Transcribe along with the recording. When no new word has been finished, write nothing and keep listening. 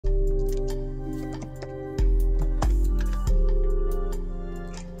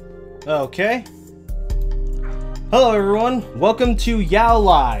Okay. Hello everyone, welcome to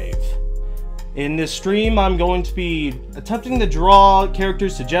YowLIVE. In this stream, I'm going to be attempting to draw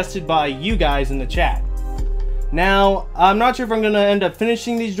characters suggested by you guys in the chat. Now, I'm not sure if I'm going to end up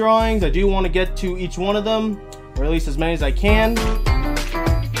finishing these drawings. I do want to get to each one of them, or at least as many as I can.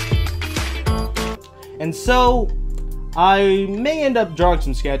 And so, I may end up drawing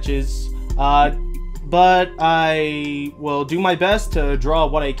some sketches, but I will do my best to draw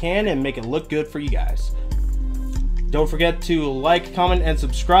what I can and make it look good for you guys. Don't forget to like, comment, and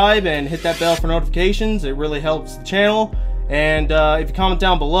subscribe, and hit that bell for notifications. It really helps the channel. And if you comment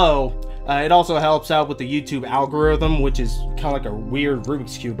down below, it also helps out with the YouTube algorithm, which is kind of like a weird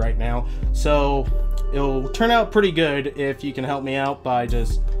Rubik's Cube right now. So it'll turn out pretty good if you can help me out by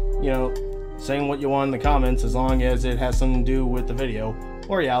just, you know, saying what you want in the comments, as long as it has something to do with the video,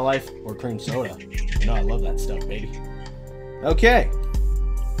 or YowLIVE, or cream soda. You know I love that stuff, baby. Okay.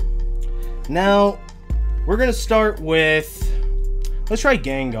 Now, we're gonna start with, let's try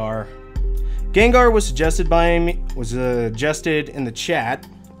Gengar. Gengar was suggested by me, was suggested in the chat.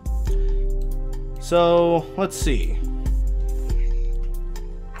 So, let's see.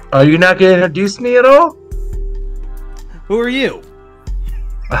 Are you not gonna introduce me at all? Who are you?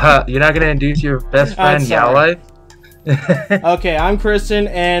 You're not gonna introduce your best friend, YowLIVE? Okay, I'm Kristen,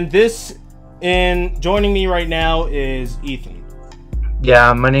 and joining me right now is Ethan.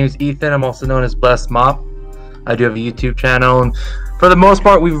 Yeah, my name is Ethan. I'm also known as Blessed Mop. I do have a YouTube channel, and for the most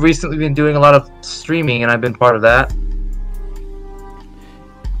part, we've recently been doing a lot of streaming, and I've been part of that.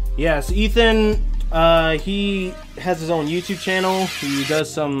 Yes, Ethan, he has his own YouTube channel. He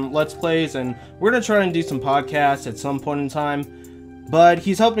does some Let's Plays, and we're going to try and do some podcasts at some point in time. But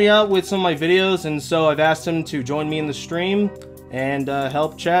he's helped me out with some of my videos, and so I've asked him to join me in the stream and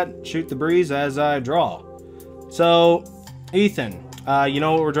help shoot the breeze as I draw. So, Ethan, you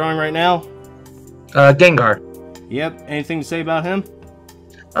know what we're drawing right now? Gengar. Yep. Anything to say about him?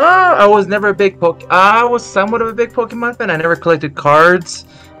 I was never a big I was somewhat of a big Pokemon fan. I never collected cards.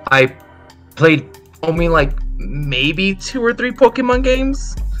 I played only like maybe 2 or 3 Pokemon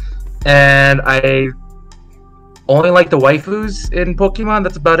games, and I only like the waifus in Pokemon.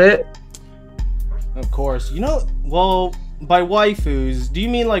 That's about it. Of course. You know, well, by waifus, do you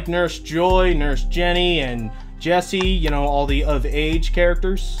mean like Nurse Joy, Nurse Jenny, and Jessie? You know, all the of-age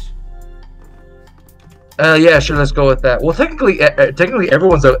characters? Yeah, sure, let's go with that. Well, technically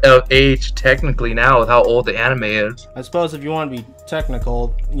everyone's of age, technically, now, with how old the anime is. I suppose if you want to be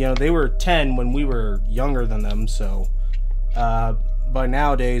technical, you know, they were 10 when we were younger than them, so, by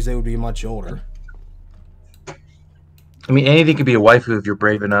nowadays, they would be much older. I mean, anything could be a waifu if you're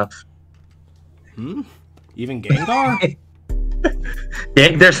brave enough. Even Gengar?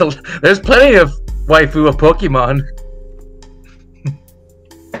 Yeah, there's plenty of waifu of Pokemon.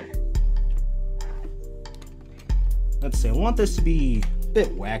 Let's see, I want this to be a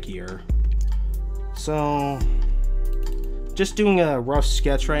bit wackier. So, just doing a rough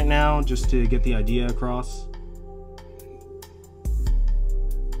sketch right now, just to get the idea across.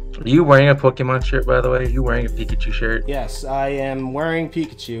 Are you wearing a Pokemon shirt, by the way? Are you wearing a Pikachu shirt? Yes, I am wearing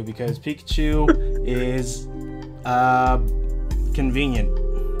Pikachu, because Pikachu is, convenient.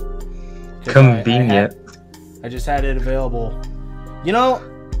 Convenient. I just had it available. You know,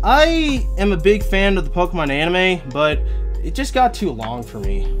 I am a big fan of the Pokemon anime, but it just got too long for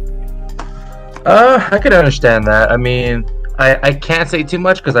me. I could understand that. I mean, I can't say too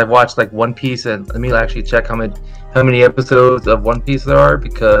much because I've watched like One Piece, and let me actually check how many episodes of One Piece there are,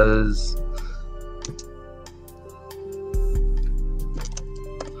 because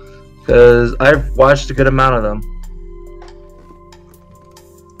I've watched a good amount of them.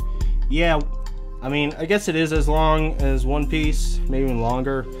 Yeah, I mean, I guess it is as long as One Piece, maybe even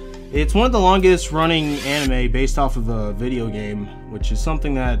longer. It's one of the longest running anime based off of a video game, which is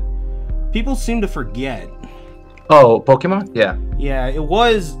something that people seem to forget. Oh, Pokemon? Yeah. Yeah, it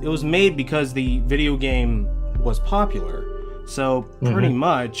was made because the video game was popular. So pretty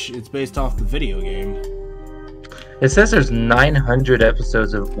much it's based off the video game. It says there's 900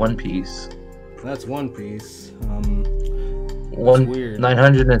 episodes of One Piece. That's One Piece. Weird.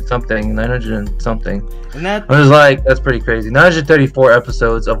 900 and something. And that I was like, that's pretty crazy. 934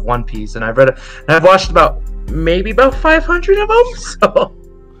 episodes of One Piece, and I've watched maybe about 500 of them. So,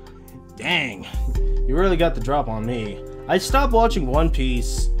 dang, you really got the drop on me. I stopped watching One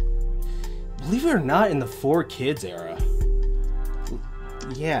Piece, believe it or not, in the 4Kids era.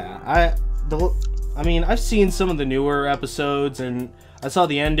 Yeah, I mean, I've seen some of the newer episodes, and I saw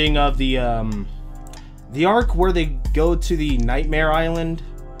the ending of the arc where they go to the Nightmare Island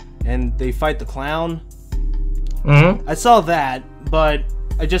and they fight the clown. I saw that, but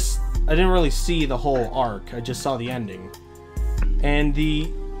I just didn't really see the whole arc. I just saw the ending. And the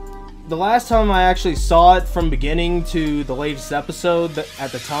last time I actually saw it from beginning to the latest episode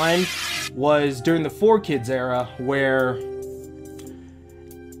at the time was during the 4Kids era, where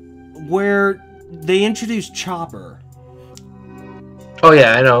they introduced Chopper. Oh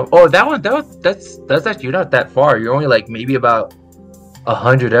yeah, I know. Oh, that's actually, you're not that far. You're only like maybe about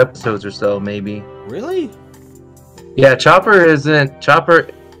 100 episodes or so, maybe. Really? Yeah, Chopper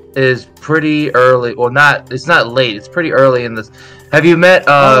is pretty early. Well, it's not late. It's pretty early in this. Have you met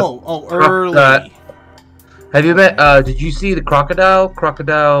early. Have you met did you see the Crocodile,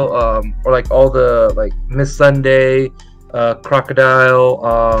 or like all the like Miss Sunday,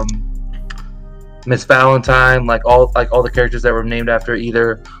 Crocodile, Miss Valentine, like all the characters that were named after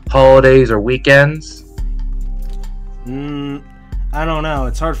either holidays or weekends? I don't know.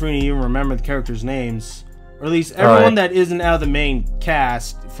 It's hard for me to even remember the characters' names. Or at least everyone that isn't out of the main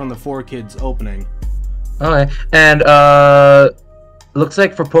cast from the 4Kids opening. Okay. And looks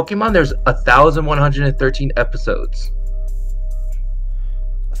like for Pokemon there's 1,113 episodes.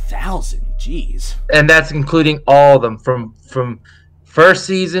 1,000? Jeez. And that's including all of them from first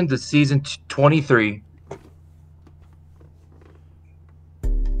season to season 23.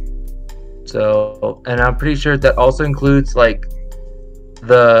 So, and I'm pretty sure that also includes like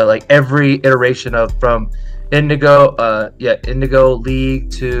every iteration of from Indigo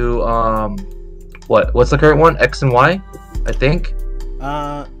League to what's the current one? X and Y, I think.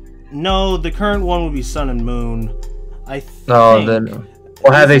 No, the current one would be Sun and Moon. I think. Oh, then.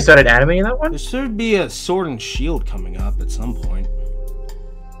 Well, have they started animating that one? There should be a Sword and Shield coming up at some point.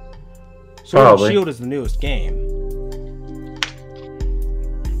 Sword and Shield is the newest game.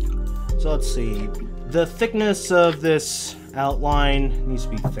 So let's see. The thickness of this outline needs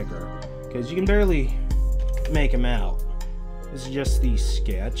to be thicker, because you can barely make him out. This is just the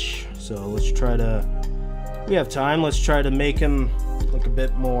sketch. So let's try to... We have time. Let's try to make him look a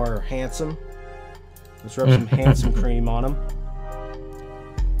bit more handsome. Let's rub some handsome cream on him.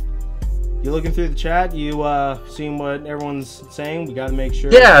 You looking through the chat? You seeing what everyone's saying? We got to make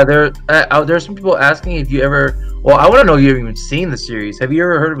sure. Yeah, there's some people asking if you ever. Well, I want to know if you've even seen the series. Have you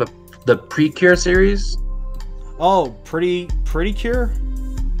ever heard of the Precure series? Oh, Pretty Cure?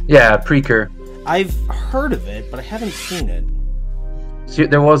 Yeah, Precure. I've heard of it, but I haven't seen it. See,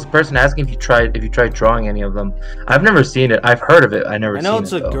 there was a person asking if you tried drawing any of them. I've never seen it. I've heard of it. I know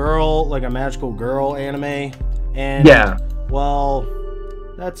it's a girl, like a magical girl anime, and yeah. Well,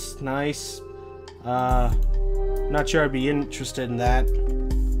 that's nice. Not sure I'd be interested in that.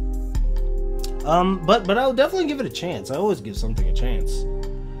 But I would definitely give it a chance. I always give something a chance.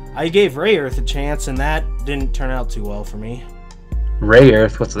 I gave Ray Earth a chance, and that didn't turn out too well for me. Ray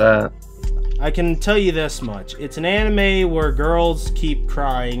Earth, what's that? I can tell you this much. It's an anime where girls keep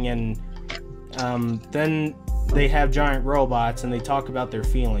crying, and then they have giant robots, and they talk about their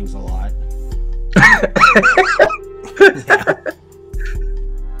feelings a lot. Yeah.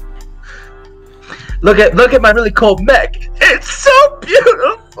 Look at my really cold mech. It's so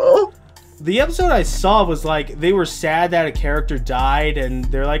beautiful. The episode I saw was like they were sad that a character died, and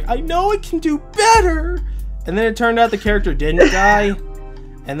they're like, I know it can do better. And then it turned out the character didn't die.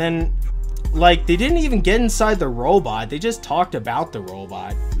 And then like they didn't even get inside the robot. They just talked about the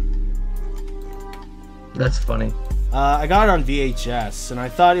robot. That's funny. I got it on VHS, and I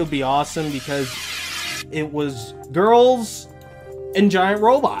thought it would be awesome because it was girls and giant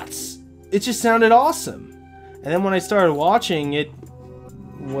robots. It just sounded awesome. And then when I started watching, it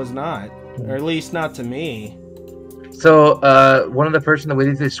was not. Or at least not to me. So, one of the person, the way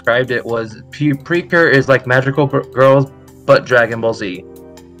they described it was Precure is like magical girls, but Dragon Ball Z.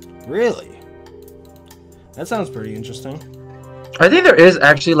 Really? That sounds pretty interesting. I think there is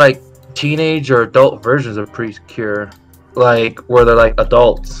actually like teenage or adult versions of Precure, like where they're like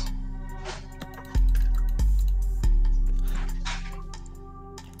adults.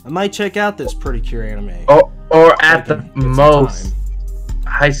 I might check out this Pretty Cure anime. Or at the most,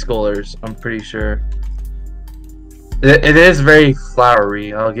 high schoolers, I'm pretty sure. It is very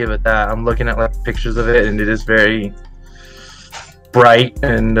flowery, I'll give it that. I'm looking at like pictures of it, and it is very bright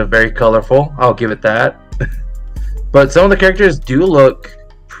and very colorful. I'll give it that. But some of the characters do look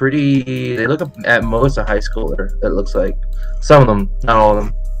pretty... They look at most a high schooler, it looks like. Some of them, not all of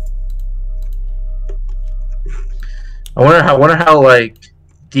them. I wonder how like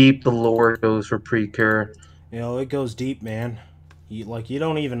deep the lore goes for Precure. You know, it goes deep, man. You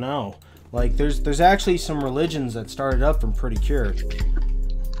don't even know. Like, there's actually some religions that started up from Pretty Cure.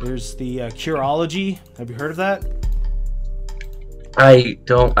 There's the Curology. Have you heard of that? I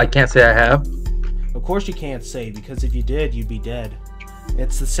can't say I have. Of course you can't say, because if you did, you'd be dead.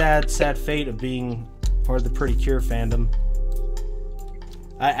 It's the sad, sad fate of being part of the Pretty Cure fandom.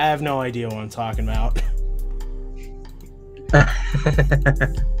 I have no idea what I'm talking about.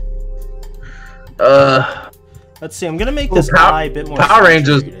 Let's see. I'm gonna make this eye a bit more. Power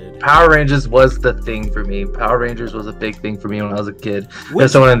Rangers. Power Rangers was the thing for me. Power Rangers was a big thing for me when I was a kid.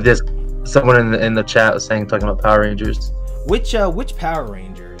 There's someone in the chat was talking about Power Rangers. Which Power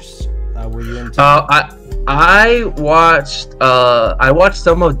Rangers were you into? I watched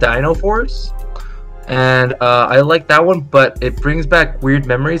some of Dino Force, and I like that one, but it brings back weird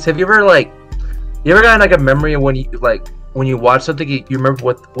memories. Have you ever gotten like a memory of when you watch something, you remember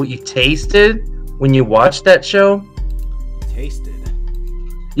what you tasted when you watched that show? Tasted.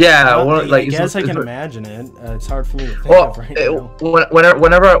 Yeah, I guess I can imagine it. It's hard for me to think of right now.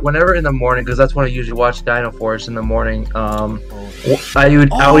 Whenever in the morning, because that's when I usually watch Dino Force in the morning. I would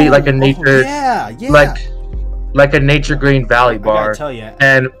eat like a nature, like a Nature Green Valley bar. I gotta tell you.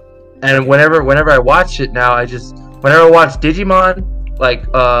 And whenever I watch it now, whenever I watch Digimon,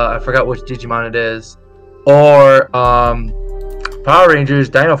 I forgot which Digimon it is, or Power Rangers,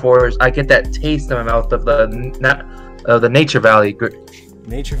 Dino Force, I get that taste in my mouth of the Nature Valley.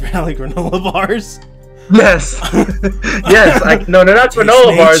 Nature Valley granola bars? Yes. Yes. No, they're not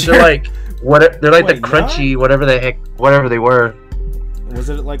granola bars. They're like the crunchy, whatever they were. Was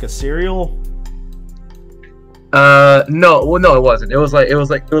it like a cereal? No, it wasn't. It was like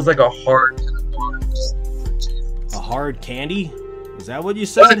a hard. A hard candy? Is that what you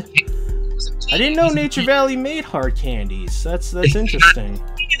said? I didn't know Nature Valley made hard candies. That's interesting.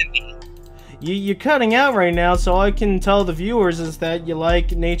 You're cutting out right now, so all I can tell the viewers is that you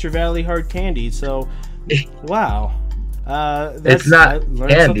like Nature Valley hard candy. So, wow, it's not I learn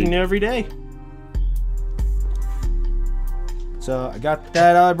candy. Something new every day. So I got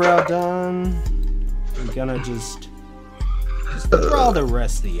that eyebrow done. I'm gonna just draw the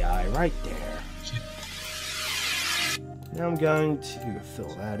rest of the eye right there. Now I'm going to fill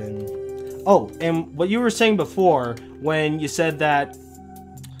that in. Oh, and what you were saying before when you said that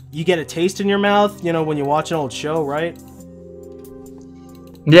you get a taste in your mouth, when you watch an old show, right?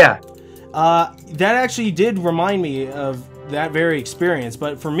 Yeah. That actually did remind me of that very experience,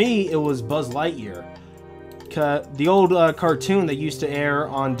 but for me, it was Buzz Lightyear. The old cartoon that used to air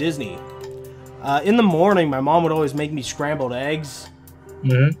on Disney. In the morning, my mom would always make me scrambled eggs.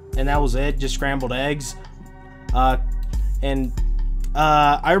 Mm-hmm. And that was it, just scrambled eggs. And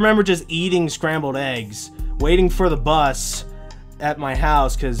I remember just eating scrambled eggs, waiting for the bus at my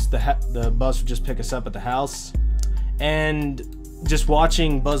house, because the bus would just pick us up at the house, and just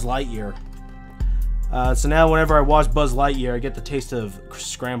watching Buzz Lightyear. So now whenever I watch Buzz Lightyear, I get the taste of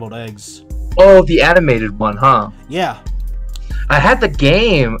scrambled eggs. Oh, the animated one, huh? Yeah. I had the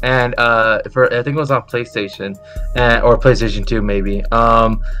game, and I think it was on PlayStation, or PlayStation 2 maybe.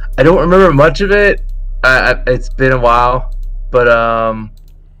 I don't remember much of it. It's been a while, but I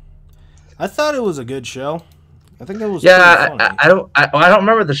thought it was a good show. I think that was I don't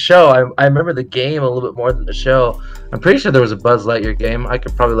remember the show. I remember the game a little bit more than the show. I'm pretty sure there was a Buzz Lightyear game. I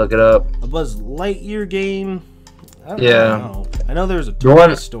could probably look it up. A Buzz Lightyear game? I don't know. I know there was a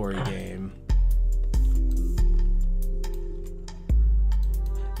Toy Story game.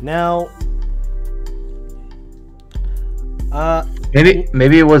 Now,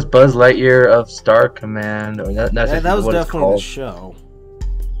 maybe it was Buzz Lightyear of Star Command, or that was definitely the show.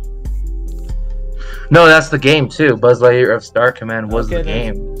 No, that's the game too. Buzz Lightyear of Star Command was the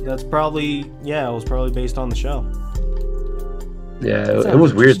game. That's probably, it was probably based on the show. Yeah, it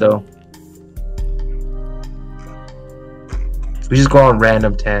was weird though. We just go on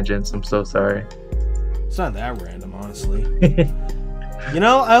random tangents. I'm so sorry. It's not that random, honestly.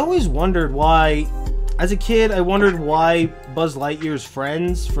 I always wondered why, as a kid, I wondered why Buzz Lightyear's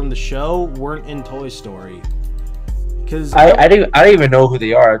friends from the show weren't in Toy Story. Because I didn't even know who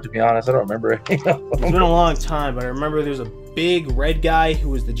they are, to be honest. I don't remember it. It's been a long time, but I remember there's a big red guy who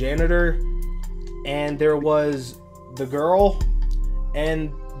was the janitor, and there was the girl,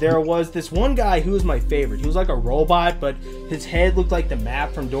 and there was this one guy who was my favorite. He was like a robot, but his head looked like the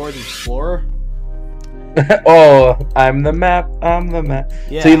map from Dora the Explorer. Oh, I'm the map.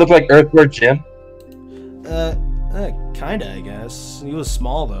 Yeah. So you look like Earthworm Jim? Kinda, I guess. He was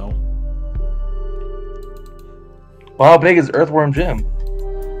small though. Well, how big is Earthworm Jim?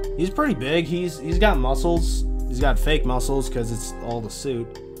 He's pretty big. He's got muscles. He's got fake muscles because it's all the suit.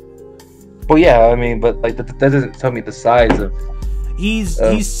 Well, yeah, I mean, but like that doesn't tell me the size of. He's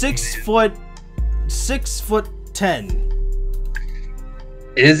 6'10".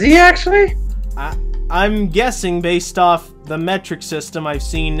 Is he actually? I'm guessing based off the metric system I've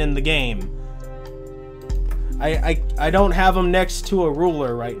seen in the game. I don't have him next to a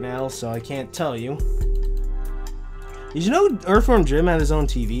ruler right now, so I can't tell you. Did you know Earthworm Jim had his own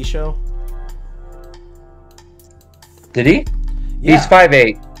TV show? Did he? Yeah. He's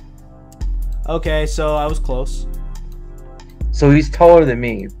 5'8". Okay, so I was close. So he's taller than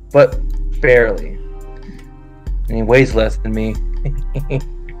me, but barely. And he weighs less than me.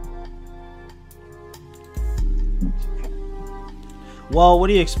 Well, what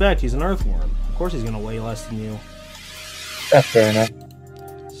do you expect? He's an earthworm. Of course he's gonna weigh less than you. That's fair enough.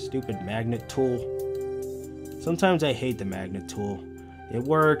 Stupid magnet tool. Sometimes I hate the magnet tool. It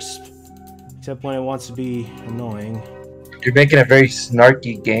works, except when it wants to be annoying. You're making a very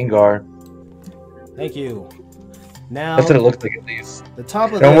snarky Gengar. Thank you. Now That's what it looks like, at least. the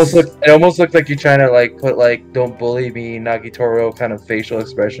top of It almost looks like you're trying to like put like "Don't bully me" Nagitoro kind of facial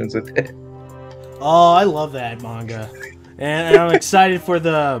expressions with it. Oh, I love that manga, and I'm excited for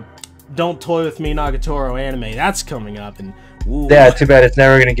the "Don't Toy with Me" Nagatoro anime. That's coming up, and ooh. Yeah, too bad it's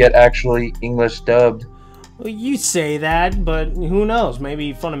never gonna get actually English dubbed. Well, you say that, but who knows?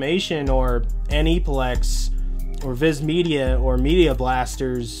 Maybe Funimation or Aniplex or Viz Media or Media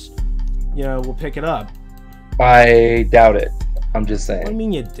Blasters, you know, will pick it up. I doubt it. I'm just saying. What do you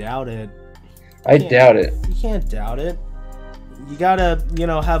mean you doubt it? I doubt it. You can't doubt it. You gotta, you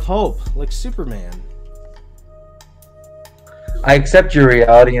know, have hope, like Superman. I accept your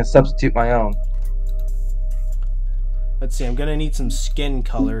reality and substitute my own. Let's see, I'm gonna need some skin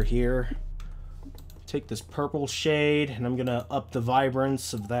color here. Take this purple shade, and I'm gonna up the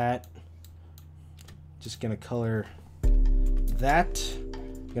vibrance of that. Just gonna color that.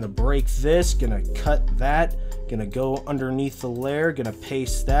 Gonna break this, gonna cut that, gonna go underneath the layer, gonna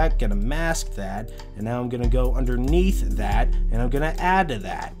paste that, gonna mask that, and now I'm gonna go underneath that, and I'm gonna add to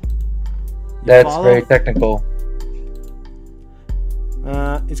that. That's very technical.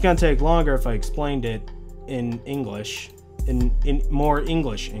 It's gonna take longer if I explained it in English. In more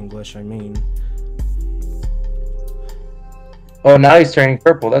English, I mean. Oh, now he's turning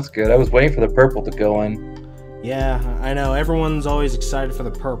purple. That's good. I was waiting for the purple to go in. Yeah, I know. Everyone's always excited for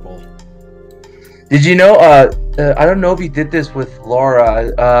the purple. Did you know, I don't know if you did this with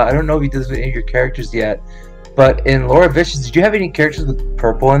Lora. I don't know if you did this with any of your characters yet. But in Lora Vicious, did you have any characters with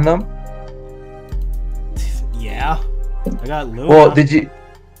purple in them? Yeah. I got Luna. Well, did you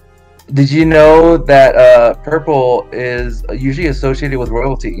know that purple is usually associated with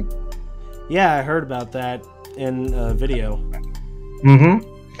royalty? Yeah, I heard about that in a video. Mm-hmm.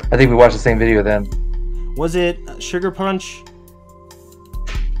 I think we watched the same video then. Was it Sugar Punch?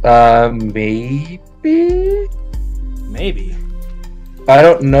 Maybe? Maybe. I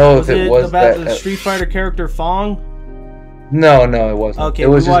don't know if it was about that, the Street Fighter character Fong? No, it wasn't. Okay, it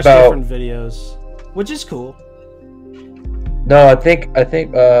was we watched just about different videos, which is cool. No, I think like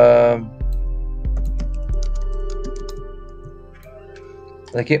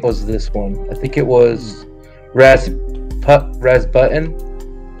it was this one. I think it was Rasputin.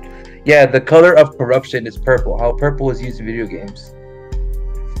 Yeah, the color of corruption is purple. How purple is used in video games.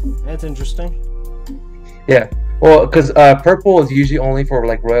 That's interesting. Yeah, well, because purple is usually only for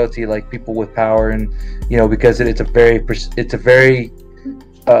like royalty, like people with power, and you know, because it's a color.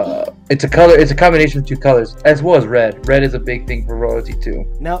 It's a combination of two colors, as well as red. Red is a big thing for royalty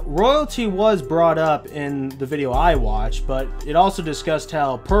too. Now, royalty was brought up in the video I watched, but it also discussed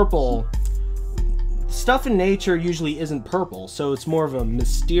how purple stuff in nature usually isn't purple, so it's more of a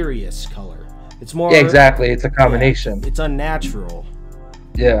mysterious color. It's more. Yeah, exactly. It's a combination. Yeah, it's unnatural.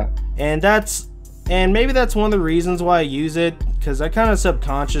 Yeah. And maybe that's one of the reasons why I use it, because I kind of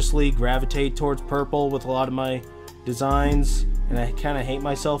subconsciously gravitate towards purple with a lot of my designs, and I kind of hate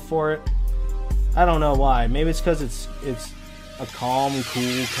myself for it. I don't know why. Maybe it's because it's a calm,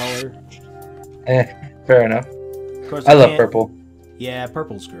 cool color. Fair enough. Of course, I love purple. Yeah,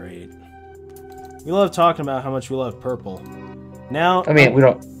 purple's great. We love talking about how much we love purple. Now, I mean, we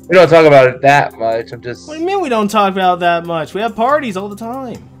don't talk about it that much. I'm just. What do you mean we don't talk about it that much? We have parties all the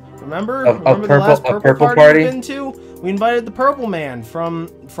time. Remember? A Remember the last purple party we've been to? We invited the Purple Man from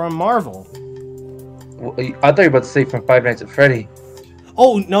Marvel. I thought you were about to say from Five Nights at Freddy.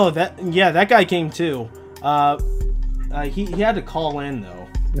 Oh no, that guy came too. He had to call in though.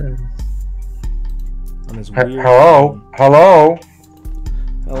 Yeah. On his weird hello.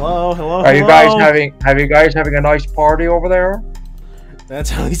 Are you guys having a nice party over there? That's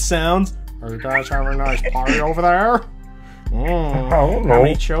how he sounds. Are you guys having a nice party over there? I don't know. How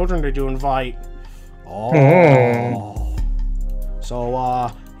many children did you invite? Oh. So,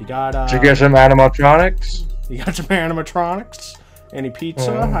 you got, did you get some animatronics? You got some animatronics? Any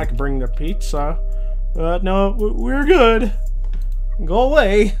pizza? I can bring the pizza. No, we're good. Go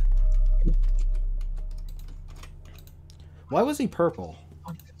away. Why was he purple?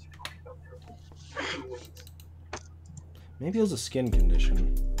 Maybe it was a skin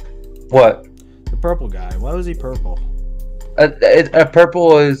condition. What? The purple guy. Why was he purple?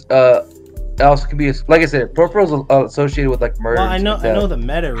 Purple is also can be, like I said, purple is associated with like murder. Well, I know the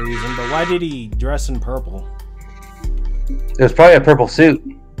meta reason, but why did he dress in purple? It was probably a purple suit.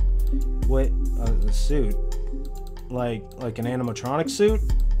 Wait, a suit? Like an animatronic suit?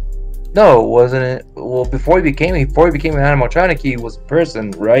 No, wasn't it? Well, before he became an animatronic, he was a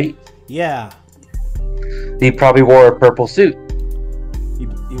person, right? Yeah. He probably wore a purple suit.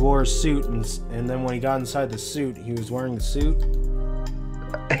 He wore a suit, and then when he got inside the suit, he was wearing the suit.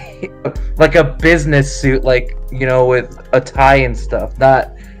 Like a business suit, like, you know, with a tie and stuff,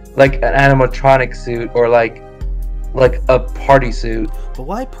 not like an animatronic suit or like a party suit. But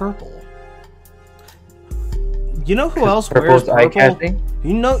why purple? You know who else wears purple? Eye-catching?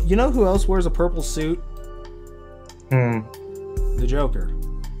 You know who else wears a purple suit? The Joker.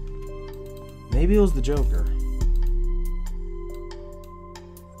 Maybe it was the Joker.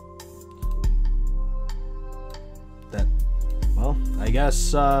 Well, I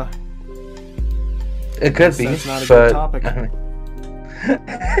guess it could be. That's not a good topic.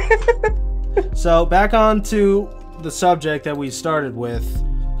 So back on to the subject that we started with,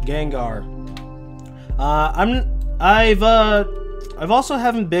 Gengar. I've also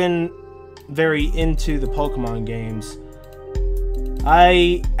haven't been very into the Pokemon games.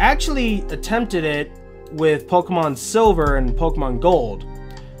 I actually attempted it with Pokemon Silver and Pokemon Gold,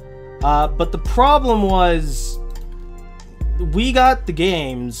 but the problem was we got the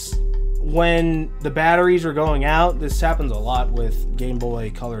games when the batteries were going out. This happens a lot with Game Boy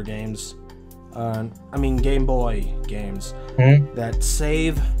Color games. Game Boy games that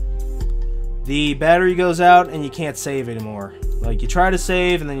save. The battery goes out and you can't save anymore. Like, you try to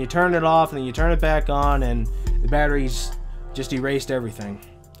save and then you turn it off and then you turn it back on and the batteries just erased everything.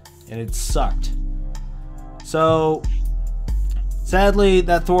 And it sucked. So, sadly,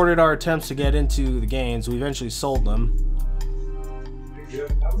 that thwarted our attempts to get into the games. We eventually sold them.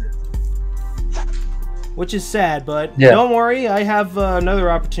 Which is sad, but don't worry, I have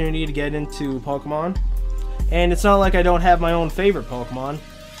another opportunity to get into Pokemon. And it's not like I don't have my own favorite Pokemon.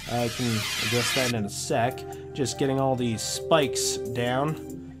 I can address that in a sec. Just getting all these spikes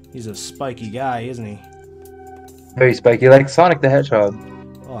down. He's a spiky guy, isn't he? Very spiky, like Sonic the Hedgehog.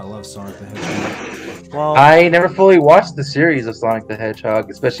 Oh, I love Sonic the Hedgehog. Well, I never fully watched the series of Sonic the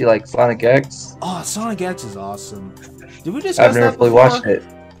Hedgehog, especially like Sonic X. Oh, Sonic X is awesome. Did we discuss I've never that fully before? watched it.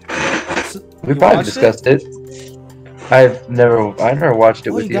 We probably discussed it. I never watched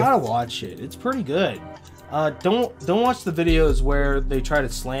it with you. You gotta watch it. It's pretty good. Don't watch the videos where they try to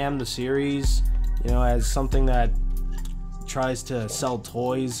slam the series, you know, as something that tries to sell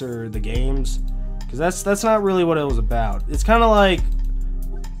toys or the games, because that's not really what it was about. It's kind of like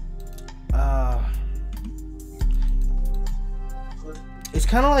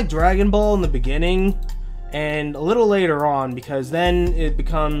Dragon Ball in the beginning and a little later on, because then it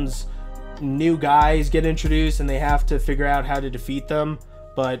becomes new guys get introduced and they have to figure out how to defeat them.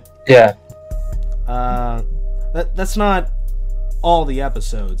 But yeah, that's not all the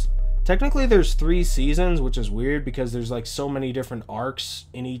episodes. Technically there's 3 seasons, which is weird because there's like so many different arcs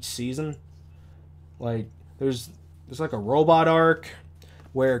in each season. Like there's like a robot arc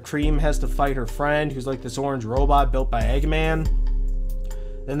where Cream has to fight her friend who's like this orange robot built by Eggman.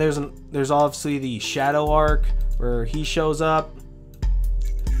 Then there's obviously the Shadow arc where he shows up.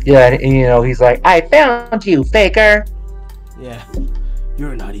 Yeah, and you know, he's like, I found you, faker. Yeah.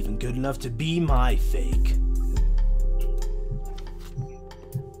 You're not even good enough to be my fake.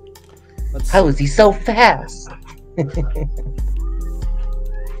 How is he so fast?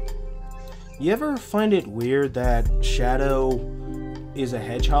 You ever find it weird that Shadow is a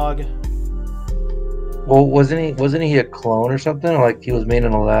hedgehog? Well, wasn't he a clone or something? Or like he was made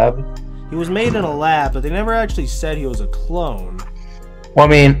in a lab? He was made in a lab, but they never actually said he was a clone. Well, I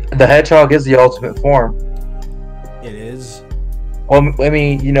mean, the hedgehog is the ultimate form. It is. Well, I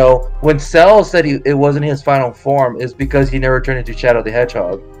mean, you know, when Cell said it wasn't his final form, is because he never turned into Shadow the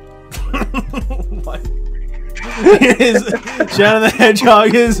Hedgehog. What? Shadow the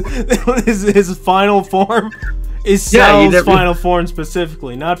Hedgehog is his final form? Is Cell's final form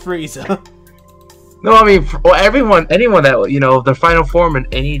specifically, not Frieza. No, I mean, well, anyone that, you know, the final form in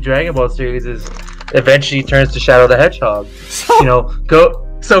any Dragon Ball series is eventually turns to Shadow the Hedgehog. You know,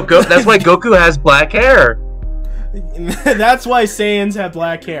 that's why Goku has black hair. That's why Saiyans have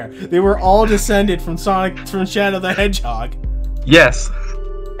black hair. They were all descended from Shadow the Hedgehog. Yes.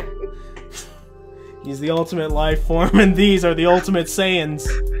 He's the ultimate life form, and these are the ultimate Saiyans.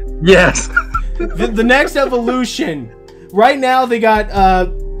 Yes. The next evolution right now they got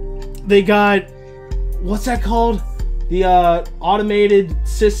what's that called? The automated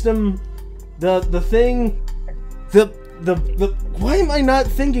system, the thing, the why am I not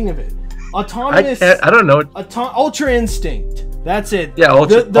thinking of it? Autonomous. I don't know. Ultra Instinct. That's it. Yeah,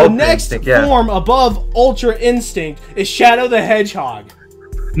 Ultra next Instinct, yeah. form above Ultra Instinct is Shadow the Hedgehog.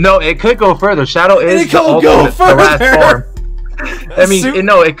 No, it could go further. Shadow is the last form. I mean,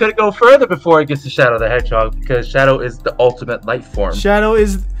 no, it could go further before it gets to Shadow the Hedgehog, because Shadow is the ultimate life form. Shadow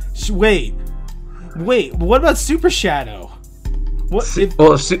is... Wait, what about Super Shadow? What?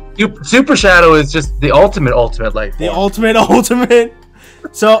 Super Shadow is just the ultimate life form. The ultimate.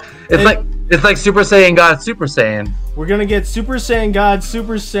 So it's like Super Saiyan God, Super Saiyan. We're gonna get Super Saiyan God,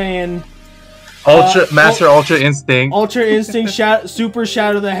 Super Saiyan, Master Ultra Instinct, Super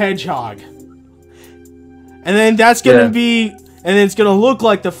Shadow the Hedgehog, and then that's gonna be, and then it's gonna look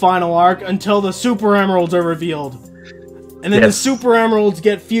like the final arc until the Super Emeralds are revealed, and then the Super Emeralds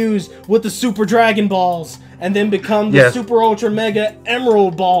get fused with the Super Dragon Balls, and then become the Super Ultra Mega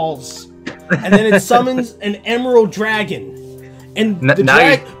Emerald Balls, and then it summons an Emerald Dragon. And the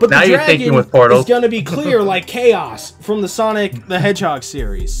dragon is gonna be clear like Chaos from the Sonic the Hedgehog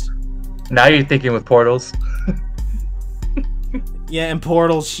series. Now you're thinking with portals. Yeah, and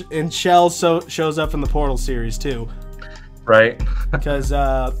portals and Shell shows up in the Portal series too. Right. Because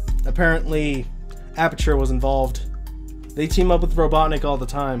apparently Aperture was involved. They team up with Robotnik all the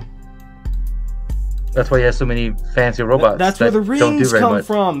time. That's why you have so many fancy robots. That's where the rings come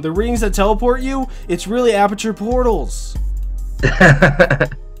from. The rings that teleport you, it's really Aperture portals.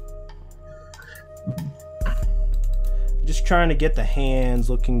 Just trying to get the hands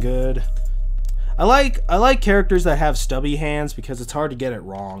looking good. I like characters that have stubby hands because it's hard to get it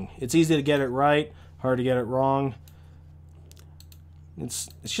wrong. It's easy to get it right, hard to get it wrong. It's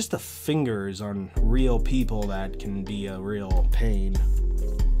just the fingers on real people that can be a real pain.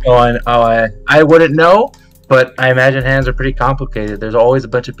 I wouldn't know, but I imagine hands are pretty complicated. There's always a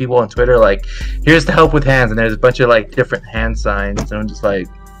bunch of people on Twitter like, here's the help with hands, and there's a bunch of like different hand signs, and I'm just like,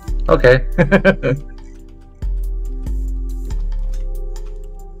 okay.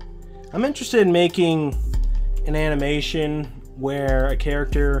 I'm interested in making an animation where a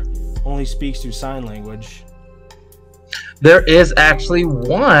character only speaks through sign language. There is actually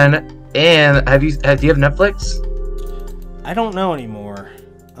one, and do you have Netflix? I don't know anymore.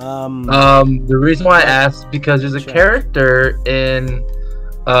 The reason why I asked because there's a character in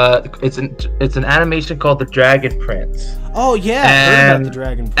it's an animation called The Dragon Prince. Oh yeah, I heard about The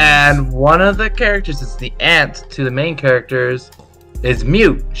Dragon Prince. And one of the characters is the aunt to the main characters is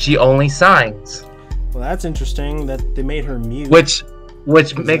mute. She only signs. Well, that's interesting that they made her mute. Which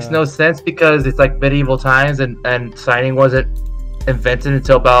makes no sense because it's like medieval times and signing wasn't invented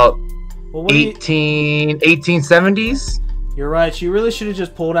until about 1870s. You're right. She really should have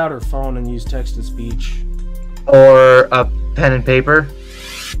just pulled out her phone and used text-to-speech. Or a pen and paper.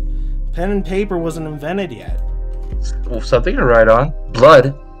 Pen and paper wasn't invented yet. Well, something to write on.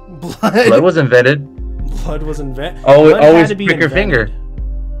 Blood was invented. Blood was invented. Always prick her finger.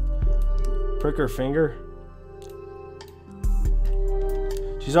 Prick her finger?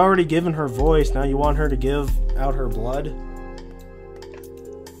 She's already given her voice. Now you want her to give out her blood?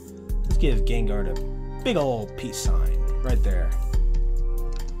 Let's give Gengar a big old peace sign. Right there.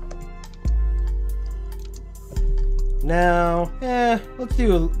 Now, let's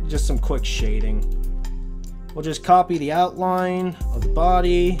do just some quick shading. We'll just copy the outline of the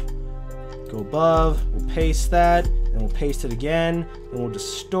body, go above, we'll paste that, then we'll paste it again, and we'll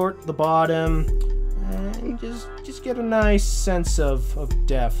distort the bottom, and just get a nice sense of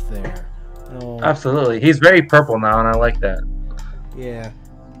depth there. Absolutely. He's very purple now, and I like that. Yeah.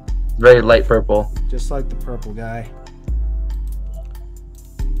 Very light purple. Just like the purple guy.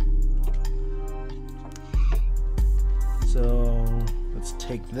 So let's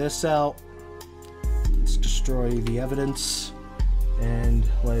take this out. Let's destroy the evidence. And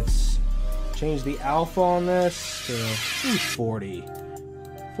let's change the alpha on this to 40.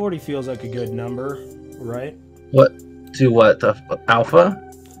 40 feels like a good number, right? What? To what? The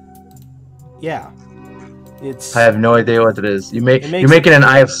alpha? Yeah. It's. I have no idea what it is. You're making an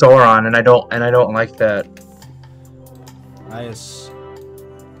Eye of Sauron, and I don't like that.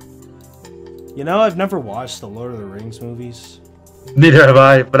 You know, I've never watched the Lord of the Rings movies. Neither have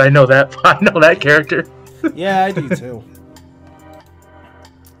I, but I know that character. Yeah, I do too.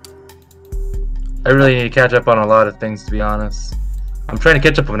 I really need to catch up on a lot of things, to be honest. I'm trying to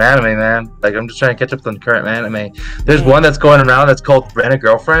catch up on anime, man. Like, I'm just trying to catch up on the current anime. There's one that's going around that's called Rent a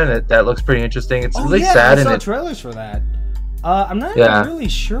Girlfriend. That looks pretty interesting. It's really sad. I saw trailers for that. I'm not Yeah. really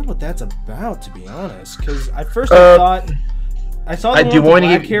sure what that's about, to be honest. Because at first I thought I saw the do you one want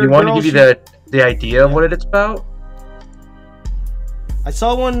with to the give black-haired girl. you the idea of what it's about? I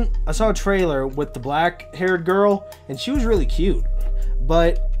saw a trailer with the black-haired girl, and she was really cute.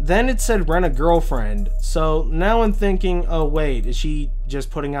 But then it said rent a girlfriend. So now I'm thinking, oh wait, is she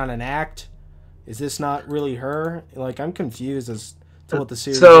just putting on an act? Is this not really her? Like, I'm confused as to what the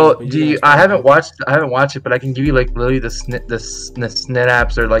series So is. But do you? I haven't watched it, but I can give you like literally the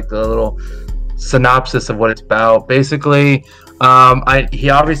snips or like the little synopsis of what it's about. Basically, he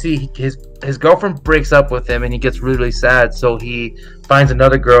obviously his girlfriend breaks up with him and he gets really, really sad. So he finds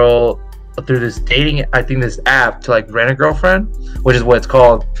another girl through this dating, I think, this app to like rent a girlfriend, which is what it's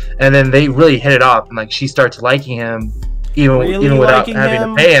called. And then they really hit it off, and like she starts liking him, even without having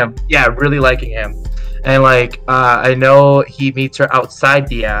to pay him. Yeah, really liking him. And like I know he meets her outside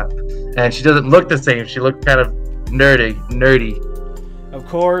the app, and she doesn't look the same. She looked kind of nerdy. Of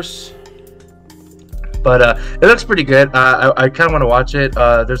course. But it looks pretty good. I kind of want to watch it.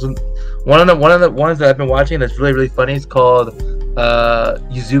 There's one of the ones that I've been watching that's really, really funny. It's called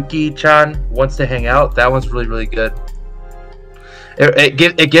Yuzuki-chan Wants to Hang Out. That one's really, really good.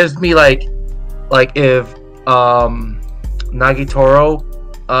 It gives me like if Nagitoro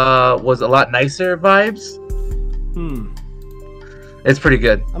was a lot nicer vibes. It's pretty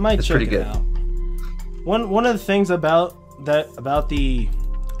good. I might it's check pretty it out. One of the things about the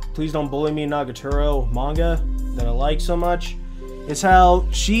Please Don't Bully Me Nagatoro manga that I like so much is how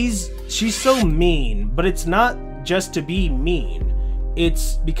she's so mean, but it's not just to be mean.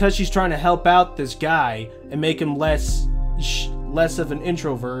 It's because she's trying to help out this guy and make him less of an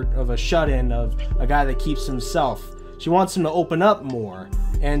introvert, of a shut-in, of a guy that keeps himself. She wants him to open up more.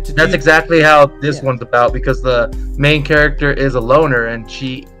 And that's exactly how this one's about, because the main character is a loner and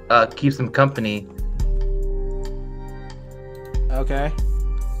she keeps him company. Okay.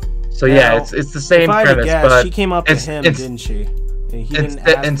 So now, yeah, it's the same premise, but she came up to him, didn't she? And he didn't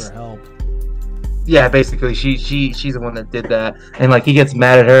ask for help. Yeah, basically, she's the one that did that, and like he gets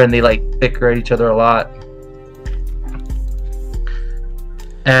mad at her, and they like bicker at each other a lot.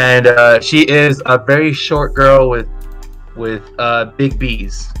 And she is a very short girl with big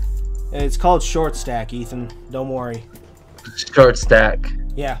B's. It's called Short Stack, Ethan. Don't worry. Short Stack.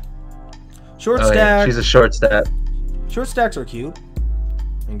 Yeah. Short Stack. Yeah, she's a short stack. Short stacks are cute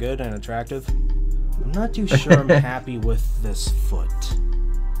and good and attractive. I'm not too sure I'm happy with this foot.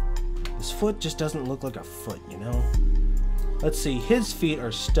 This foot just doesn't look like a foot, you know? Let's see, his feet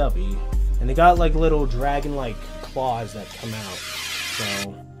are stubby, and they got like little dragon-like claws that come out.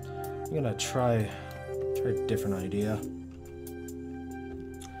 So, I'm gonna try a different idea.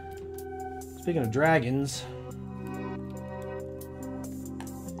 Speaking of dragons...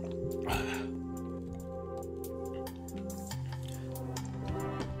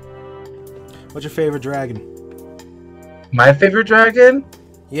 What's your favorite dragon? My favorite dragon?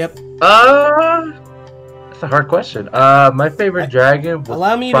 Yep. That's a hard question. My favorite dragon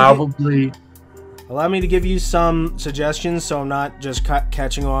would probably... Allow me to give you some suggestions so I'm not just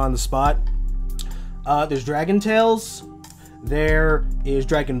catching on the spot. There's Dragon Tales. There is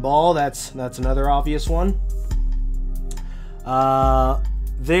Dragon Ball. That's another obvious one.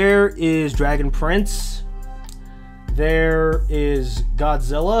 There is Dragon Prince. There is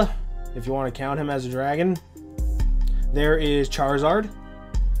Godzilla, if you want to count him as a dragon. There is Charizard,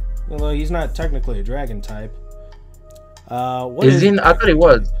 although he's not technically a dragon type. Is he? I thought he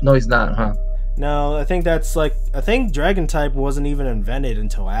was. No, he's not, huh? No, I think I think dragon type wasn't even invented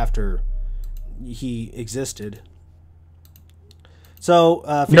until after he existed. So,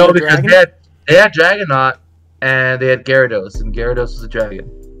 no, because they had Dragonaut and they had Gyarados, and Gyarados was a dragon.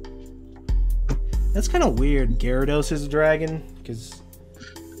 That's kind of weird. Gyarados is a dragon, because...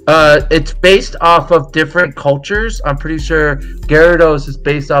 it's based off of different cultures. I'm pretty sure Gyarados is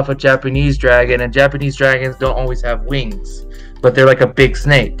based off a Japanese dragon, and Japanese dragons don't always have wings, but they're like a big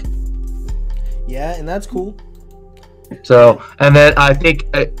snake. Yeah, and that's cool. So, and then I think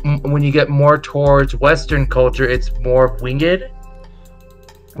when you get more towards Western culture, it's more winged.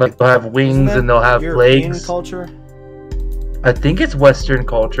 Like they'll have wings and they'll have European legs. Culture? I think it's Western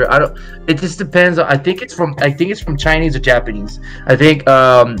culture. It just depends. I think it's from Chinese or Japanese. I think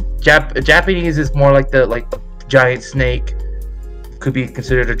Japanese is more like the giant snake. Could be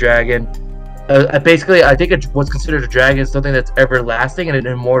considered a dragon. Basically, I think what's considered a dragon is something that's everlasting and an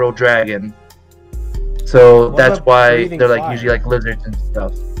immortal dragon. So that's why they're like usually like lizards and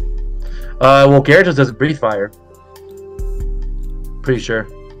stuff. Well, Gyarados doesn't breathe fire. Pretty sure.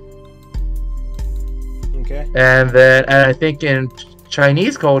 And then I think in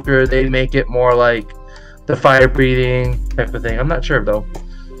Chinese culture they make it more like the fire breathing type of thing. I'm not sure though.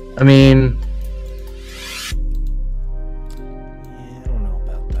 I mean, yeah, I don't know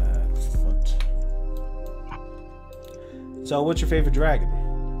about that. So, what's your favorite dragon?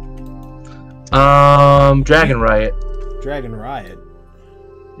 Dragon Riot. Dragon Riot.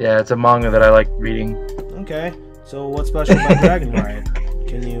 Yeah, it's a manga that I like reading. Okay. So, what's special about Dragon Riot?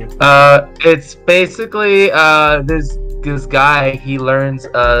 Can you? It's basically this guy. He learns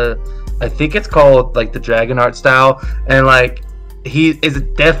I think it's called like the dragon art style, and like he is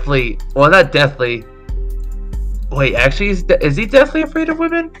deathly. Well, not deathly. Wait, actually, is he deathly afraid of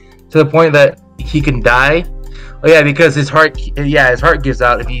women to the point that he can die? Oh yeah, because his heart gives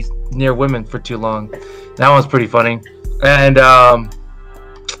out if he's near women for too long. That one's pretty funny, and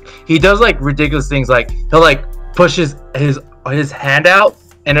he does like ridiculous things. Like he'll like push his hand out,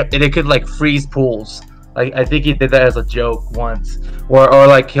 and it could like freeze pools. Like I think he did that as a joke once, or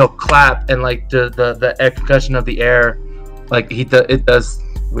like he'll clap and like the air concussion of the air, like it does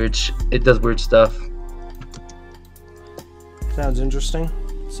weird stuff. Sounds interesting.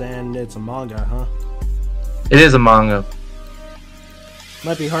 And it's a manga, huh? It is a manga.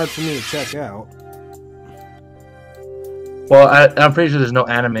 Might be hard for me to check out. Well, I'm pretty sure there's no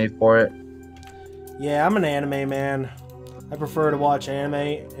anime for it. Yeah, I'm an anime man. I prefer to watch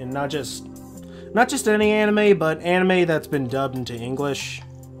anime, and not just any anime, but anime that's been dubbed into English.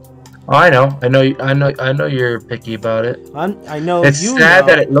 Oh, I know you're picky about it. I know. It's sad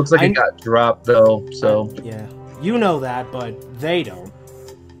that it looks like it got dropped though. So yeah, you know that, but they don't.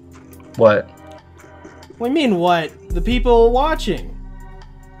 What? What do you mean? What? The people watching?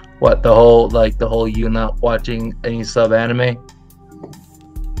 What, the whole you not watching any sub anime?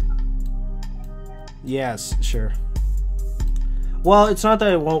 Yes, sure. Well, it's not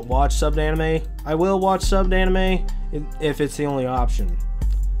that I won't watch subbed anime. I will watch subbed anime if it's the only option.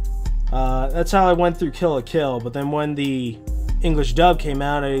 That's how I went through Kill la Kill, but then when the English dub came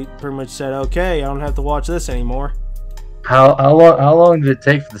out, I pretty much said, okay, I don't have to watch this anymore. How long did it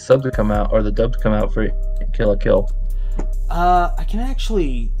take for the sub to come out, or the dub to come out for Kill la Kill? I can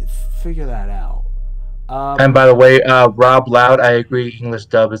actually figure that out. And by the way, Rob Loud, I agree, English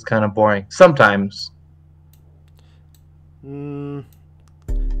dub is kind of boring. Sometimes.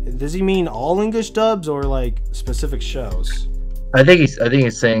 Does he mean all English dubs or like specific shows? I think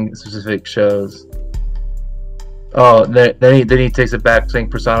he's saying specific shows. Oh, then he takes it back, saying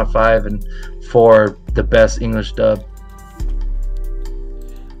Persona 5 and 4 the best English dub.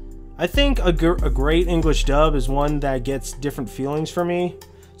 I think a great English dub is one that gets different feelings for me.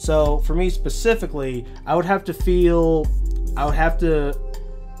 So for me specifically, I would have to feel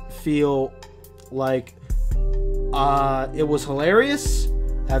like it was hilarious.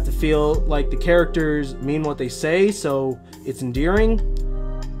 I have to feel like the characters mean what they say, so it's endearing.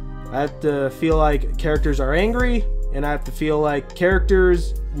 I have to feel like characters are angry, and I have to feel like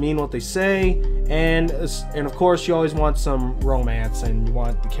characters mean what they say, and of course you always want some romance, and you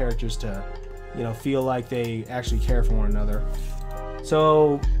want the characters to, you know, feel like they actually care for one another.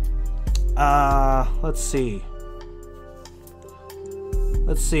 So let's see,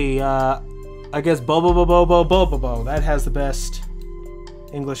 I guess Bo, that has the best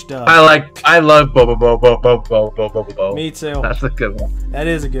English dub. I love Bo. Me too. That's a good one. That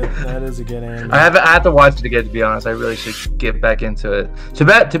is a good anime. I have to watch it again, to be honest. I really should get back into it. Too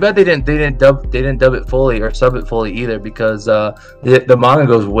bad they didn't dub it fully or sub it fully either, because the manga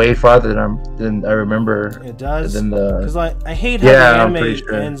goes way farther than I remember. It does. Because I hate how the anime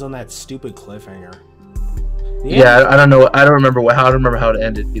ends on that stupid cliffhanger. Yeah, I don't remember how it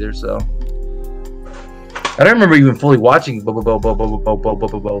ended either. So I don't remember even fully watching Bo.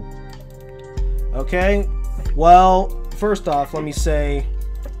 Okay, well, first off, let me say,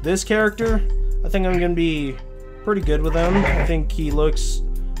 this character, I think I'm gonna be pretty good with him. I think he looks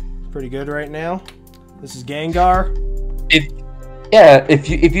pretty good right now. This is Gengar.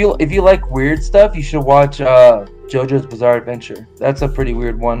 If you like weird stuff, you should watch JoJo's Bizarre Adventure. That's a pretty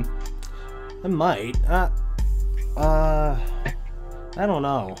weird one. I might. I don't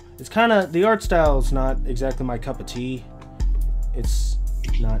know. It's kind of, the art style is not exactly my cup of tea. It's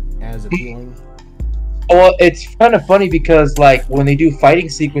not as appealing. Well, it's kind of funny because, like, when they do fighting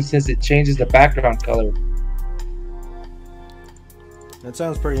sequences, it changes the background color. That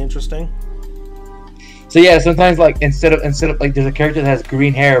sounds pretty interesting. So yeah, sometimes like instead of like there's a character that has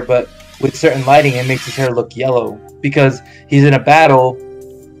green hair, but with certain lighting, it makes his hair look yellow because he's in a battle.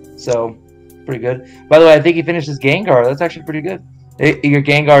 So pretty good. By the way, I think he finished his Gengar. That's actually pretty good. Your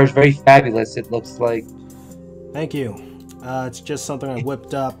Gengar is very fabulous, it looks like. Thank you. It's just something I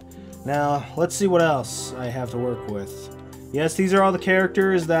whipped up. Now, let's see what else I have to work with. yes, these are all the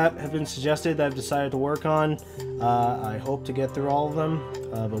characters that have been suggested that I've decided to work on. I hope to get through all of them,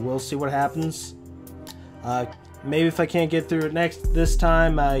 but we'll see what happens. Maybe if I can't get through it this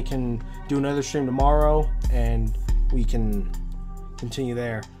time, I can do another stream tomorrow, and we can continue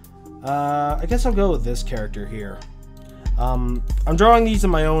there. I guess I'll go with this character here. I'm drawing these in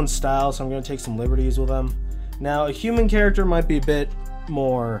my own style, so I'm going to take some liberties with them. Now, a human character might be a bit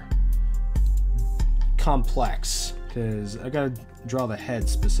more complex, because I gotta draw the head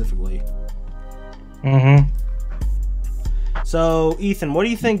specifically. So, Ethan, what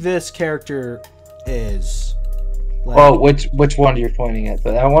do you think this character is? Like, oh, which one are you pointing at?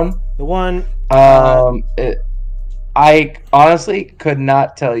 That one? The one. I honestly could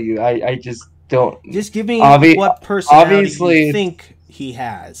not tell you. I just don't. Just give me what personality you think he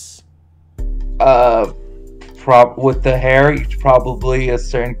has. With the hair, probably a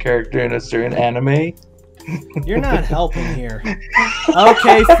certain character in a certain anime. You're not helping here.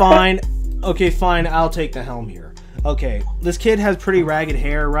 Okay, fine. Okay, fine. I'll take the helm here. Okay, this kid has pretty ragged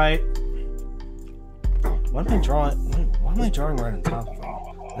hair, right? Why am I drawing right on top of him?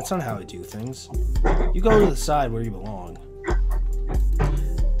 That's not how I do things. You go to the side where you belong.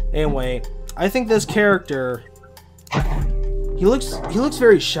 Anyway, I think this character, he looks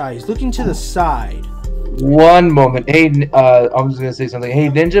very shy. He's looking to the side. One moment. Hey, I'm just gonna say something. Hey,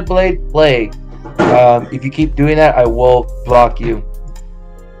 Ninja Blade, play. If you keep doing that, I will block you.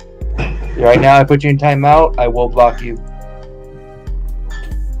 Right now, I put you in timeout. I will block you.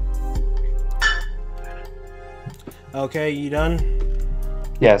 Okay, you done?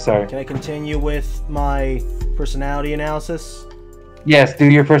 Yeah, sorry. Can I continue with my personality analysis? Yes, do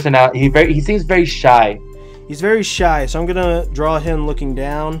your personality. He seems very shy. He's very shy, so I'm gonna draw him looking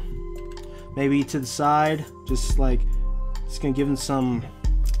down, maybe to the side, just gonna give him some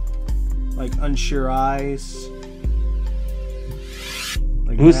like unsure eyes.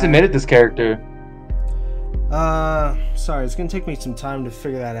 Like Who submitted this character? Sorry, it's gonna take me some time to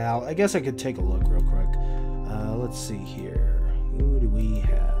figure that out. I guess I could take a look real quick. Let's see here. Who do we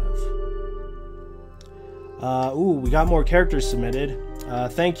have? Ooh, we got more characters submitted.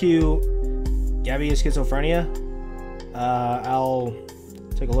 Thank you, Gabby is Schizophrenia. I'll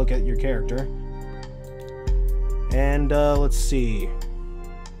take a look at your character. And let's see.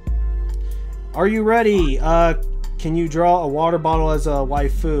 Are you ready? Can you draw a water bottle as a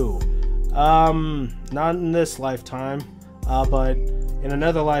waifu? Not in this lifetime, but in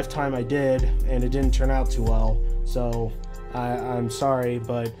another lifetime I did, and it didn't turn out too well. So I'm sorry,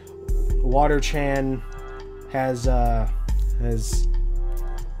 but Water-chan has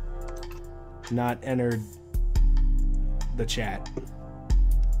not entered the chat.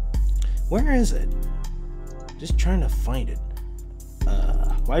 Where is it? Just trying to find it.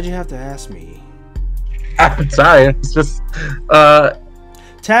 Why'd you have to ask me? I'm sorry. It's just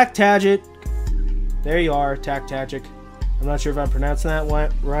Tactagit. There you are, Tactagit. I'm not sure if I'm pronouncing that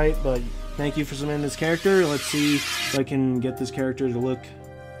right, but thank you for submitting this character. Let's see if I can get this character to look,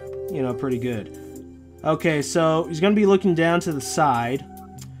 you know, pretty good. Okay, so he's gonna be looking down to the side,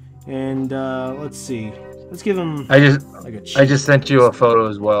 and let's see. Let's give him. I just sent you a photo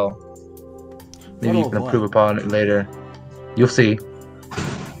as well. Maybe you can improve upon it later. You'll see.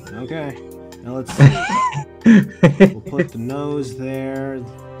 Okay. Now let's see. We'll put the nose there.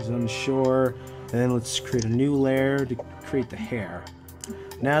 He's unsure. And then let's create a new layer to create the hair.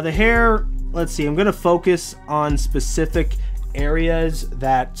 Now the hair, let's see. I'm going to focus on specific areas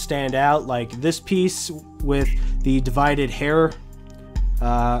that stand out. Like this piece with the divided hair.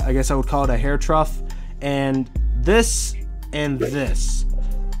 I guess I would call it a hair trough. And this and this.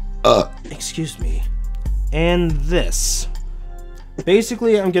 Excuse me. And this.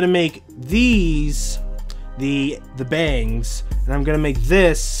 Basically, I'm gonna make these the bangs, and I'm gonna make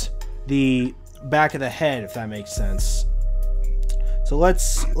this the back of the head, if that makes sense. So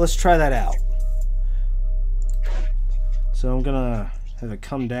let's try that out. So I'm gonna have it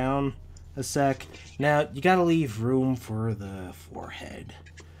come down a sec. Now you gotta leave room for the forehead.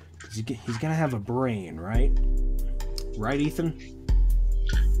 He's gonna have a brain, right? Right, Ethan?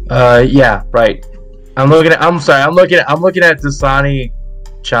 Yeah, right. I'm looking at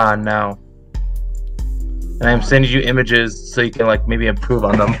Dasani-chan now. And I'm sending you images so you can like maybe improve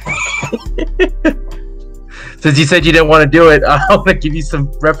on them. Since you said you didn't want to do it, I'm gonna give you some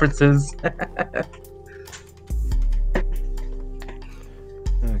references.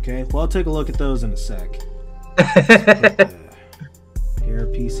 Okay, well I'll take a look at those in a sec. Put the hair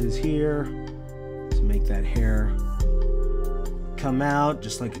pieces here to make that hair come out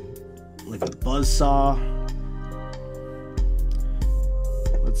just like a buzzsaw.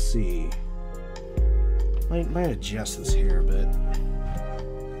 Let's see. Might adjust this hair a bit.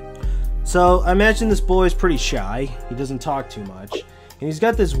 So I imagine this boy is pretty shy. He doesn't talk too much, and he's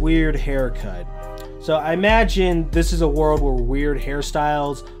got this weird haircut. So I imagine this is a world where weird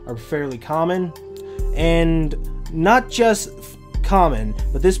hairstyles are fairly common, and not just common,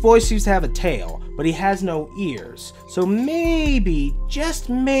 but this boy seems to have a tail, but he has no ears. So maybe, just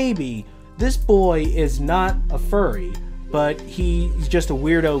maybe, this boy is not a furry, but he's just a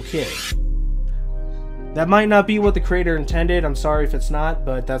weirdo kid. That might not be what the creator intended. I'm sorry if it's not,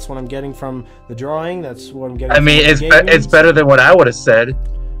 but that's what I'm getting from the drawing. That's what I'm getting. I mean, it's better than what I would have said.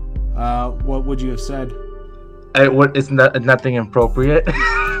 What would you have said? It's nothing appropriate.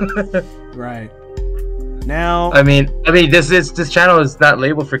 Right. Now, I mean, this channel is not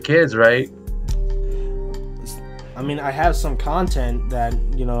labeled for kids, right? I mean, I have some content that,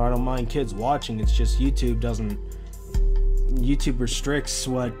 you know, I don't mind kids watching. It's just YouTube restricts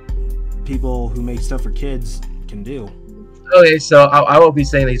what people who make stuff for kids can do. Okay, so I will be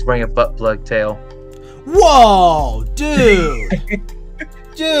saying that he's wearing a butt plug tail. Whoa, dude.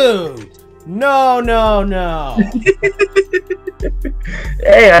 Dude. No.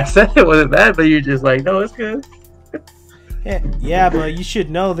 Hey, I said it wasn't bad, but you're just like, no, it's good. Yeah, but you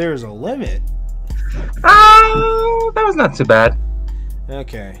should know there's a limit. That was not too bad.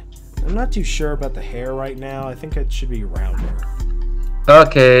 Okay. I'm not too sure about the hair right now. I think it should be rounder.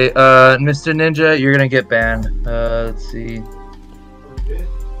 Okay, Mr. Ninja, you're gonna get banned. Let's see.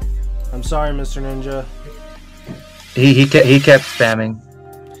 I'm sorry, Mr. Ninja. He kept spamming.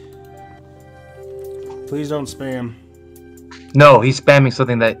 Please don't spam. No, he's spamming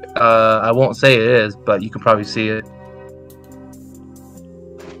something that I won't say it is, but you can probably see it.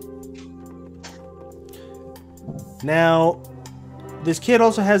 Now, this kid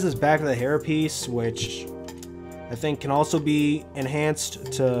also has this back of the hair piece, which I think can also be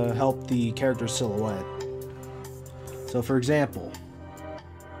enhanced to help the character's silhouette. So for example,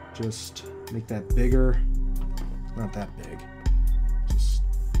 just make that bigger. Not that big. Just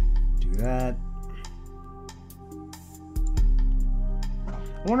do that.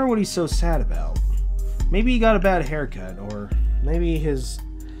 I wonder what he's so sad about. Maybe he got a bad haircut, or maybe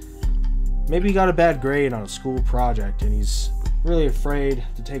he got a bad grade on a school project and he's really afraid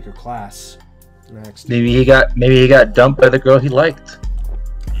to take her class next. Maybe he got dumped by the girl he liked.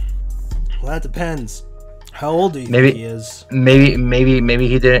 Well, that depends. How old do you think he is? Maybe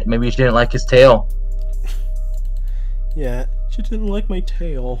he didn't. Maybe she didn't like his tail. Yeah, she didn't like my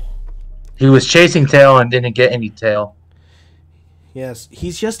tail. He was chasing tail and didn't get any tail. Yes,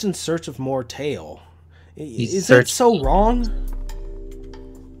 he's just in search of more tail. Is that so wrong?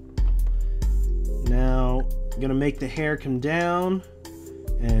 Now, I'm gonna make the hair come down,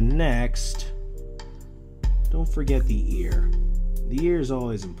 and next, don't forget the ear. The ear is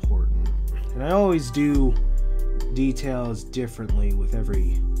always important, and I always do details differently with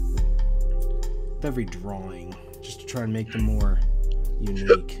every drawing, just to try and make them more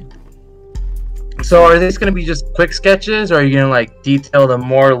unique. So are these gonna be just quick sketches, or are you gonna like detail them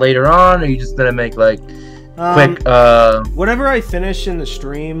more later on, or are you just gonna make like quick whatever I finish in the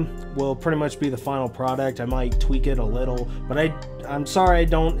stream will pretty much be the final product. I might tweak it a little, but I'm sorry, I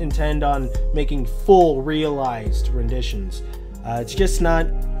don't intend on making full realized renditions. It's just not,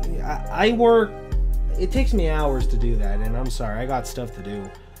 I work, it takes me hours to do that, and I'm sorry, I got stuff to do.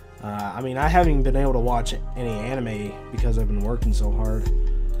 I mean, I haven't even been able to watch any anime because I've been working so hard.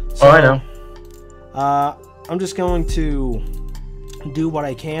 So, oh, I know. I'm just going to do what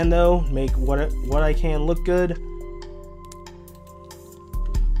I can, though, make what I can look good.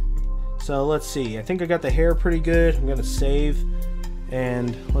 So let's see, I think I got the hair pretty good. I'm gonna save,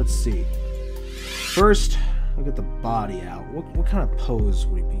 and let's see. First, I'll get the body out. What kind of pose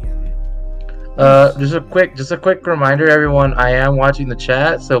would he be in? Just a quick reminder, everyone. I am watching the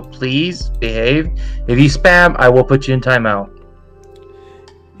chat, so please behave. If you spam, I will put you in timeout.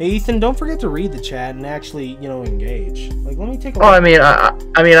 Hey Ethan, don't forget to read the chat and actually, you know, engage. Like, let me take a look. Oh, I mean,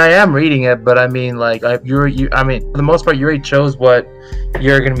 I am reading it, but I mean, like, I mean, for the most part, you already chose what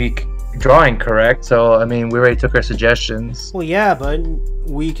you're gonna be drawing, correct? So, I mean, we already took our suggestions. Well, yeah, but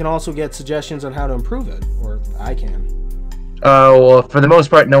we can also get suggestions on how to improve it, or I can. Well, for the most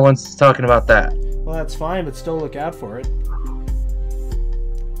part, no one's talking about that. Well, that's fine, but still look out for it.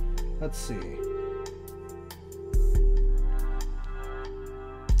 Let's see.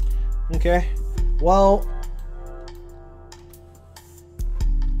 Okay. Well,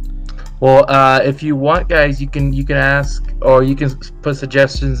 if you want, guys, you can ask, or you can put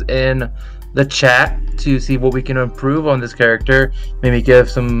suggestions in the chat to see what we can improve on this character. Maybe give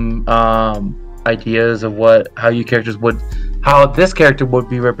some ideas of how this character would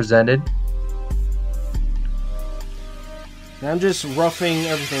be represented. Now I'm just roughing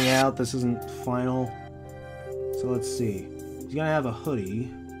everything out. This isn't final. So let's see. He's gonna have a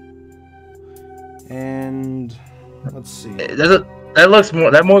hoodie. And let's see. That looks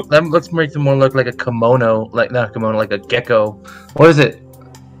makes him more look like a kimono, like not a kimono, like a gecko. What is it?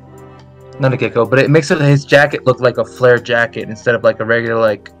 Not a gecko, but it makes his jacket look like a flare jacket instead of like a regular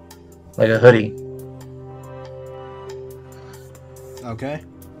like a hoodie. Okay.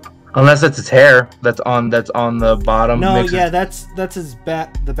 Unless it's his hair that's on the bottom. No, yeah, that's his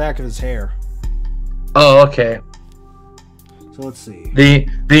back, the back of his hair. Oh, okay. So let's see.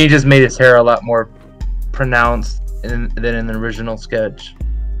 Then he just made his hair a lot more pronounced than in the original sketch.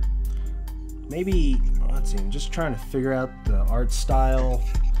 Maybe, let's see. I'm just trying to figure out the art style,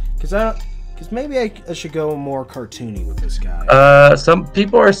 because maybe I should go more cartoony with this guy. Some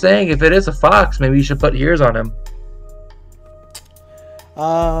people are saying if it is a fox, maybe you should put ears on him.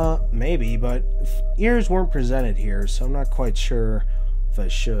 Maybe, but ears weren't presented here, so I'm not quite sure if I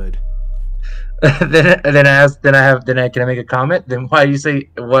should. Can I make a comment? Then why do you say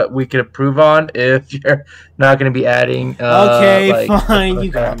what we could approve on if you're not going to be adding? Okay, fine,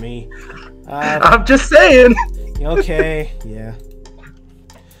 you got me. I'm just saying. Okay, yeah.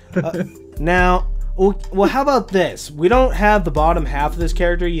 Now, well, how about this? We don't have the bottom half of this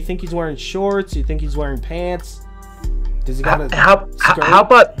character. You think he's wearing shorts? You think he's wearing pants? Does he got a how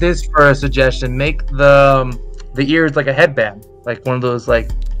about this for a suggestion? Make the ears like a headband, like one of those like.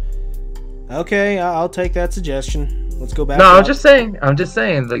 Okay, I'll take that suggestion. Let's go back. No, I'm just saying. Like,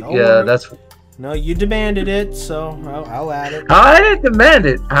 Don't yeah, worry. that's. No, you demanded it, so I'll add it. I didn't demand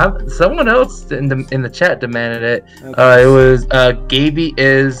it. Someone else in the chat demanded it. Okay. It was Gabby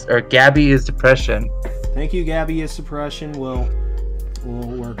is depression. Thank you, Gabby is suppression. We'll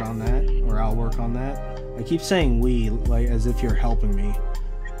work on that, or I'll work on that. I keep saying we, like as if you're helping me.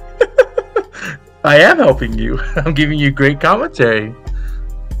 I am helping you. I'm giving you great commentary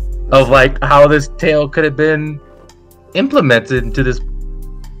of like how this tale could have been implemented into this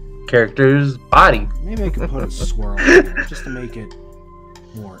character's body. Maybe I could put a swirl in there just to make it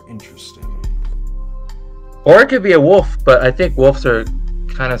more interesting. Or it could be a wolf, but I think wolves are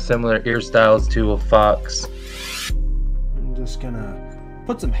kind of similar ear styles to a fox. I'm just gonna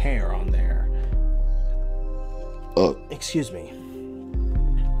put some hair on there. Excuse me.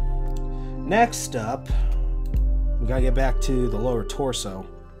 Next up, we gotta get back to the lower torso.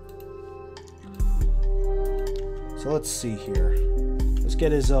 So let's see here. Let's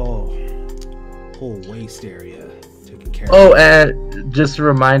get his whole waist area taken care of. Oh, and just to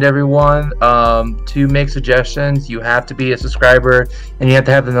remind everyone, to make suggestions, you have to be a subscriber and you have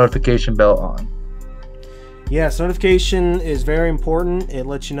to have the notification bell on. Yes, notification is very important. It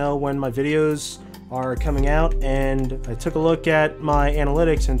lets you know when my videos are coming out, and I took a look at my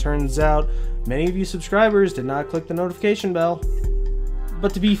analytics and turns out many of you subscribers did not click the notification bell.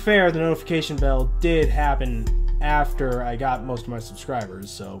 But to be fair, the notification bell did happen after I got most of my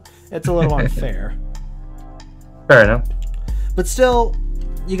subscribers, so it's a little unfair. Fair enough. But still,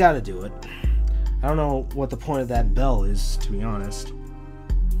 you gotta do it. I don't know what the point of that bell is, to be honest.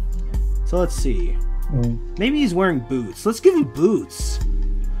 So let's see. Maybe he's wearing boots. Let's give him boots.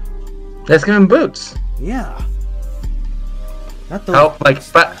 Let's give him boots. Yeah. Not the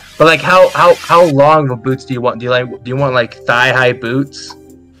how long of boots do you want? Do you want like thigh high boots?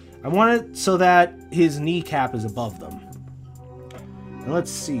 I want it so that his kneecap is above them. And let's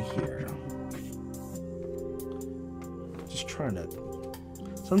see here. Just trying to.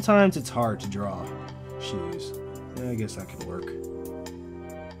 Sometimes it's hard to draw shoes. Yeah, I guess that could work. You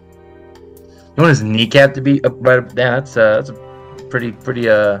want his kneecap to be up right up? Yeah, that's a pretty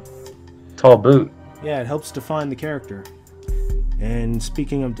tall boot. Yeah, it helps define the character. And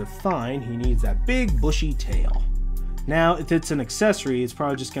speaking of define, he needs that big bushy tail. Now, if it's an accessory, it's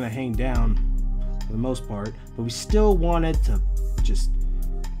probably just going to hang down for the most part, but we still want it to just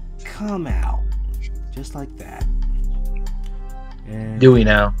come out, just like that. And do we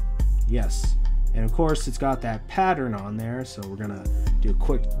now? Yes. And of course, it's got that pattern on there, so we're going to do a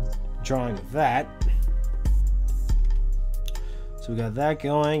quick drawing of that. So we got that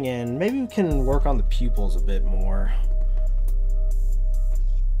going, and maybe we can work on the pupils a bit more.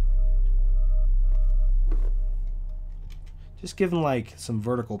 Just give him like some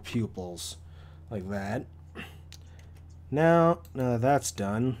vertical pupils like that. Now that that's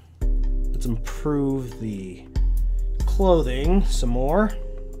done, let's improve the clothing some more.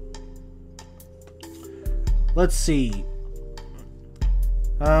 Let's see.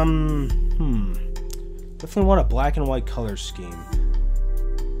 Definitely want a black and white color scheme,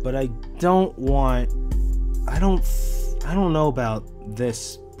 but I don't know about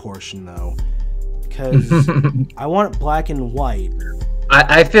this portion though, because I want it black and white.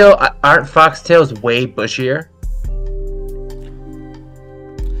 I feel aren't foxtails way bushier?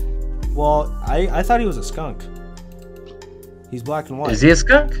 Well, I thought he was a skunk. He's black and white. Is he a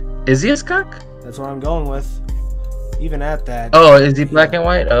skunk? Is he a skunk? That's what I'm going with. Even at that. Oh, is he black and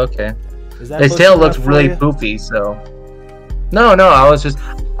white? Oh, okay. His tail looks really poofy, so. No, I was just.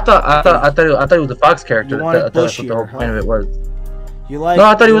 I thought he was a fox character. That's what the whole point of it was. You like? No,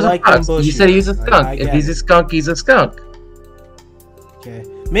 I thought he was a fox. You said he's a skunk. If he's a skunk, he's a skunk. Okay.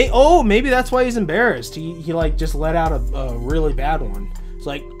 Maybe that's why he's embarrassed. He like just let out a really bad one. It's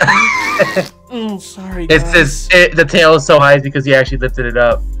like, sorry, guys. The tail is so high because he actually lifted it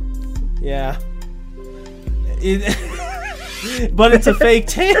up. Yeah. But it's a fake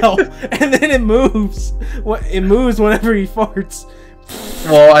tail, and then it moves. It moves whenever he farts.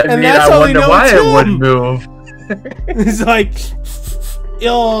 Well, I wonder why it wouldn't move. He's like,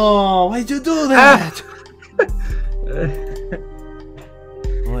 yo, why'd you do that?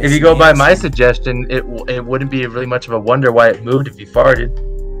 If you go by my suggestion, it wouldn't be really much of a wonder why it moved if he farted.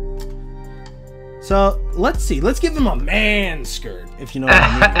 So let's see. Let's give him a man skirt, if you know what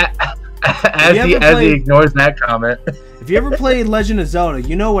I mean. As he ignores that comment. If you ever played Legend of Zelda,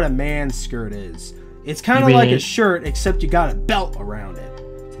 you know what a man skirt is. It's kind of like a shirt, except you got a belt around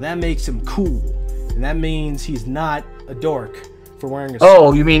it. So that makes him cool, and that means he's not a dork for wearing a skirt.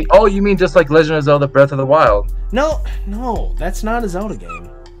 Oh, you mean just like Legend of Zelda: Breath of the Wild? No, that's not a Zelda game.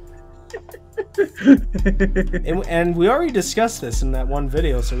 and we already discussed this in that one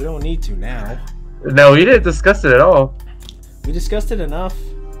video, so we don't need to now. No, we didn't discuss it at all. We discussed it enough.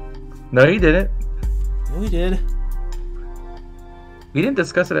 No, you didn't. Yeah, we did. We didn't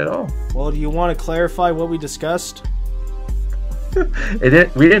discuss it at all. Well, do you want to clarify what we discussed? We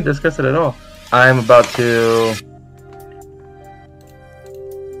didn't discuss it at all. I'm about to.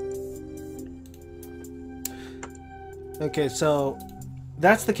 Okay, so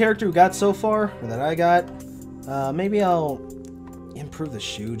that's the character we got so far, or that I got. Maybe I'll improve the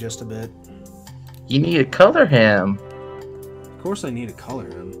shoe just a bit. You need to color him. Of course I need to color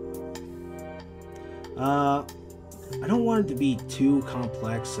him. I don't want it to be too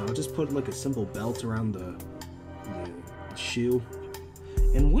complex, so I'll just put like a simple belt around the shoe.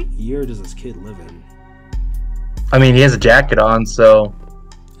 And what year does this kid live in? I mean, he has a jacket on, so...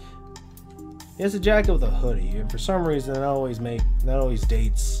 He has a jacket with a hoodie, and for some reason that always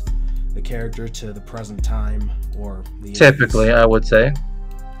dates the character to the present time, or the typically 80s. I would say.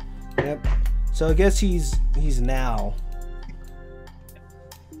 Yep. So I guess he's now.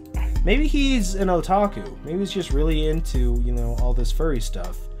 Maybe he's an otaku. Maybe he's just really into, all this furry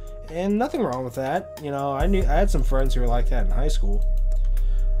stuff. And nothing wrong with that. I had some friends who were like that in high school.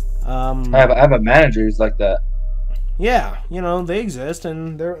 I have a manager who's like that. Yeah, they exist,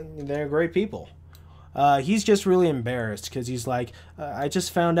 and they're great people. He's just really embarrassed because he's like, I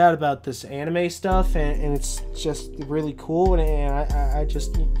just found out about this anime stuff, and it's just really cool, and I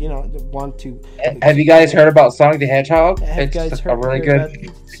just want to. Have you guys heard about Sonic the Hedgehog? It's a really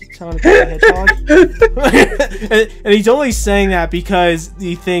good. Sonic the Hedgehog. and he's only saying that because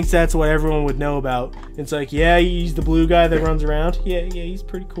he thinks that's what everyone would know about. It's like, yeah, he's the blue guy that runs around. Yeah, he's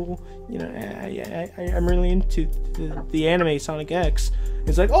pretty cool. I'm really into the anime Sonic X.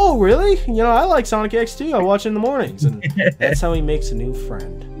 It's like, oh, really? I like Sonic X too. I watch it in the mornings. And that's how he makes a new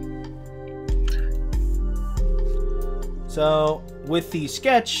friend. So, with the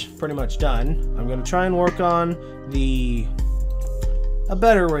sketch pretty much done, I'm going to try and work on a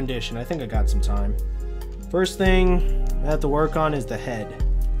better rendition. I think I got some time. First thing I have to work on is the head.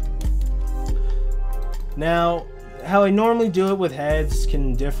 Now, how I normally do it with heads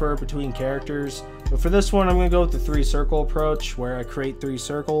can differ between characters, but for this one I'm going to go with the 3-circle approach, where I create 3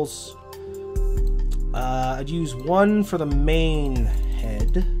 circles. I'd use one for the main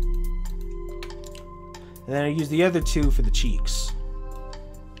head, and then I use the other 2 for the cheeks.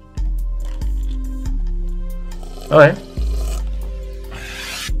 Alright.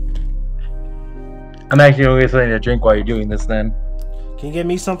 I'm actually going to get something to drink while you're doing this then. Can you get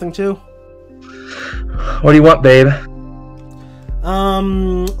me something too? What do you want, babe?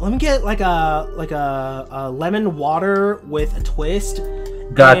 Let me get like a lemon water with a twist.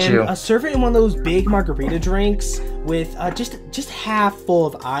 Got you. Serve it in one of those big margarita drinks with just half full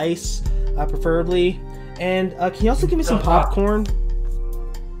of ice, preferably. And can you also give me some popcorn?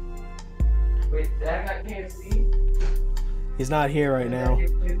 Wait, Dad got KFC? He's not here right now.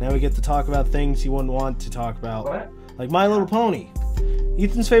 Now we get to talk about things he wouldn't want to talk about. What? Like My Little Pony.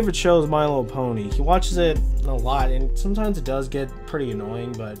 Ethan's favorite show is My Little Pony. He watches it a lot, and sometimes it does get pretty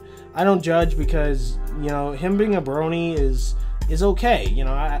annoying, but I don't judge because, him being a brony is is okay. You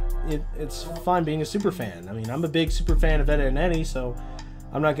know, it's fine being a super fan. I mean, I'm a big super fan of Ed and Eddie, so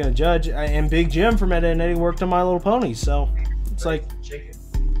I'm not gonna judge. And Big Jim from Ed and Eddie worked on My Little Pony, so it's like,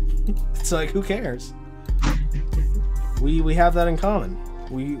 it's like, who cares? We have that in common.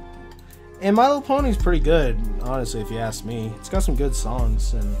 And My Little Pony's pretty good, honestly, if you ask me. It's got some good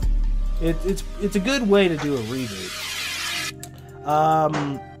songs, and it's a good way to do a reboot.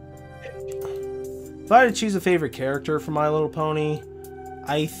 If I had to choose a favorite character for My Little Pony,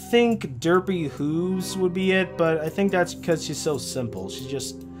 I think Derpy Hooves would be it, but I think that's because she's so simple.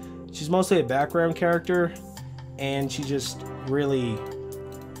 She's mostly a background character, and she's just really,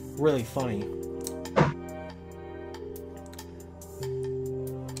 really funny.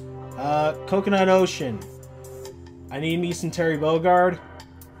 Coconut Ocean. I need me some Terry Bogard.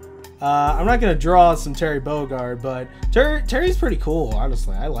 I'm not gonna draw some Terry Bogard, but Terry's pretty cool,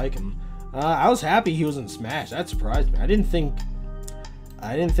 honestly. I like him. I was happy he was in Smash. That surprised me. I didn't think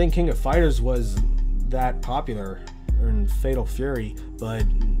King of Fighters was that popular in Fatal Fury, but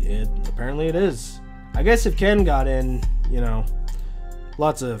apparently it is. I guess if Ken got in, you know,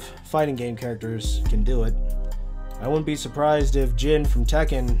 lots of fighting game characters can do it. I wouldn't be surprised if Jin from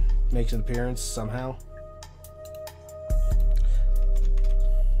Tekken makes an appearance somehow.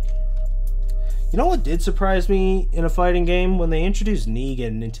 You know what did surprise me in a fighting game? When they introduced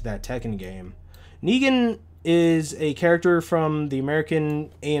Negan into that Tekken game. Negan is a character from the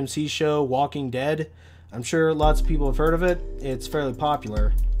American AMC show Walking Dead. I'm sure lots of people have heard of it. It's fairly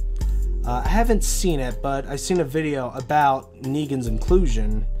popular. I haven't seen it, but I've seen a video about Negan's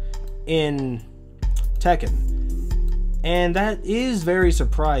inclusion in Tekken. And that is very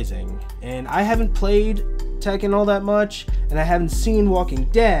surprising. And I haven't played Tekken all that much, and I haven't seen Walking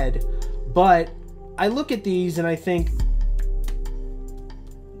Dead, but I look at these and I think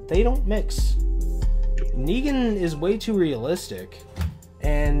they don't mix. Negan is way too realistic,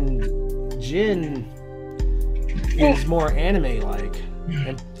 and Jin is more anime-like.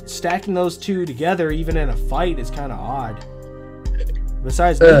 And stacking those two together, even in a fight, is kind of odd.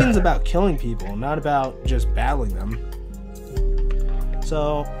 Besides, Negan's about killing people, not about just battling them.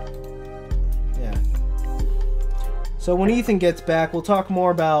 So, yeah. So when Ethan gets back, we'll talk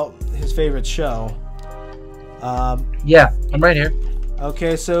more about his favorite show. Yeah, I'm right here.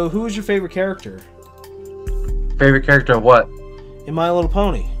 Okay, so who is your favorite character? Favorite character of what? In My Little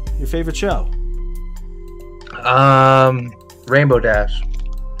Pony. Your favorite show? Rainbow Dash.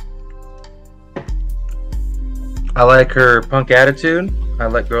 I like her punk attitude. I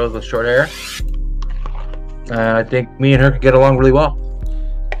like girls with short hair. I think me and her could get along really well.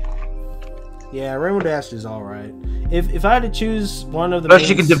 Yeah, Rainbow Dash is alright. If I had to choose one of the Plus, main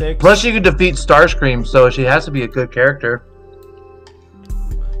she can six... plus she can defeat Starscream, so she has to be a good character.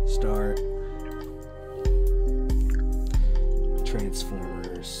 Start.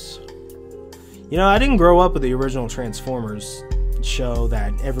 Transformers. You know, I didn't grow up with the original Transformers show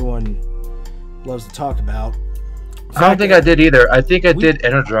that everyone loves to talk about. I don't think I did either. I think I did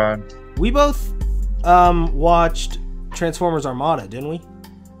Energon. We both watched Transformers Armada, didn't we?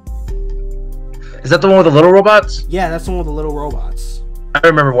 Is that the one with the little robots? Yeah, that's the one with the little robots. I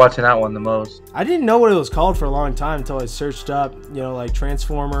remember watching that one the most. I didn't know what it was called for a long time until I searched up, you know, like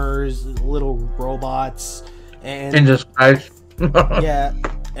Transformers, little robots, and just yeah,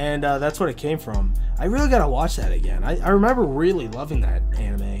 and that's what it came from. I really gotta watch that again. I remember really loving that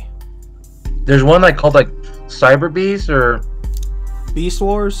anime. There's one like called like Cyber Beast or Beast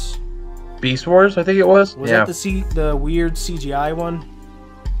Wars. Beast Wars, I think it was. Was that the weird CGI one?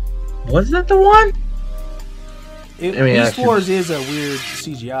 Was that the one? Beast Wars is a weird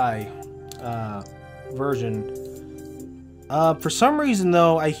CGI version. For some reason,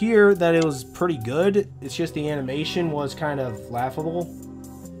 though, I hear that it was pretty good. It's just the animation was kind of laughable.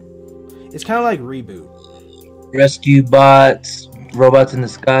 It's kind of like Reboot. Rescue Bots, Robots in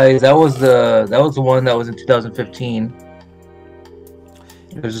Disguise. That was the one that was in 2015.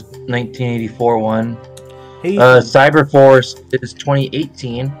 It was 1984 one. Hey, Cyber Force is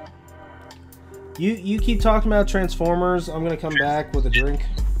 2018. You keep talking about Transformers. I'm gonna come back with a drink.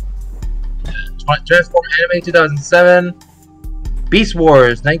 Transform Anime 2007. Beast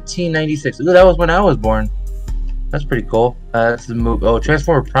Wars 1996. Ooh, that was when I was born. That's pretty cool. That's the movie. Oh,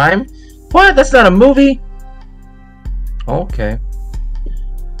 Transformer Prime. What? That's not a movie. Okay.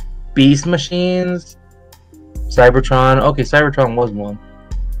 Beast Machines. Cybertron. Okay, Cybertron was one.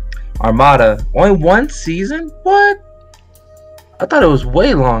 Armada. Only one season? What? I thought it was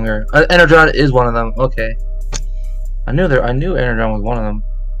way longer. Energon is one of them. Okay. I knew Energon was one of them.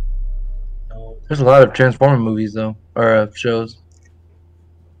 There's a lot of Transformer movies though, or shows.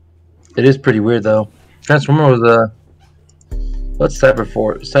 It is pretty weird though. Transformer was What's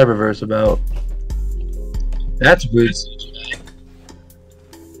Cyberverse about? That's weird.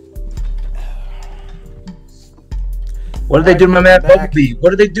 What did they do to my man Bumblebee?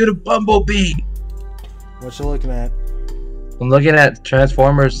 What did they do to Bumblebee? What you looking at? I'm looking at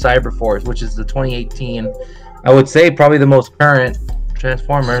Transformers Cyberforce, which is the 2018. I would say probably the most current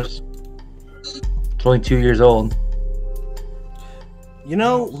Transformers. It's only 2 years old. You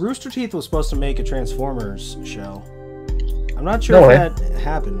know, Rooster Teeth was supposed to make a Transformers show. I'm not sure if that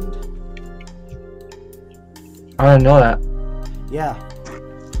happened. I didn't know that. Yeah.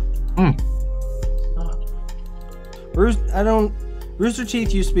 Hmm. Rooster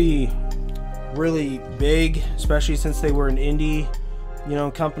Teeth used to be really big, especially since they were an indie,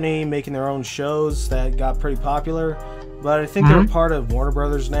 company making their own shows that got pretty popular. But I think they're part of Warner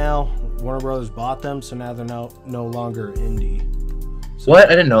Brothers now. Warner Brothers bought them, so now they're no longer indie. So, what?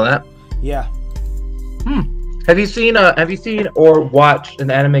 I didn't know that. Yeah. Have you seen or watched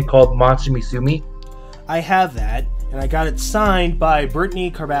an anime called Monster Misumi? I have that, and I got it signed by Brittany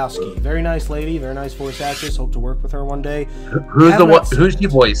Karbowski. Very nice lady, very nice voice actress. Hope to work with her one day. Who's she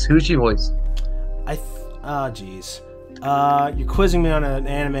voice? Jeez. You're quizzing me on an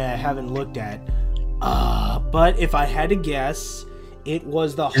anime I haven't looked at. But if I had to guess, it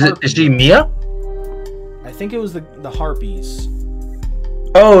was the Harpies. Is she Mia? I think it was the Harpies.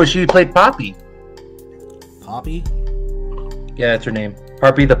 Oh, she played Poppy. Poppy? Yeah, that's her name.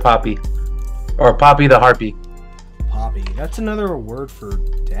 Harpy the Poppy. Or Poppy the Harpy. Poppy. That's another word for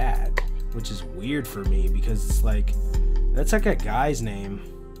dad, which is weird for me because it's like, that's like a guy's name.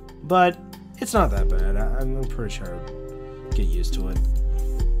 But it's not that bad. I'm pretty sure I'd get used to it.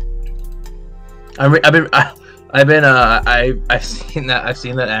 I've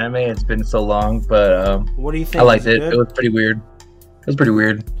seen that anime. It's been so long, but what do you think? I liked it. It was pretty weird.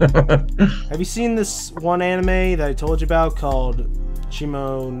 Have you seen this one anime that I told you about called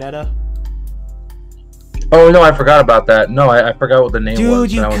Shimoneta? Oh no, I forgot about that. No, I forgot what the name was.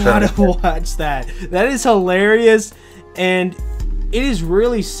 Dude, you gotta watch that. That is hilarious, and it is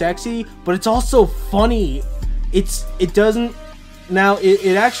really sexy, but it's also funny. It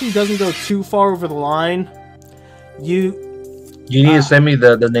actually doesn't go too far over the line. You need to send me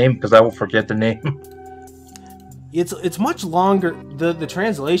the name because I will forget the name. It's much longer. The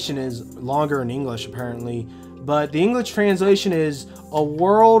translation is longer in English apparently, but the English translation is a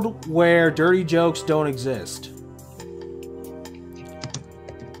world where dirty jokes don't exist.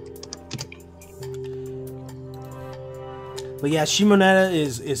 But yeah, Shimoneta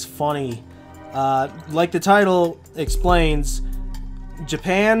is funny. Like the title explains,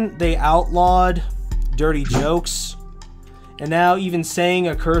 Japan, they outlawed dirty jokes, and now even saying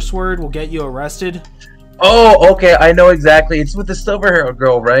a curse word will get you arrested. Oh, okay, I know exactly. It's with the silver hair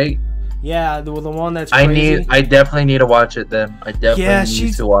girl, right? Yeah, the one that's crazy. I definitely need to watch it then. I definitely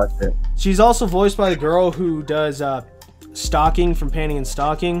need to watch it. She's also voiced by the girl who does Stocking from Panty and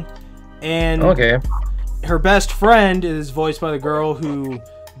Stocking, and her best friend is voiced by the girl who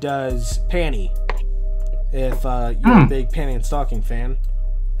does Panty. If you're a big Panty and Stocking fan.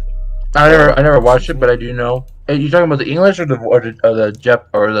 I never watched it, but I do know. Are you talking about the English or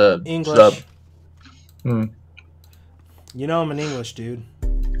the English sub? You know I'm an English dude.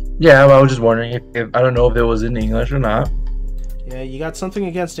 Yeah, I was just wondering if I don't know if it was in English or not. Yeah, you got something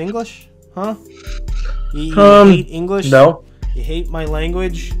against English? Huh? You hate English? No. You hate my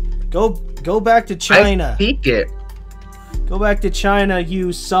language? Go back to China. I speak it. Go back to China,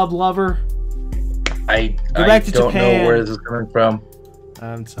 you sub lover. I don't know where this is coming from.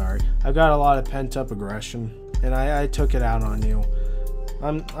 I'm sorry. I've got a lot of pent up aggression, and I took it out on you.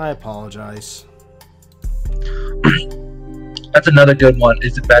 I apologize. That's another good one.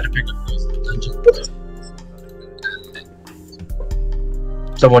 Is it bad to pick up Ghost in the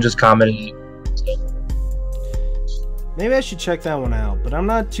Dungeon? Someone just commented. Maybe I should check that one out, but I'm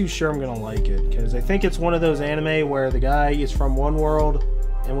not too sure I'm gonna like it because I think it's one of those anime where the guy is from one world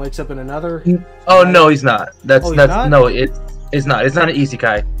and wakes up in another. Oh no, he's not. It's not. No, it's not. It's not an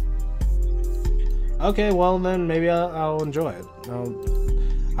isekai. Okay, well then maybe I'll enjoy it.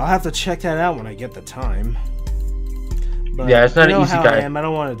 I'll have to check that out when I get the time. But yeah, it's not an easy guy. I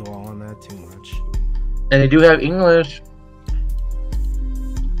don't want to dwell on that too much. And they do have English.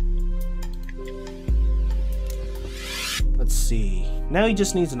 Let's see. Now he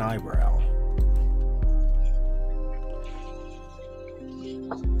just needs an eyebrow.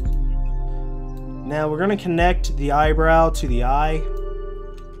 Now we're going to connect the eyebrow to the eye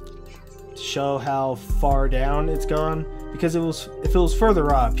to show how far down it's gone. Because if it was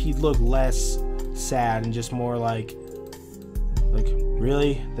further up, he'd look less sad and just more like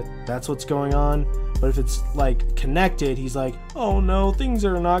really? That's what's going on? But if it's like connected, he's like, oh no, things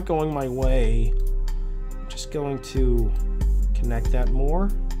are not going my way. I'm just going to connect that more.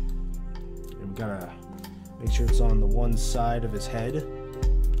 And we gotta make sure it's on the one side of his head.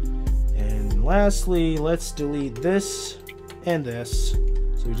 And lastly, let's delete this and this.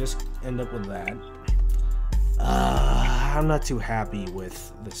 So we just end up with that. I'm not too happy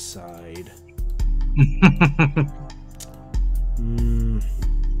with this side.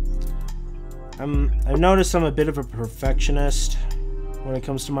 I've noticed I'm a bit of a perfectionist when it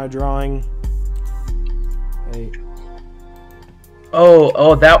comes to my drawing.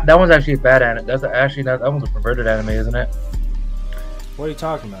 That one's actually a bad anime. That's actually not, that one's a perverted anime, isn't it? What are you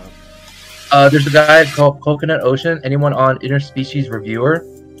talking about? There's a guy called Coconut Ocean. Anyone on Interspecies Reviewer?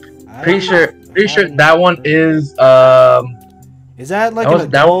 Pretty sure that one is. Is that like an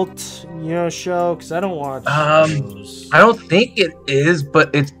adult, show? Because I don't watch those. I don't think it is,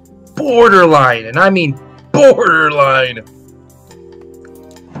 but it's borderline, and I mean borderline.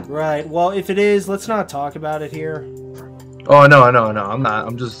 Right. Well, if it is, let's not talk about it here. Oh no, I'm not.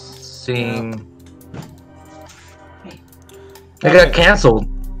 I'm just seeing. It got canceled.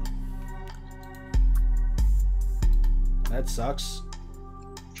 That sucks.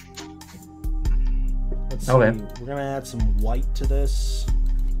 Let's see. Okay. We're gonna add some white to this.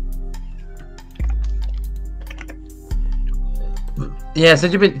 Yeah,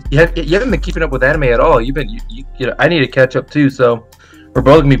 since you haven't been keeping up with anime at all. I need to catch up too. So we're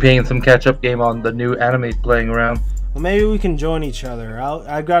both gonna be playing some catch up game on the new anime playing around. Well, maybe we can join each other.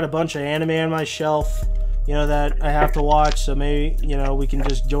 I've got a bunch of anime on my shelf, that I have to watch. So maybe we can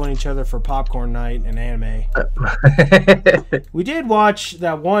just join each other for popcorn night and anime. We did watch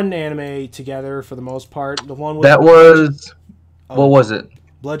that one anime together for the most part. The one with what was it?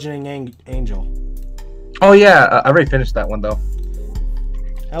 Bludgeoning Angel. Oh yeah, I already finished that one though.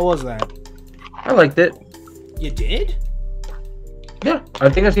 How was that? I liked it. You did? Yeah, I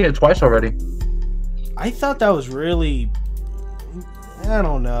think I've seen it twice already. I thought that was really, I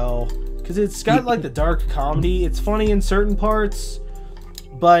don't know, because it's got like the dark comedy. It's funny in certain parts,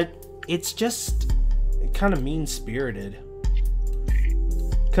 but it's just kind of mean-spirited.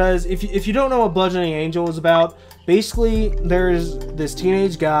 Because if you don't know what Bludgeoning Angel is about, basically there's this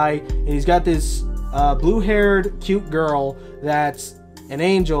teenage guy and he's got this blue-haired cute girl that's an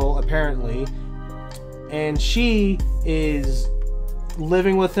angel apparently, and she is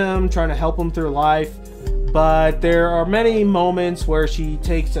living with him, trying to help him through life. But there are many moments where she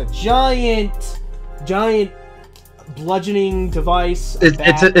takes a giant bludgeoning device.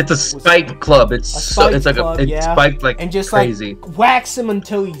 It's a spiked club. It's spiked like and just crazy. Like whacks him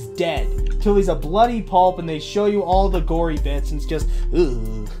until he's dead, until he's a bloody pulp, and they show you all the gory bits, and it's just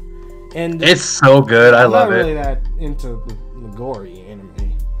ugh. And it's so good. I love it. I'm not really that into the gory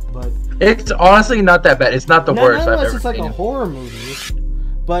anime, but it's honestly not that bad. It's not the worst I've ever seen. It's like a horror movie.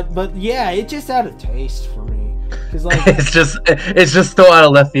 But yeah, it's just out of taste for me. Cause like it's just so out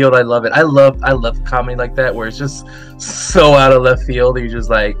of left field. I love it. I love comedy like that where it's just so out of left field. You're just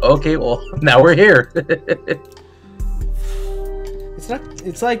like, okay, well now we're here. It's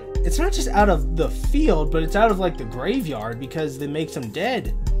not just out of the field, but it's out of like the graveyard because they make them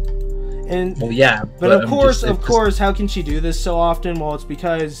dead. And well, yeah, but of course, how can she do this so often? Well, it's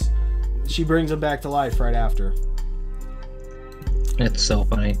because she brings them back to life right after. It's so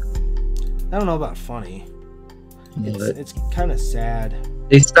funny. I don't know about funny. It's kind of sad.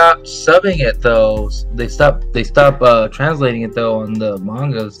 They stopped subbing it though. They stopped translating it though on the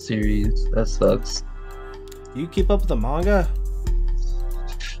manga series. That sucks. You keep up with the manga?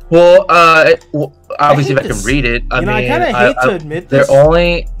 Well, obviously if I can read it. I mean, I kind of hate to admit this. They're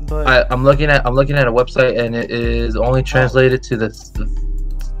only. But I'm looking at a website and it is only translated to the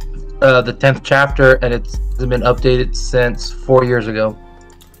 10th chapter, and it's been updated since 4 years ago.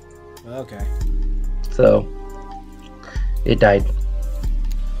 Okay. So it died.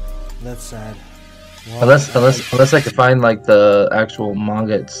 That's sad. Well, unless I can find like the actual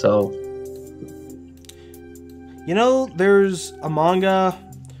manga itself. There's a manga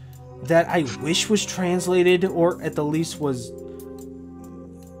that I wish was translated, or at the least was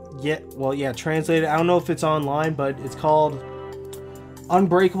translated. I don't know if it's online, but it's called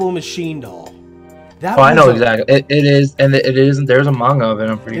Unbreakable Machine Doll. I know exactly. It is, and it isn't. There's a manga of it.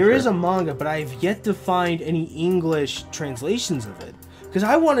 I'm pretty sure. There is a manga, but I've yet to find any English translations of it because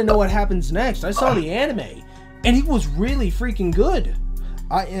I want to know what happens next. I saw the anime, and it was really freaking good.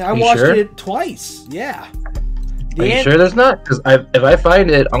 I watched it twice. Yeah. Are you sure there's not? Because if I find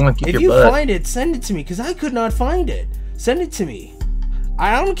it, I'm gonna kick your butt. If you find it, send it to me because I could not find it. Send it to me.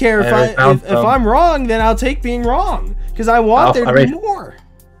 I don't care if I'm wrong, then I'll take being wrong. Because I want there to be more.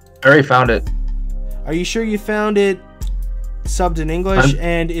 I already found it. Are you sure you found it subbed in English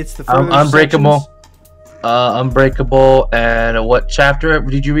and it's the further Unbreakable. sections? Unbreakable, and what chapter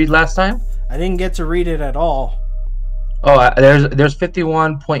did you read last time? I didn't get to read it at all. Oh, there's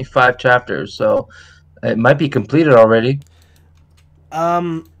 51.5 chapters, so it might be completed already.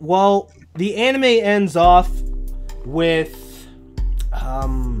 Well, the anime ends off with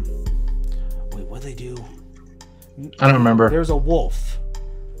wait, what'd they do? I don't remember. There's a wolf.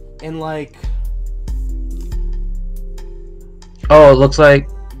 And like, oh, it looks like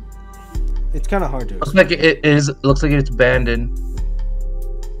it's kind of hard to explain. Looks like it's abandoned.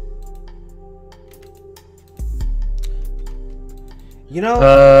 You know,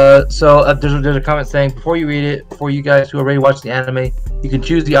 there's a comment saying, before you read it, for you guys who already watched the anime, you can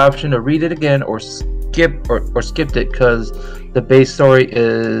choose the option to read it again or skip it, because the base story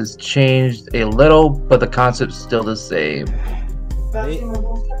is changed a little, but the concept's still the same.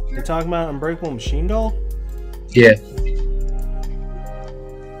 You're talking about Unbreakable Machine Doll? Yeah.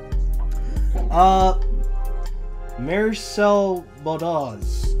 Marcel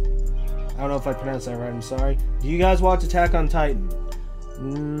Baudaz. I don't know if I pronounced that right, I'm sorry. Do you guys watch Attack on Titan?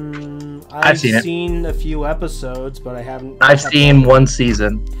 I've seen a few episodes, but I haven't. I've seen one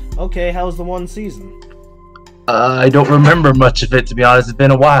season. Okay, how's the one season? I don't remember much of it, to be honest. It's been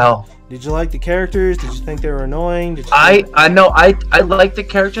a while. Did you like the characters? Did you think they were annoying? Did you I like the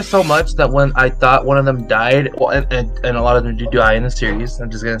characters so much that when I thought one of them died, well, and a lot of them do die in the series, I'm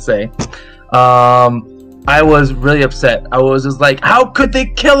just gonna say, I was really upset. I was just like, how could they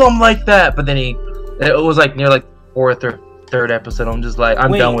kill him like that? But then it was like near like fourth or third episode, I'm just like,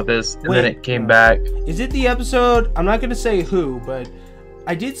 I'm done with this. And then it came back. Is it the episode? I'm not gonna say who, but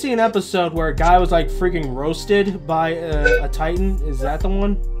I did see an episode where a guy was like freaking roasted by a Titan. Is that the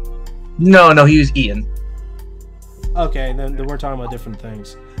one? No, he was Ian. Okay, then we're talking about different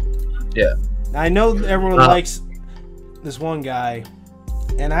things. Yeah. Now, I know everyone likes this one guy,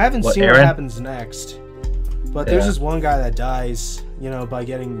 and I haven't seen what happens next. But there's this one guy that dies, you know, by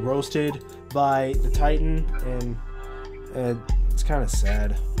getting roasted by the Titan, and it's kind of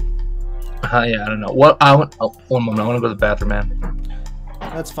sad. Yeah, I don't know. One moment. I want to go to the bathroom, man.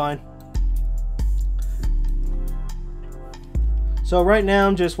 That's fine. So right now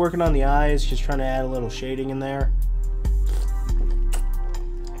I'm just working on the eyes, just trying to add a little shading in there.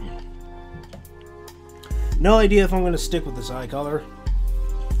 No idea if I'm going to stick with this eye color,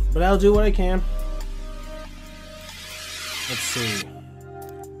 but I'll do what I can. Let's see.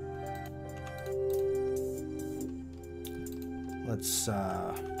 What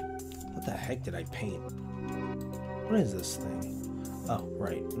the heck did I paint? What is this thing? Oh,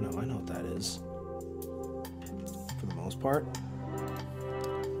 right. No, I know what that is. For the most part.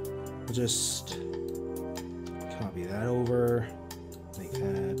 We'll just copy that over. Make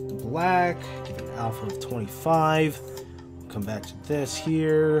that black. Give it an alpha of 25. We'll come back to this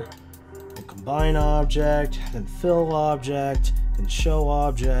here. We'll combine object, then fill object, then show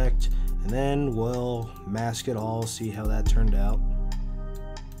object, and then we'll mask it all, see how that turned out.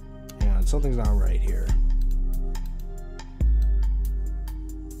 Hang on, something's not right here.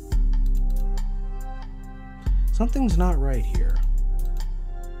 Something's not right here.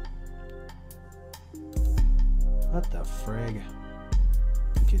 What the frig?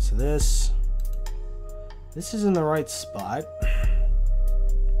 Okay, so this is in the right spot.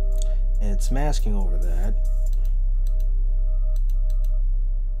 And it's masking over that.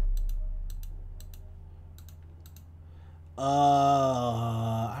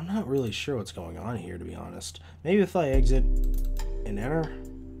 I'm not really sure what's going on here, to be honest. Maybe if I exit and enter.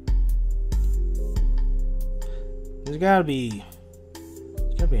 There's gotta be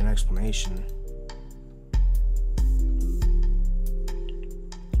an explanation.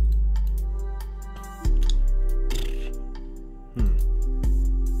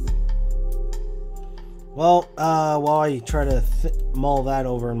 Well, while I try to mull that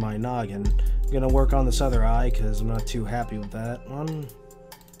over in my noggin, I'm gonna work on this other eye because I'm not too happy with that one.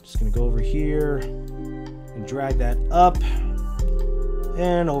 Just gonna go over here and drag that up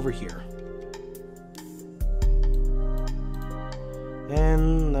and over here.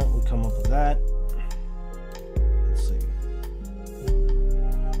 And that would come up with that. Let's see.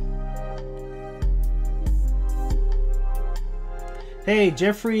 Hey,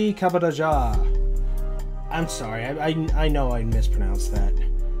 Jeffrey Kabadaja. I'm sorry, I know I mispronounced that.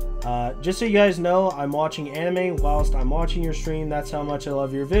 Just so you guys know, I'm watching anime whilst I'm watching your stream. That's how much I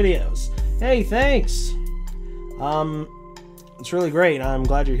love your videos. Hey, thanks! It's really great. I'm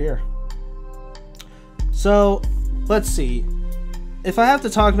glad you're here. So, let's see. If I have to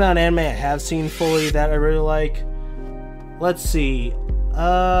talk about an anime I have seen fully that I really like, let's see.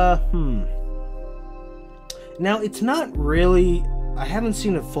 Now, it's not really... I haven't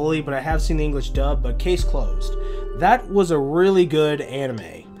seen it fully, but I have seen the English dub, but Case Closed. That was a really good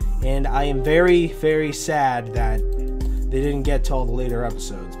anime. And I am very, very sad that they didn't get to all the later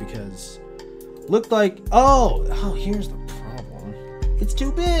episodes, because... Looked like... Oh, here's the problem. It's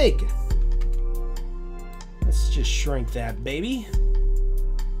too big! Let's just shrink that, baby.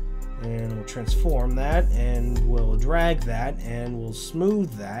 And we'll transform that, and we'll drag that, and we'll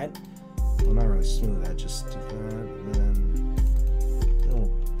smooth that. Well, not really smooth that, just do that, and then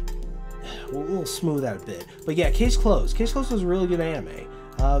we'll smooth that a bit. But yeah, Case Closed. Case Closed was a really good anime.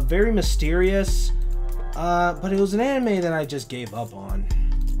 Very mysterious, but it was an anime that I just gave up on.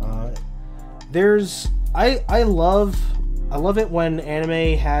 I love it when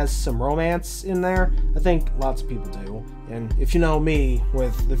anime has some romance in there. I think lots of people do. And if you know me,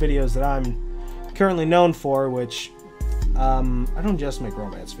 with the videos that I'm currently known for, which I don't just make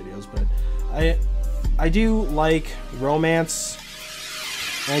romance videos, but I do like romance,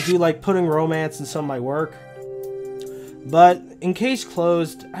 and I do like putting romance in some of my work. But in Case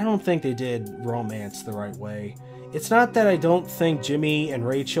Closed, I don't think they did romance the right way. It's not that I don't think Jimmy and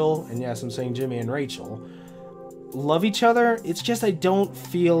Rachel, and yes, I'm saying Jimmy and Rachel, love each other. It's just I don't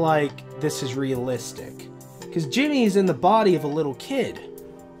feel like this is realistic. Because Jimmy is in the body of a little kid.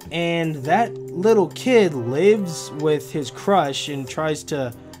 And that little kid lives with his crush and tries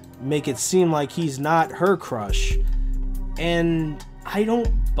to make it seem like he's not her crush. And I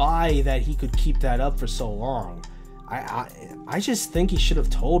don't buy that he could keep that up for so long. I just think he should have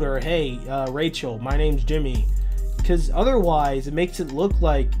told her, hey, Rachel, my name's Jimmy. Because otherwise, it makes it look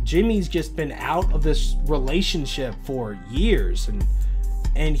like Jimmy's just been out of this relationship for years.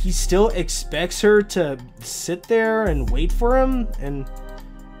 And he still expects her to sit there and wait for him. And,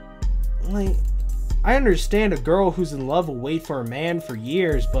 like, I understand a girl who's in love will wait for a man for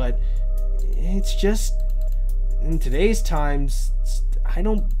years, but it's just, in today's times, I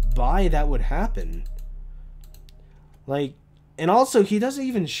don't buy that would happen. Like, and also, he doesn't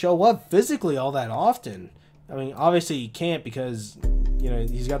even show up physically all that often. I mean, obviously he can't because, you know,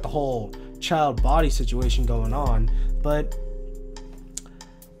 he's got the whole child body situation going on. But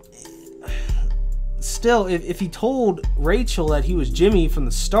still, if he told Rachel that he was Jimmy from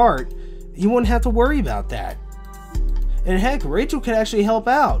the start, he wouldn't have to worry about that. And heck, Rachel could actually help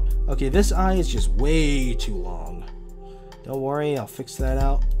out. Okay, this eye is just way too long. Don't worry, I'll fix that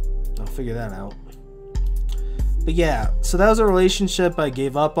out. I'll figure that out. But yeah, so that was a relationship I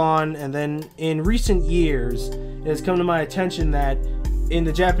gave up on, and then in recent years, it has come to my attention that in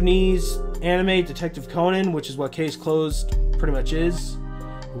the Japanese anime Detective Conan, which is what Case Closed pretty much is,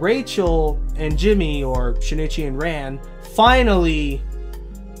 Rachel and Jimmy, or Shinichi and Ran, finally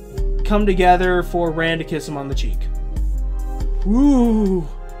come together for Ran to kiss him on the cheek. Woo!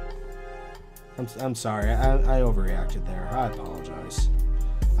 I'm sorry, I overreacted there. I apologize.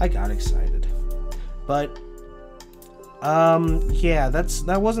 I got excited. But yeah,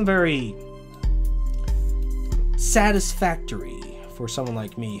 that wasn't very satisfactory for someone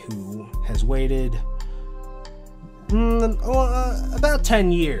like me who has waited about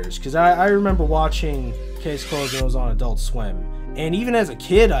 10 years, because I remember watching Case Closed when it was on Adult Swim, and even as a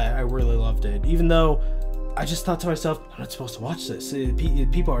kid I really loved it, even though I just thought to myself, I'm not supposed to watch this,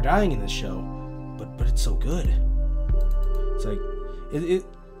 people are dying in this show, but it's so good. It's like,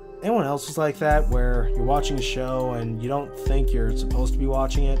 anyone else is like that, where you're watching a show and you don't think you're supposed to be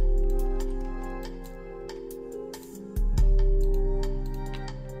watching it?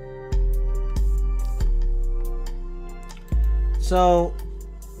 So,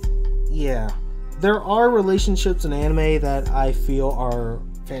 yeah. There are relationships in anime that I feel are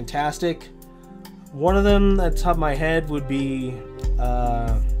fantastic. One of them at the top of my head would be,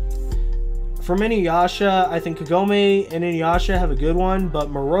 for Inuyasha, I think Kagome and Inuyasha have a good one, but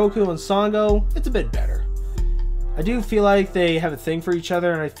Moroku and Sango, it's a bit better. I do feel like they have a thing for each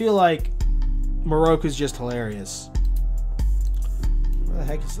other, and I feel like Moroku's just hilarious. Where the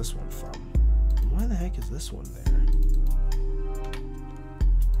heck is this one from? Why the heck is this one there?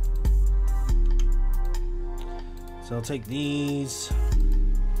 So I'll take these,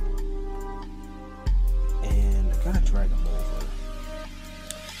 and I gotta drag them over.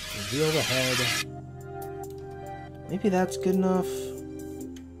 Reveal the head. Maybe that's good enough.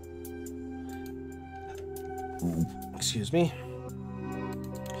 Excuse me.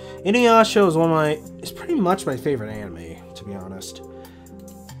 Inuyasha is pretty much my favorite anime, to be honest.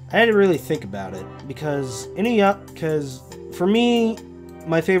 I had to really think about it, because for me,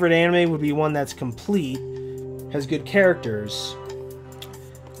 my favorite anime would be one that's complete, has good characters,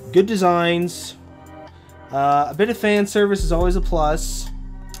 good designs, A bit of fan service is always a plus.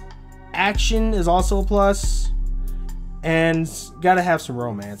 Action is also a plus. And gotta have some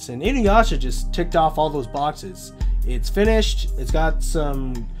romance. And Inuyasha just ticked off all those boxes. It's finished. It's got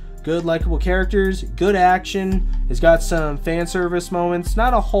some good likable characters, good action. It's got some fan service moments.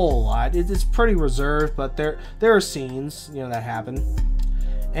 Not a whole lot. It's pretty reserved, but there are scenes, you know, that happen.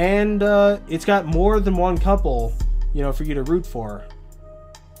 And it's got more than one couple, you know, for you to root for.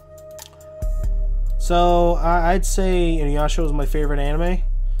 So I'd say Inuyasha is my favorite anime.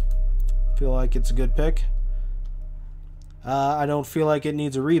 Feel like it's a good pick. I don't feel like it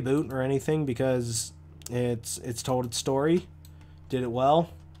needs a reboot or anything because it's told its story, did it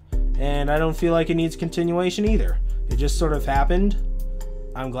well, and I don't feel like it needs continuation either. It just sort of happened.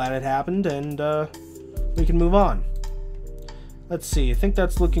 I'm glad it happened, and we can move on. Let's see. I think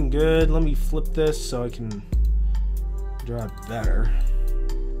that's looking good. Let me flip this so I can draw it better.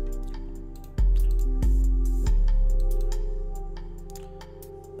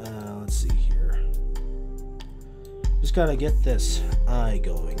 Let's see here. Just gotta get this eye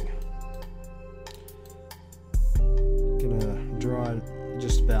going. Gonna draw it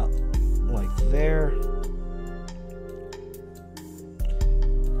just about like there.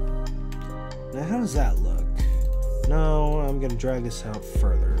 Now how does that look? No, I'm gonna drag this out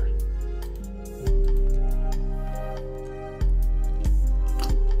further.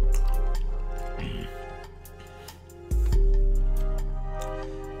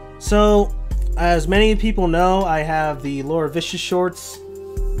 So, as many people know, I have the Lora Vicious shorts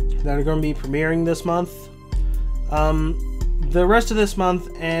that are going to be premiering this month. The rest of this month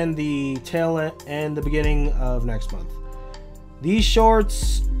and the tail end and the beginning of next month. These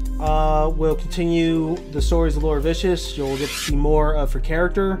shorts will continue the stories of Lora Vicious. You'll get to see more of her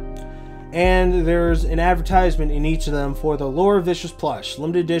character. And there's an advertisement in each of them for the Lora Vicious plush,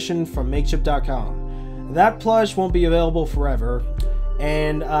 limited edition from Makeshift.com. That plush won't be available forever,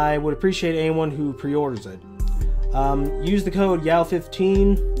 and I would appreciate anyone who pre-orders it. Use the code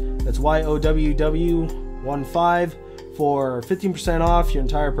YOW15, that's YOWW15, for 15% off your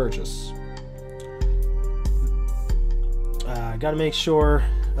entire purchase. Gotta make sure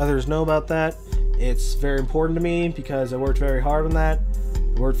others know about that. It's very important to me because I worked very hard on that.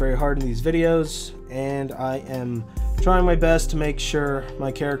 I worked very hard in these videos, and I am trying my best to make sure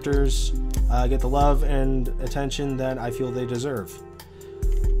my characters get the love and attention that I feel they deserve.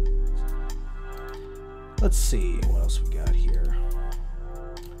 Let's see what else we got here.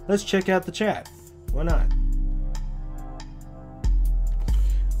 Let's check out the chat. Why not?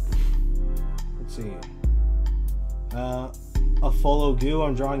 Let's see. A follow goo.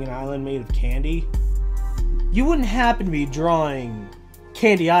 I'm drawing an island made of candy. You wouldn't happen to be drawing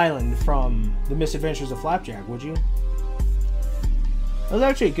Candy Island from The Misadventures of Flapjack, would you? That was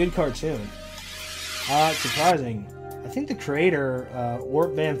actually a good cartoon. Surprising. I think the creator,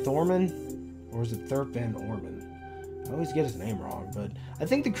 Ort Van Thorman, or is it Thurp Van Orman? I always get his name wrong, but I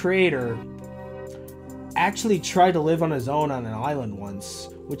think the creator actually tried to live on his own on an island once,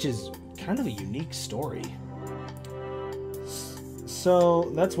 which is kind of a unique story.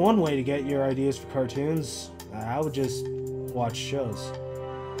 So that's one way to get your ideas for cartoons. I would just watch shows.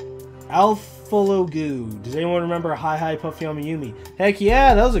 Alphologu. Does anyone remember Hi Hi Puffy Yami Yumi? Heck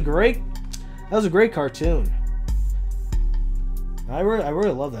yeah, that was a great cartoon. I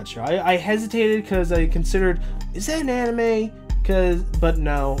really love that show. I hesitated because I considered, is that an anime? But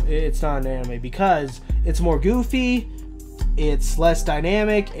no, it's not an anime because it's more goofy, it's less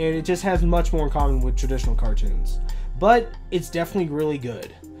dynamic, and it just has much more in common with traditional cartoons. But it's definitely really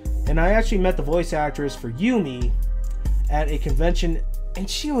good. And I actually met the voice actress for Yumi at a convention, and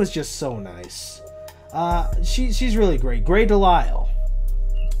she was just so nice. She's really great. Grey Delisle.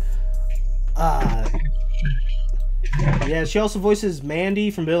 Yeah, she also voices Mandy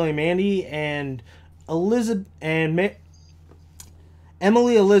from Billy and Mandy, and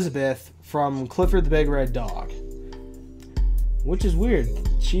Emily Elizabeth from Clifford the Big Red Dog. Which is weird.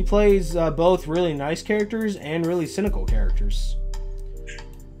 She plays both really nice characters and really cynical characters.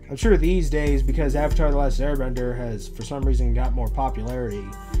 I'm sure these days, because Avatar: The Last Airbender has, for some reason, got more popularity,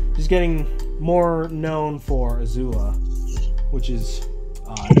 she's getting more known for Azula, which is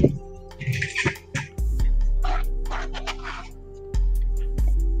odd.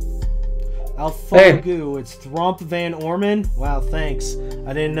 Alphongu, it's Thrump Van Orman. Wow, thanks.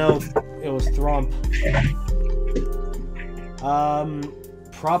 I didn't know it was Thrump.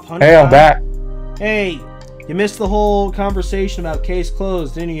 Prop Hunter. Hey, I'm back. Hey, you missed the whole conversation about Case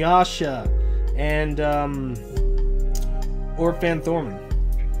Closed, Inuyasha, and Orphan Thorman.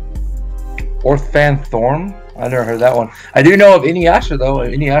 Orphan Thorn? I never heard that one. I do know of Inuyasha though.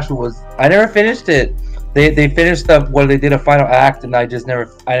 Inuyasha was, I never finished it. They finished up what they did a final act, and I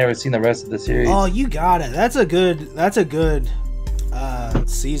never seen the rest of the series. Oh, you got it. That's a good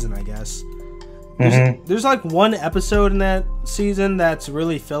season, I guess. There's like one episode in that season that's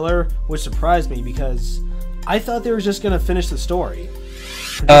really filler, which surprised me because I thought they were just gonna finish the story.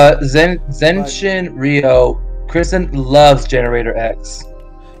 Zenshin Ryo. Kristen loves Generator X.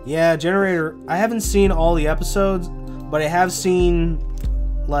 Yeah, Generator. I haven't seen all the episodes, but I have seen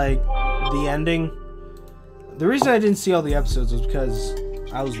like the ending. The reason I didn't see all the episodes was because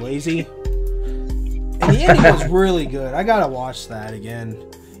I was lazy. And the ending was really good. I gotta watch that again.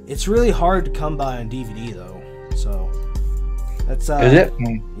 It's really hard to come by on DVD though. So that's Is it?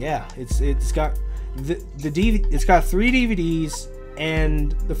 Yeah, it's got it's got 3 DVDs,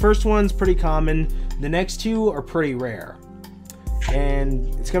 and the first one's pretty common. The next 2 are pretty rare,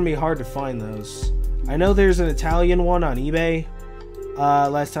 and it's gonna be hard to find those. I know there's an Italian one on eBay.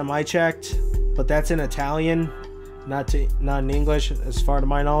 Last time I checked. But that's in Italian, not in English, as far as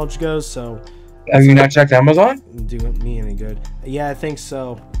my knowledge goes. So, have you not checked Amazon? Do me any good? Yeah, I think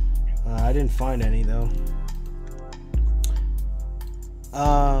so. I didn't find any though.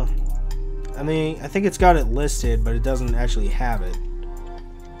 I mean, I think it's got it listed, but it doesn't actually have it.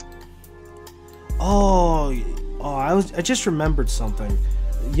 Oh, I just remembered something.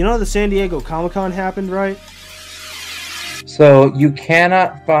 You know, the San Diego Comic-Con happened, right? So you can't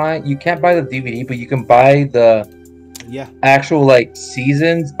buy the DVD, but you can buy the actual like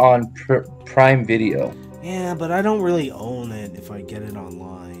seasons on Prime Video. Yeah, but I don't really own it if I get it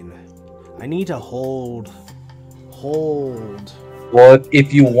online. I need to hold. Well,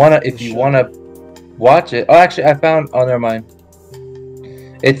 if you wanna watch it. Oh, actually, I found. Oh, never mind.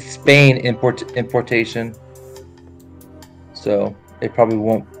 It's Spain importation, so it probably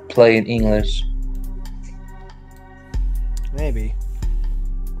won't play in English. Maybe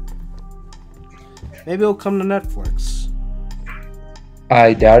it'll come to Netflix.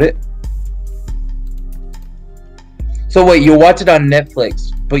 I doubt it. So wait, you'll watch it on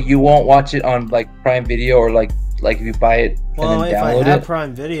Netflix, but you won't watch it on like Prime Video or like if you buy it and well, then if download I have it?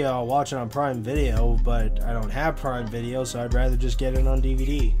 Prime Video, I'll watch it on Prime Video, but I don't have Prime Video, so I'd rather just get it on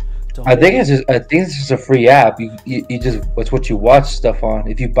DVD. I think it's just a free app. You just it's what you watch stuff on.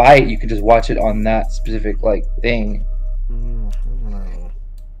 If you buy it, you can just watch it on that specific like thing. I don't know.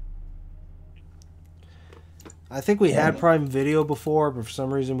 I think we had Prime Video before, but for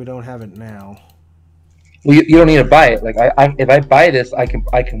some reason we don't have it now. Well, you don't need to buy it. Like if I buy this, I can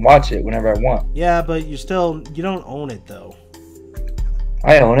watch it whenever I want. Yeah, but you don't own it though.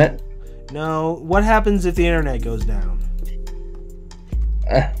 I own it. No, what happens if the internet goes down?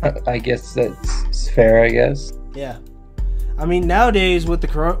 I guess that's fair. I guess. Yeah, I mean nowadays with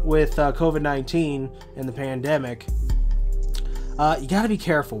COVID-19 and the pandemic, you got to be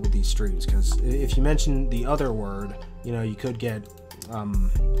careful with these streams because if you mention the other word, you could get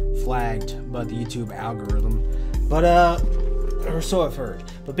flagged by the YouTube algorithm. But or so I've heard.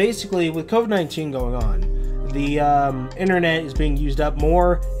 But basically, with COVID-19 going on, the internet is being used up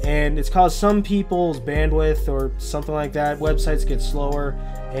more, and it's caused some people's bandwidth or something like that. Websites get slower,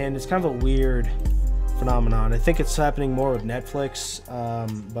 and it's kind of a weird phenomenon. I think it's happening more with Netflix,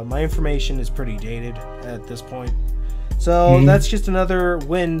 but my information is pretty dated at this point. So that's just another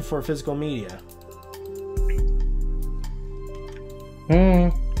win for physical media.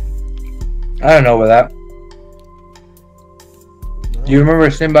 I don't know about that. No. Do you remember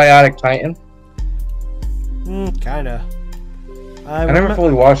Symbiotic Titan? Kinda. I never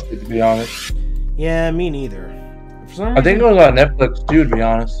fully watched it, to be honest. Yeah, me neither. For some reason, I think it was on Netflix too, to be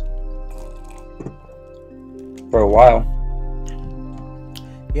honest. For a while.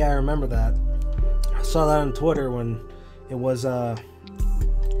 Yeah, I remember that. I saw that on Twitter when it was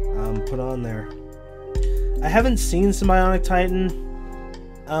put on there. I haven't seen Symbiotic Titan.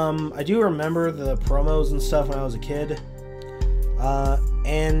 I do remember the promos and stuff when I was a kid.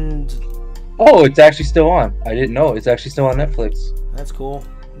 And oh, it's actually still on. I didn't know. It's actually still on Netflix. That's cool.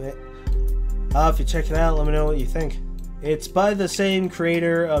 If you check it out, let me know what you think. It's by the same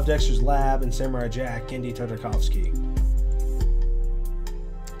creator of Dexter's Lab and Samurai Jack, Andy Tartakovsky.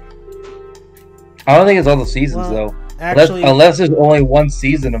 I don't think it's all the seasons, though. Actually, unless there's only one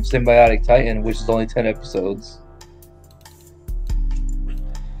season of Symbiotic Titan, which is only 10 episodes.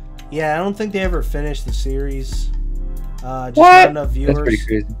 Yeah, I don't think they ever finished the series. Just what? Not enough viewers. That's pretty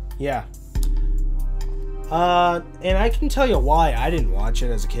crazy. Yeah. And I can tell you why I didn't watch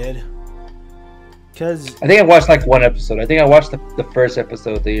it as a kid. Because I think I watched like one episode. I think I watched the first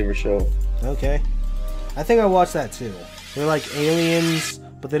episode they ever showed. Okay. I think I watched that too. They're like aliens,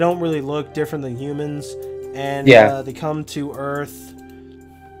 but they don't really look different than humans. And they come to Earth.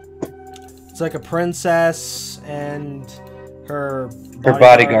 It's like a princess and her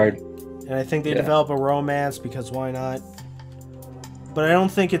bodyguard. And I think they develop a romance because why not? But I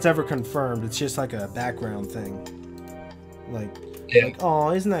don't think it's ever confirmed. It's just like a background thing. Like,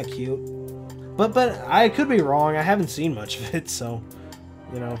 oh, isn't that cute? But I could be wrong. I haven't seen much of it, so,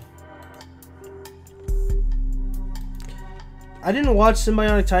 you know. I didn't watch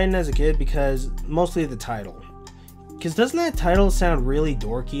Symbiotic Titan as a kid because mostly the title. Because doesn't that title sound really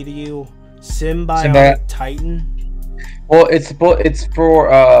dorky to you? Symbiotic Titan? Well, it's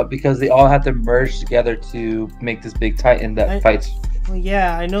for because they all have to merge together to make this big Titan that fights. Well,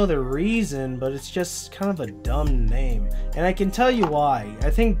 yeah, I know the reason, but it's just kind of a dumb name. And I can tell you why.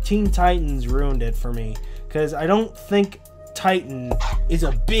 I think Teen Titans ruined it for me. Because I don't think Titan is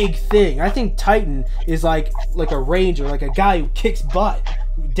a big thing. I think Titan is like a ranger, like a guy who kicks butt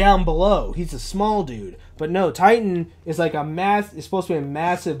down below. He's a small dude. But no, Titan is like it's supposed to be a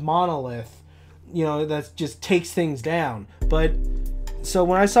massive monolith, you know, that just takes things down. But so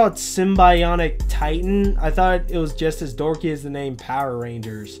when I saw Symbiotic Titan, I thought it was just as dorky as the name Power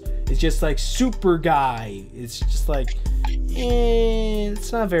Rangers. It's just like super guy. It's just like,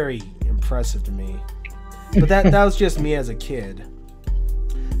 it's not very impressive to me. But that was just me as a kid.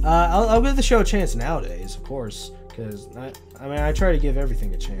 I'll give the show a chance nowadays, of course, because I mean I try to give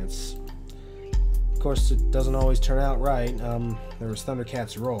everything a chance. Of course, it doesn't always turn out right. There was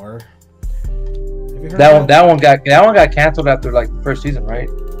Thundercats Roar. That one got canceled after like the first season, right?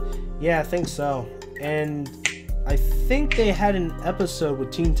 Yeah, I think so. And I think they had an episode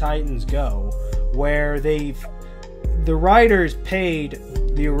with Teen Titans Go where the writers paid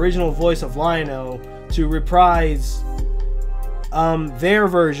the original voice of Lion-O to reprise their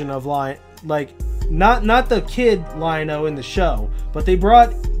version of not the kid Lion-O in the show, but they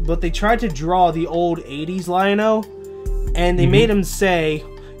tried to draw the old 80s Lion-O, and they made him say,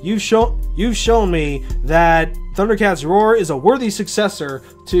 You've shown me that Thundercats Roar is a worthy successor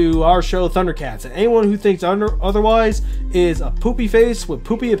to our show Thundercats, and anyone who thinks otherwise is a poopy face with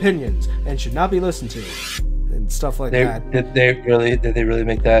poopy opinions and should not be listened to, and stuff like that. Did they really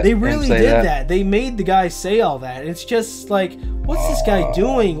make that? They really did that. They made the guy say all that. It's just like, what's this guy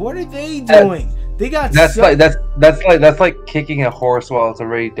doing? What are they doing? They got that's like kicking a horse while it's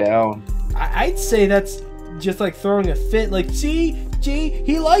already down. I'd say that's just like throwing a fit. Like, see,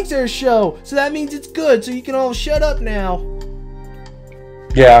 he likes our show, so that means it's good. So you can all shut up now.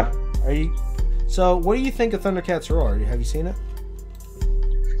 Yeah. So, what do you think of Thundercats Roar? Have you seen it?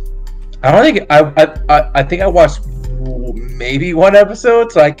 I don't think I think I watched maybe one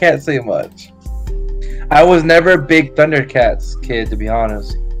episode, so I can't say much. I was never a big Thundercats kid, to be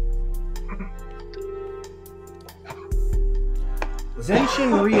honest.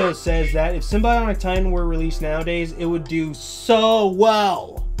 Zenshin Rio says that if Symbiotic Titan were released nowadays, it would do so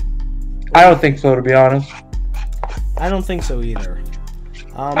well. I don't think so, to be honest. I don't think so either.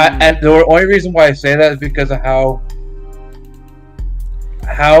 And the only reason why I say that is because of how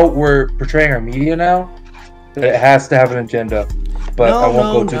we're portraying our media now. It has to have an agenda. But I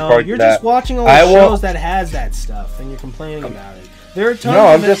won't go too far. You're just watching all the shows that has that stuff, and you're complaining about it. There are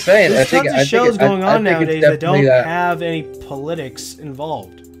tons just saying. There's tons of shows going on nowadays that don't have any politics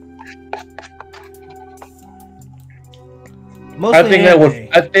involved. Mostly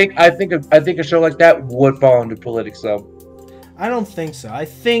I think a show like that would fall into politics, though. I don't think so. I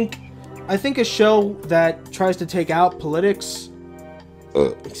think a show that tries to take out politics,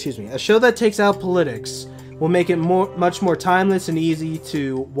 a show that takes out politics will make it much more timeless and easy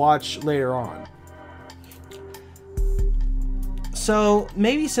to watch later on. So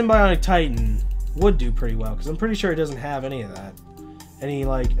maybe Symbiotic Titan would do pretty well, because I'm pretty sure it doesn't have any of that, any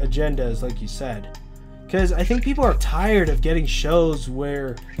like agendas, like you said. Because I think people are tired of getting shows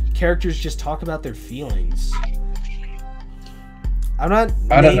where characters just talk about their feelings. I'm not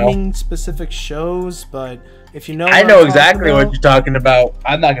naming specific shows, but if you know, I know exactly what you're talking about.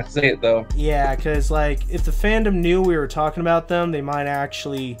 I'm not gonna say it though. Yeah, because like if the fandom knew we were talking about them, they might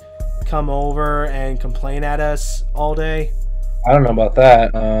actually come over and complain at us all day. I don't know about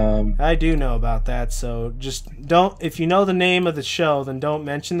that. I do know about that, so just don't. If you know the name of the show, then don't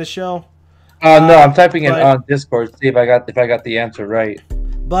mention the show. No, I'm typing it on Discord to see if I got the answer right.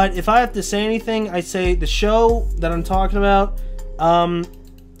 But if I have to say anything, I say the show that I'm talking about.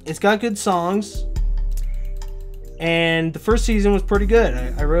 It's got good songs, and the first season was pretty good.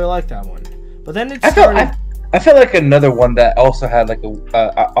 I really liked that one. But then it started. I feel like another one that also had like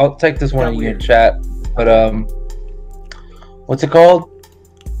a. I'll take this one in your chat, but what's it called?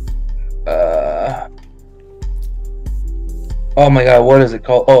 Oh my god, what is it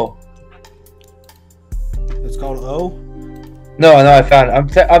called? Oh. It's called O? No, I found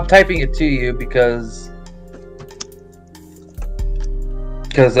it. I'm typing it to you because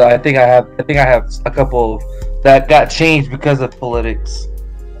I think I have a couple that got changed because of politics.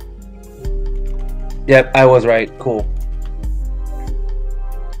 Yep, I was right. Cool.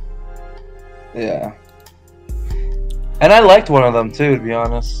 Yeah. And I liked one of them too, to be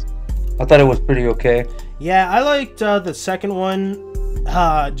honest. I thought it was pretty okay. Yeah, I liked the second one.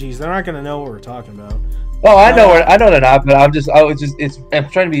 Geez, they're not gonna know what we're talking about. Oh, I know they're not, but I'm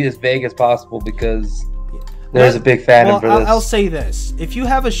trying to be as vague as possible because there's a big fandom for this. I'll say this: if you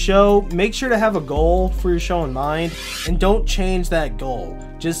have a show, make sure to have a goal for your show in mind, and don't change that goal.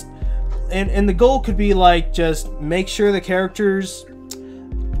 Just and the goal could be like just make sure the characters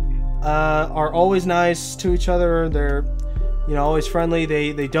are always nice to each other. They're always friendly.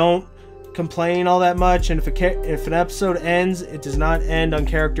 They don't complain all that much, and if an episode ends, it does not end on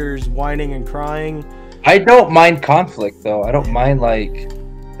characters whining and crying. I don't mind conflict though. I don't mind like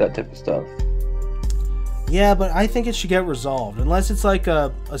that type of stuff. Yeah, but I think it should get resolved unless it's like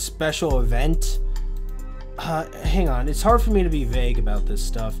a special event. Hang on, it's hard for me to be vague about this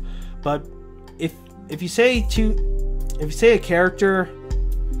stuff, but if you say a character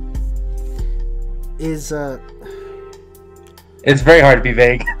is it's very hard to be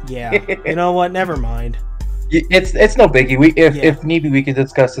vague. Yeah, you know what? Never mind. It's no biggie. If need be, we can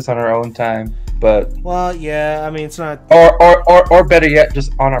discuss this on our own time. But well, yeah, I mean, it's not. Or better yet,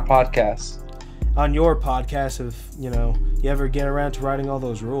 just on our podcast. On your podcast, if you ever get around to writing all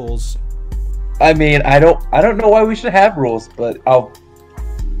those rules. I mean, I don't know why we should have rules, but I'll.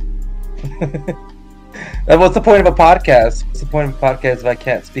 What's the point of a podcast? What's the point of a podcast if I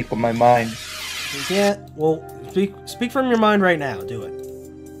can't speak with my mind? Yeah, well, speak from your mind right now. Do it.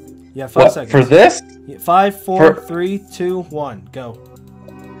 Yeah, 5 seconds. For this? 5, 4, 3, 2, 1, go.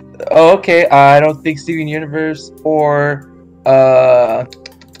 Oh, okay. I don't think Steven Universe or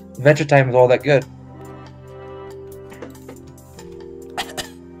Adventure Time is all that good.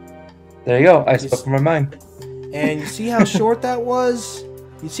 There you go. I spoke from my mind. And you see how short that was?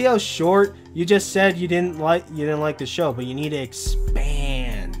 You see how short? You just said you didn't like the show, but you need to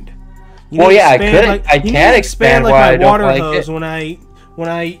expand. Well, yeah, I could. I can't expand like why my water I don't hose like it. when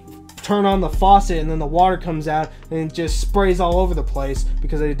I turn on the faucet and then the water comes out and it just sprays all over the place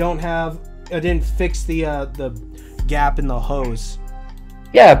because I didn't fix the gap in the hose.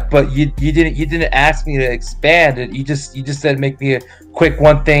 Yeah, but you didn't ask me to expand it. You just said make me a quick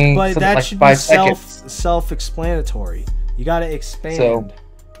one thing. But that like should 5 be seconds. self-explanatory. You got to expand. So,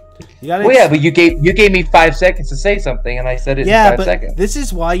 well, yeah, but you gave me 5 seconds to say something, and I said it in 5 seconds. This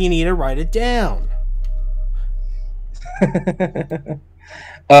is why you need to write it down.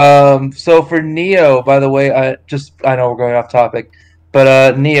 So for Neo, by the way, I know we're going off topic,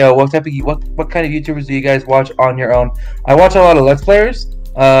 but Neo, what kind of YouTubers do you guys watch on your own? I watch a lot of Let's Players.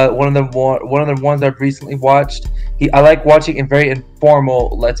 One of the ones I've recently watched. I like watching very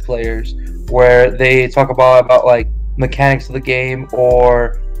informal Let's Players where they talk about like mechanics of the game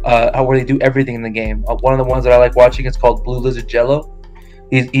or where they do everything in the game. One of the ones that I like watching is called Blue Lizard Jello.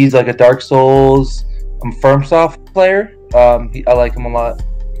 He's like a Dark Souls FromSoft player. I like him a lot.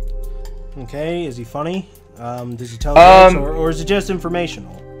 Okay, is he funny? Does he tell jokes or is it just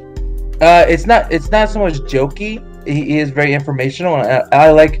informational? It's not so much jokey. He is very informational, and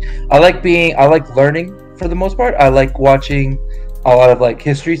I like learning for the most part. I like watching a lot of like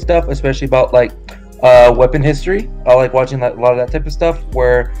history stuff, especially about like weapon history. I like watching a lot of that type of stuff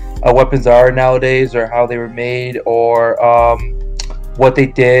where weapons are nowadays, or how they were made, or what they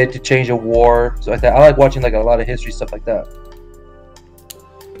did to change a war. So like that. I like watching like a lot of history stuff like that.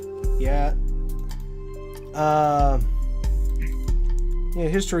 Yeah. Yeah,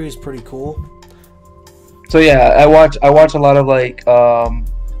 history is pretty cool. So yeah, I watch a lot of like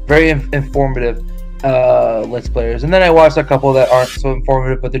very informative Let's Players, and then I watch a couple that aren't so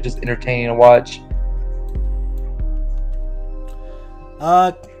informative, but they're just entertaining to watch.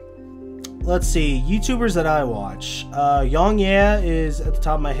 Let's see, YouTubers that I watch. Young Yeah is at the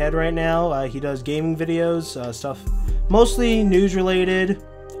top of my head right now. He does gaming videos, stuff mostly news related.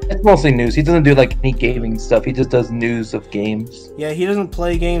 It's mostly news. He doesn't do like any gaming stuff. He just does news of games. Yeah, he doesn't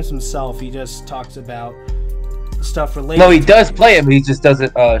play games himself. He just talks about stuff related. No, he does play them. He just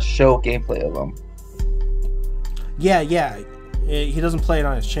doesn't show gameplay of them. Yeah. He doesn't play it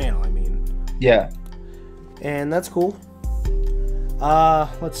on his channel. I mean. Yeah. And that's cool.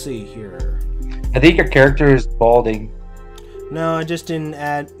 Let's see here. I think your character is balding. No, I just didn't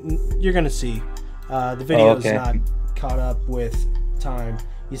add. You're gonna see. The video is not caught up with time.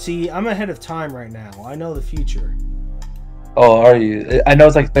 You see, I'm ahead of time right now. I know the future. Oh, are you? I know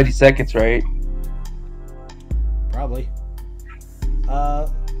it's like 30 seconds, right? Probably.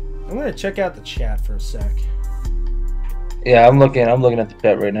 I'm gonna check out the chat for a sec. Yeah, I'm looking at the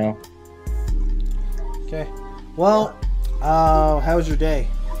chat right now. Okay. Well, how was your day?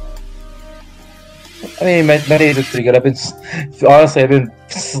 I mean, my days are pretty good. I've been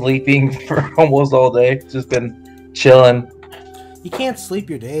sleeping for almost all day. Just been chilling. You can't sleep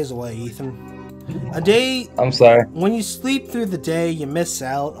your days away, Ethan. A day... I'm sorry. When you sleep through the day, you miss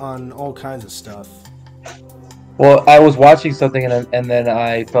out on all kinds of stuff. Well, I was watching something and then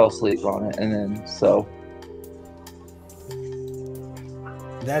I fell asleep on it, and then so.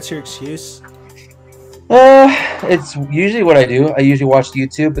 That's your excuse? It's usually what I do. I usually watch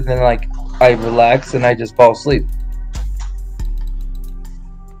YouTube, and then like I relax and I just fall asleep.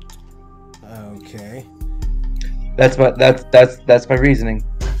 Okay. That's my reasoning.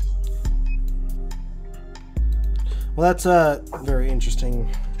 Well, that's a very interesting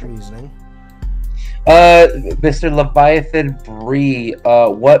reasoning. Mr. Leviathan Bree,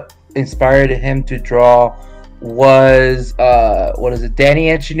 what inspired him to draw was what is it? Danny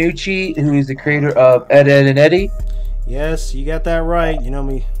Antonucci, who is the creator of Ed, Edd n Eddy. Yes, you got that right. You know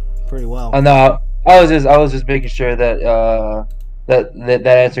me pretty well. No, I was just making sure that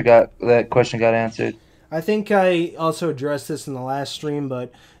that question got answered. I think I also addressed this in the last stream,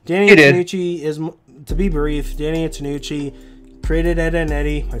 but Danny Antonucci is, to be brief, Danny Antonucci created Ed, Edd n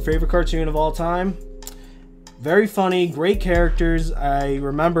Eddy, my favorite cartoon of all time. Very funny, great characters. I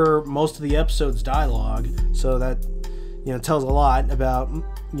remember most of the episode's dialogue, so that, you know, tells a lot about,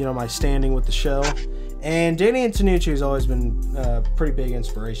 you know, my standing with the show. And Danny Antonucci has always been a pretty big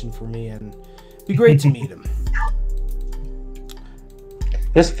inspiration for me, and it'd be great to meet him.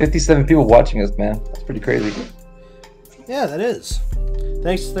 There's 57 people watching us, man. That's pretty crazy. Yeah, that is.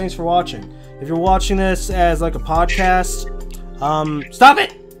 Thanks for watching. If you're watching this as like a podcast, stop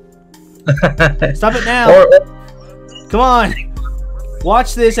it! Stop it now! Come on!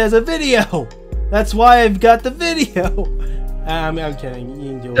 Watch this as a video. That's why I've got the video. I'm kidding. You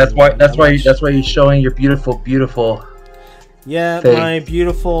can do it. That's why you're showing your beautiful. Yeah, face. My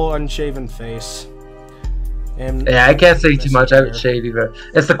beautiful unshaven face. And yeah, I can't say too much. I haven't shaved either.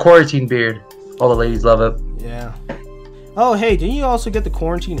 It's the quarantine beard. All the ladies love it. Yeah. Oh, hey, didn't you also get the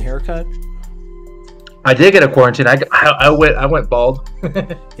quarantine haircut? I did get a quarantine. I went bald.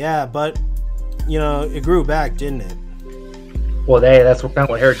 Yeah, but you know it grew back, didn't it? Well, hey, that's kind of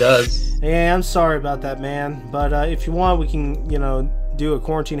what hair does. Yeah, I'm sorry about that, man. But if you want, we can, you know, do a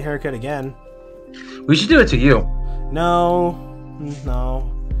quarantine haircut again. We should do it to you. No.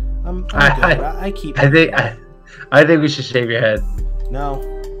 I'm good. I keep. I think we should shave your head. No,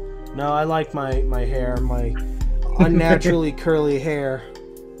 I like my hair, my unnaturally curly hair.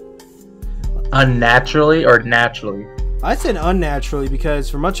 Unnaturally or naturally? I said unnaturally because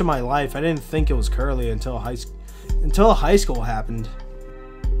for much of my life I didn't think it was curly until high school happened.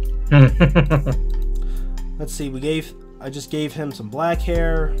 Let's see. I just gave him some black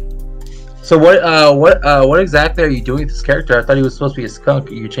hair. So what exactly are you doing with this character? I thought he was supposed to be a skunk.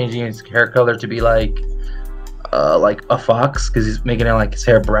 Are you changing his hair color to be like a fox because he's making it like his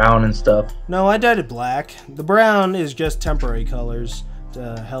hair brown and stuff? No, I dyed it black. The brown is just temporary colors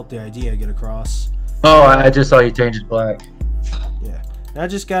to help the idea get across. Oh, I just saw you change it black. Yeah. Now I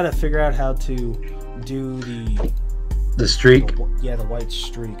just gotta figure out how to do the streak. The white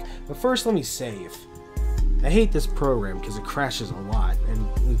streak. But first, let me save. I hate this program because it crashes a lot and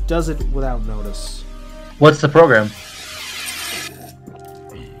it does it without notice. What's the program?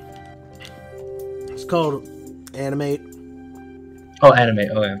 It's called Animate. Oh, Animate.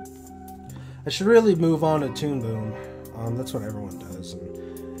 Oh, yeah. I should really move on to Toon Boom. That's what everyone does,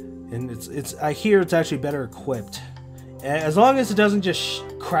 and it's. I hear it's actually better equipped. As long as it doesn't just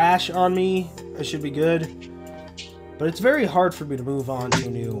crash on me, I should be good. But it's very hard for me to move on to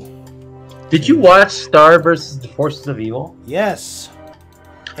a new. Did you watch Star vs. the Forces of Evil? Yes.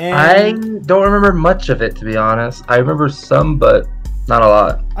 And I don't remember much of it, to be honest. I remember some, but not a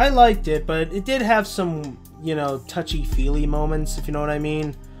lot. I liked it, but it did have some, you know, touchy-feely moments, if you know what I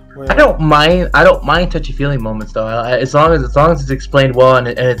mean. Where I don't mind touchy-feely moments though. As long as it's explained well and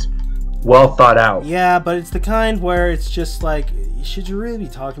it's well thought out. Yeah, but it's the kind where it's just like, should you really be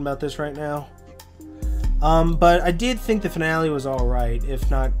talking about this right now? But I did think the finale was all right, if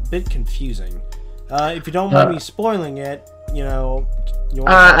not a bit confusing. If you don't mind me spoiling it, you know.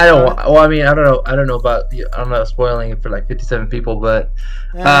 I don't. Well, I mean, I don't know about. I'm not spoiling it for like 57 people, but.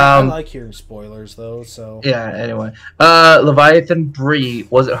 I like hearing spoilers though. So. Yeah. Anyway, Leviathan Bree,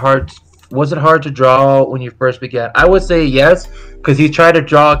 was it hard to draw when you first began? I would say yes, because he tried to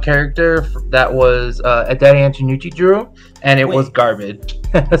draw a character that was Danny Antonucci drew, and it was garbage.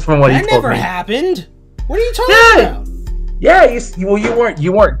 That's from what he told me. That never happened. What are you talking about? Yeah, you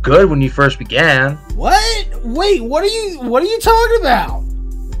weren't good when you first began. What? Wait, what are you talking about?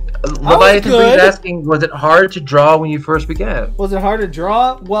 Leviathan was asking, was it hard to draw when you first began? Was it hard to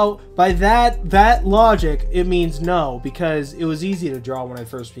draw? Well, by that logic, it means no, because it was easy to draw when I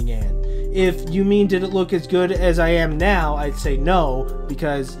first began. If you mean did it look as good as I am now, I'd say no,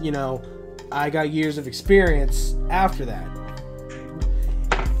 because, you know, I got years of experience after that.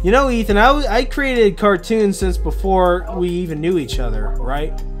 You know, Ethan, I created cartoons since before we even knew each other,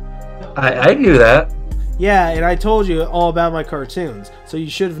 right? I knew that. Yeah, and I told you all about my cartoons, so you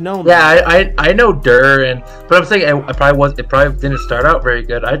should have known. Yeah, that. I know Dur, but I'm saying it probably didn't start out very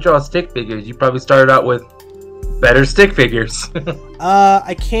good. I draw stick figures. You probably started out with better stick figures.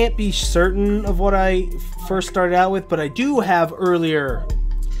 I can't be certain of what I first started out with, but I do have earlier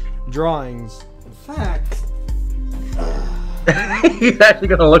drawings. In fact, you're actually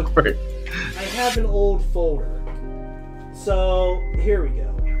gonna look for it. I have an old folder. So here we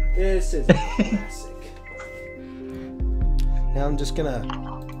go. This is classic. Now I'm just gonna...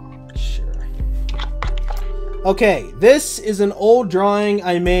 Sure. Okay, this is an old drawing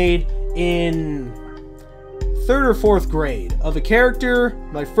I made in 3rd or 4th grade of a character,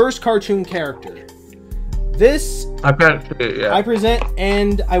 my first cartoon character. This... I've got it, yeah. I present,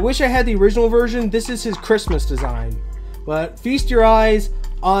 and I wish I had the original version. This is his Christmas design. But feast your eyes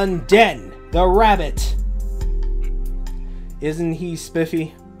on Den, the rabbit. Isn't he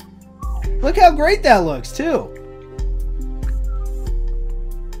spiffy? Look how great that looks, too.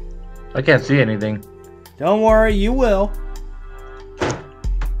 I can't see anything. Don't worry, you will.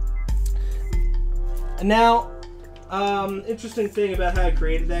 Now, interesting thing about how I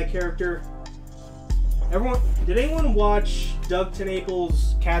created that character. Did anyone watch Doug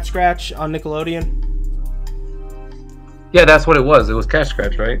TenNaples' Cat Scratch on Nickelodeon? Yeah, that's what it was. It was Cat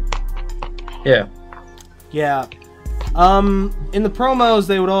Scratch, right? Yeah. Yeah. In the promos,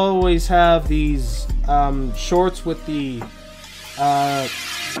 they would always have these shorts with the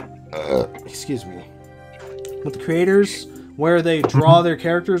excuse me, with the creators where they draw their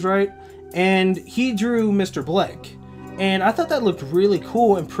characters, right? And he drew Mr. Blake, and I thought that looked really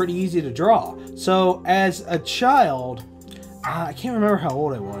cool and pretty easy to draw. So as a child, I can't remember how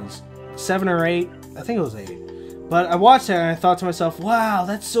old I was, 7 or 8, I think it was 8. But I watched that and I thought to myself, wow,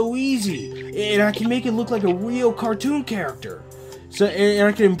 that's so easy, and I can make it look like a real cartoon character. So, and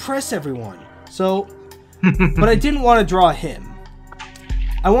I can impress everyone. So, but I didn't want to draw him.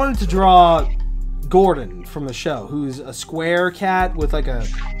 I wanted to draw Gordon from the show, who's a square cat with like a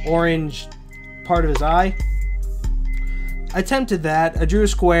orange part of his eye. I attempted that. I drew a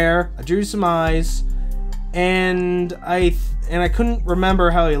square. I drew some eyes, and I couldn't remember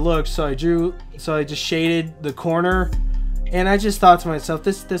how he looked, so I just shaded the corner, and I just thought to myself,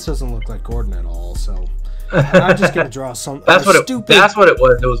 this doesn't look like Gordon at all. So I'm just gonna draw some. That's what it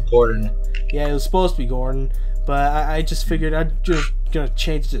was. It was Gordon. Yeah, it was supposed to be Gordon, but I just figured I'd just gonna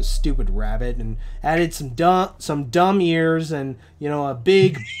change to a stupid rabbit and added some dumb ears and, you know, a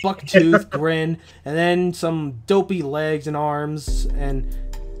big buck-tooth grin, and then some dopey legs and arms, and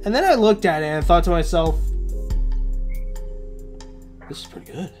then I looked at it and I thought to myself, this is pretty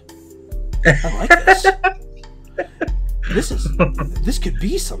good. I like this. This could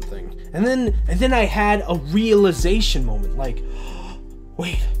be something. And then I had a realization moment, like,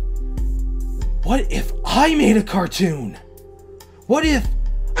 wait, what if I made a cartoon? What if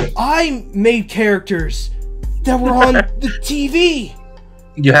I made characters that were on the TV?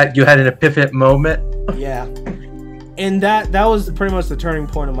 You had an epiphany moment. Yeah, and that was pretty much the turning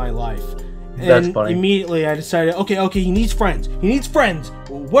point of my life. And that's funny. Immediately I decided, okay, he needs friends. He needs friends.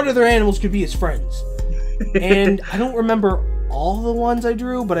 Well, what other animals could be his friends? And I don't remember all the ones I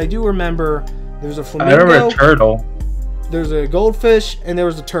drew, but I do remember there's a flamingo. I remember a turtle. There's a goldfish, and there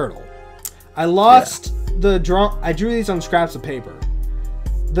was a turtle. I lost the draw. I drew these on scraps of paper.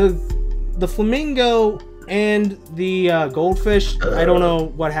 The flamingo and the goldfish, I don't know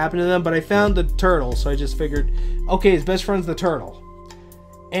what happened to them, but I found the turtle, so I just figured, okay, his best friend's the turtle.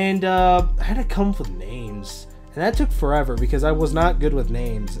 And I had to come up with names, and that took forever because I was not good with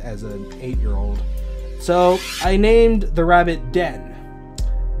names as an 8-year-old. So I named the rabbit Den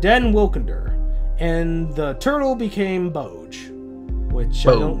Wilkender, and the turtle became Boj, which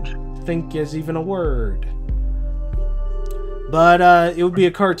I don't think is even a word. But it would be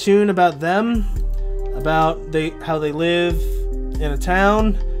a cartoon about them, about how they live in a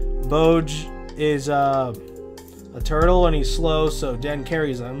town. Boj is a turtle and he's slow, so Den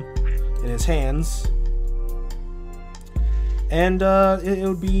carries him in his hands. And it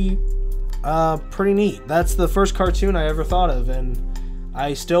would be pretty neat. That's the first cartoon I ever thought of, and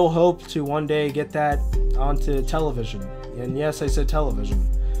I still hope to one day get that onto television. And yes, I said television.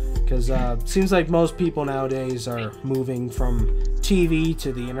 Because it seems like most people nowadays are moving from TV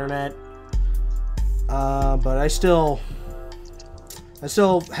to the internet. But I still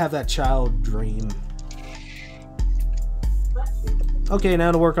have that child dream. Okay,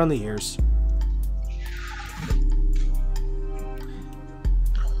 now to work on the ears.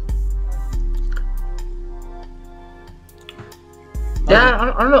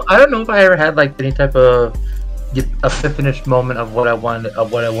 Yeah, I don't know if I ever had like any type of a finished moment of what I wanted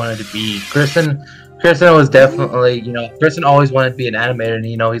to be. Kristen was definitely, you know, Kristen always wanted to be an animator, and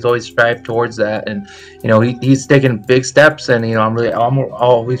you know, he's always strived towards that, and you know, he's taken big steps, and you know, I'm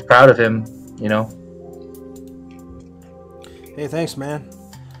always proud of him, you know. Hey, thanks, man.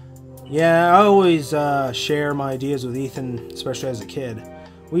 Yeah, I always share my ideas with Ethan, especially as a kid.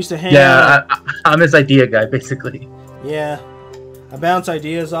 We used to hang out. Yeah, I'm his idea guy, basically. Yeah, I bounce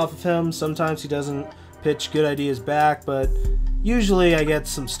ideas off of him. Sometimes he doesn't pitch good ideas back, but usually I get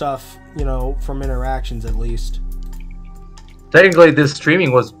some stuff, you know, from interactions at least. Technically, this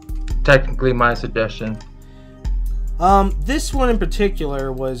streaming was technically my suggestion. This one in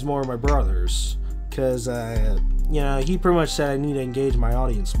particular was more my brother's, because, you know, he pretty much said I need to engage my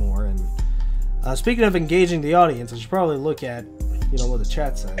audience more, and speaking of engaging the audience, I should probably look at, you know, what the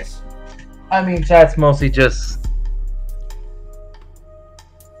chat says. I mean, chat's mostly just...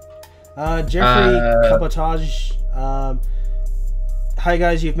 Jeffrey Cabotage. Hi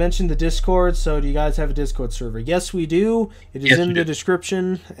guys, you've mentioned the Discord, so do you guys have a Discord server? Yes, we do. It is in the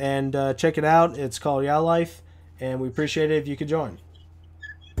description, and check it out. It's called YowLIVE, and we appreciate it if you could join.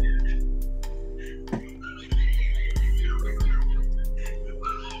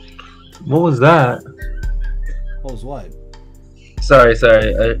 What was that? What was what? Sorry.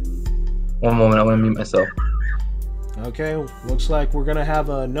 One moment, I want to mute myself. Okay, looks like we're gonna have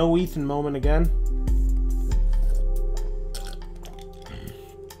a no Ethan moment again.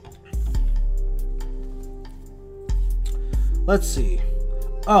 Let's see.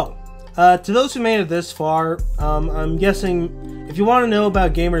 Oh, to those who made it this far, I'm guessing if you want to know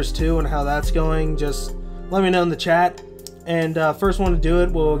about Gamers 2 and how that's going, just let me know in the chat. And first one to do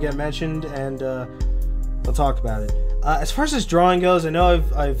it will get mentioned, and I'll talk about it. As far as this drawing goes, I know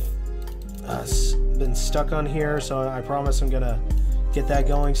I've been stuck on here, so I promise I'm gonna get that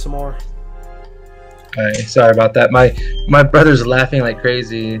going some more. Alright, sorry about that. My brother's laughing like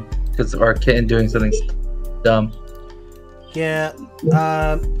crazy because of our kitten doing something dumb. Yeah,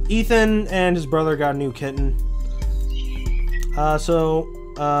 Ethan and his brother got a new kitten. So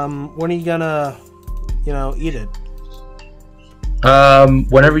when are you gonna, you know, eat it?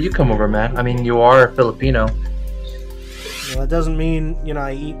 Whenever you come over, man. I mean, you are Filipino. Well, that doesn't mean, you know,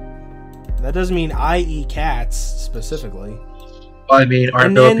 that doesn't mean I eat cats specifically. I mean,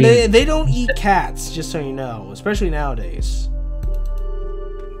 and they don't eat cats, just so you know, especially nowadays.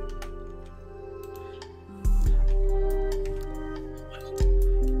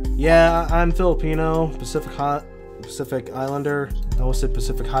 Yeah, I'm Filipino, Pacific Islander. I almost said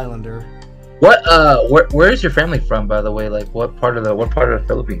Pacific Highlander. What? Where is your family from, by the way? Like, what part of the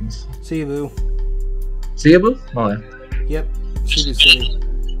Philippines? Cebu. Cebu? Oh, yeah. Yep, Cebu City.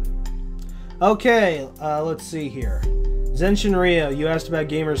 Okay, let's see here. Zenshin Rio, you asked about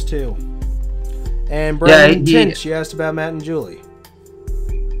Gamers 2. And Brandon Tinch, you asked about Matt and Julie.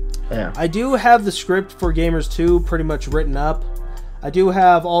 Yeah. I do have the script for Gamers 2 pretty much written up. I do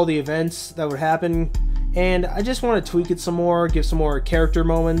have all the events that would happen, and I just want to tweak it some more, give some more character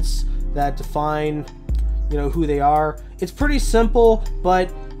moments that define, you know, who they are. It's pretty simple,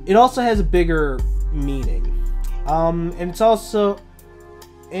 but it also has a bigger meaning. And it's also...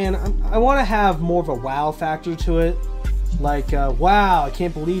 And I want to have more of a wow factor to it. Like, wow, I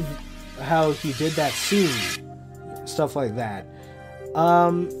can't believe how he did that scene. Stuff like that.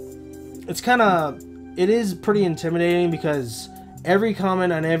 It's kind of... It is pretty intimidating because every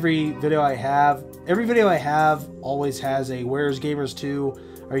comment on every video I have always has a, where's Gamers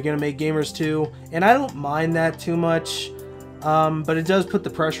 2? Are you going to make Gamers 2? And I don't mind that too much. But it does put the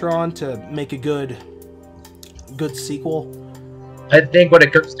pressure on to make a good sequel. I think what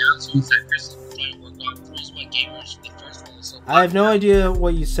it comes down to is that Chris is trying to work on Charisma Gamers. The first one was so I have no idea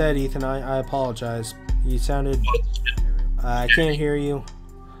what you said, Ethan. I apologize. You sounded... I can't hear you.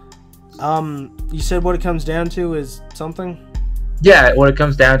 You said what it comes down to is something? Yeah, what it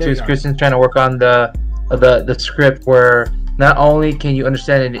comes down to is Kristen's trying to work on the script where not only can you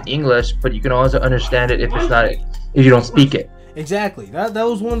understand it in English, but you can also understand it if you don't speak it. Exactly. That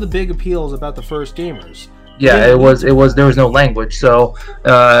was one of the big appeals about the first Gamers. Yeah, there was no language, so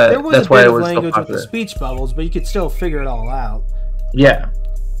that's why it was so popular. With the speech bubbles, but you could still figure it all out. Yeah.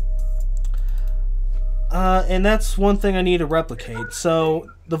 And that's one thing I need to replicate. So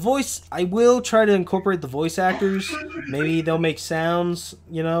the voice, I will try to incorporate the voice actors. Maybe they'll make sounds,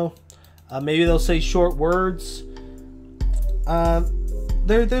 you know. Maybe they'll say short words.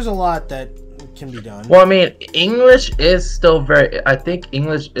 There's a lot that can be done. Well, I mean, English is still very... I think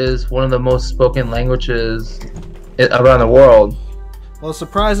English is one of the most spoken languages around the world. Well,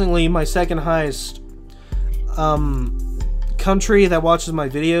 surprisingly, my second highest country that watches my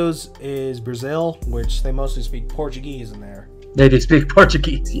videos is Brazil, which they mostly speak Portuguese in there. They do speak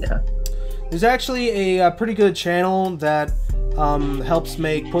Portuguese, yeah. There's actually a pretty good channel that helps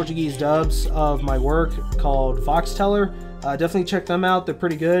make Portuguese dubs of my work called Voxteller. Definitely check them out. They're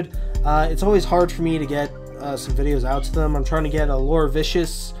pretty good. It's always hard for me to get some videos out to them. I'm trying to get a Lora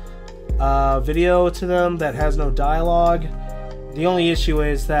Vicious video to them that has no dialogue. The only issue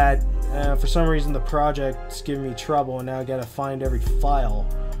is that for some reason the project's giving me trouble, and now I gotta find every file,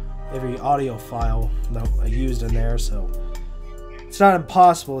 every audio file that I used in there. So it's not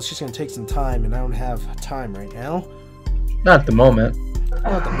impossible. It's just gonna take some time, and I don't have time right now. Not at the moment. Not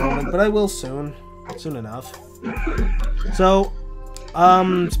at the moment, but I will soon. Soon enough. So,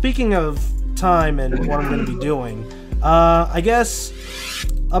 speaking of time and what I'm going to be doing, I guess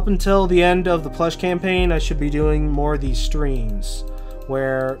up until the end of the plush campaign, I should be doing more of these streams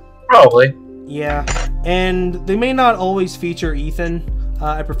where... Probably. Yeah, and they may not always feature Ethan.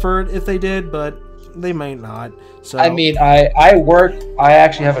 I prefer it if they did, but they might not. So I mean, I work. I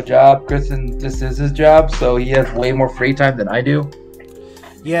actually have a job. Kristen, this is his job, so he has way more free time than I do.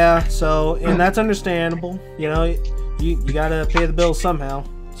 Yeah, so, and that's understandable. You know, you gotta pay the bills somehow.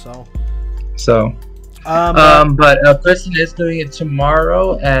 So. But Kristen is doing it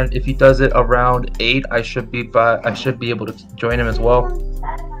tomorrow, and if he does it around 8, I should be able to join him as well.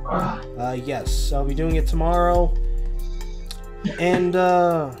 Yes, I'll be doing it tomorrow. And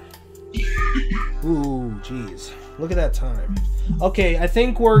ooh, jeez, look at that time. Okay, I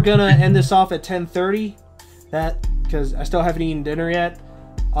think we're gonna end this off at 10:30. That because I still haven't eaten dinner yet.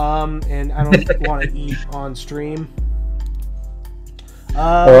 And I don't want to eat on stream.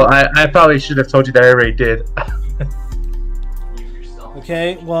 Well, I probably should have told you that I already did.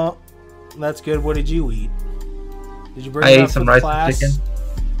 Okay, well, that's good. What did you eat? Did you bring I enough ate some for rice class? and chicken.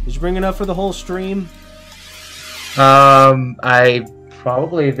 Did you bring enough for the whole stream? I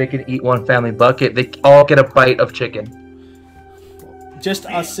probably, they can eat one family bucket. They all get a bite of chicken. Just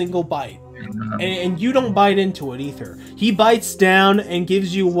a single bite. And you don't bite into it either. He bites down and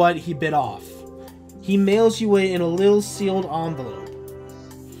gives you what he bit off. He mails you it in a little sealed envelope.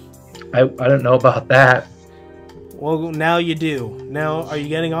 I don't know about that. Well, now you do. Now, are you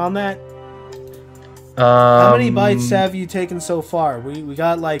getting on that? How many bites have you taken so far? We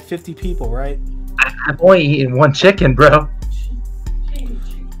got like 50 people, right? I've only eaten one chicken, bro.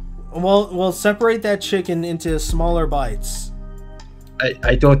 Well, separate that chicken into smaller bites.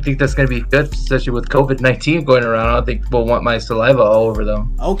 I don't think that's going to be good, especially with COVID-19 going around. I don't think people want my saliva all over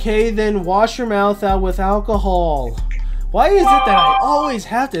them. Okay, then wash your mouth out with alcohol. Why is it that I always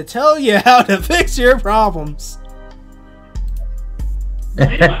have to tell you how to fix your problems?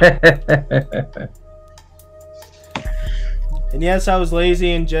 And yes, I was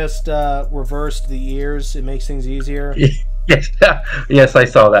lazy and just reversed the ears. It makes things easier. Yes, yes, I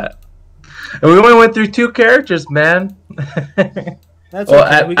saw that. And we only went through 2 characters, man. That's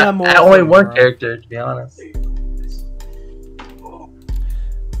okay. We got more. Only one character, to be honest.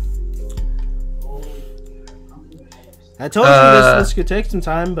 I told you this could take some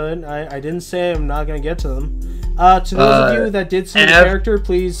time, but I didn't say I'm not going to get to them. To those of you that did see the character,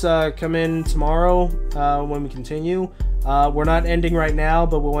 please come in tomorrow when we continue. We're not ending right now,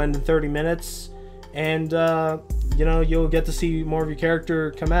 but we'll end in 30 minutes. And, you know, you'll get to see more of your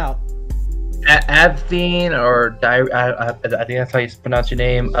character come out. Abthine, or I think that's how you pronounce your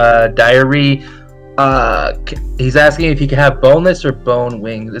name. Diary. He's asking if he can have boneless or bone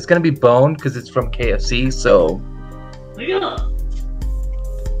wings. It's gonna be bone because it's from KFC. So.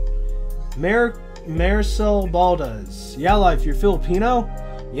 Marisol Baldas. YowLIVE, you're Filipino?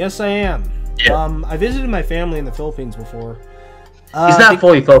 Yes, I am. Yeah. I visited my family in the Philippines before. He's not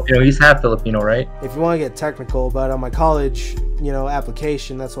fully Filipino. He's half Filipino, right? If you want to get technical, but on my college, you know,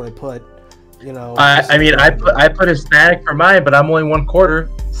 application, that's what I put. You know, I mean, I put Hispanic for mine, but I'm only 1/4,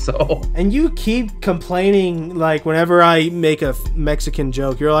 so. And you keep complaining, like, whenever I make a Mexican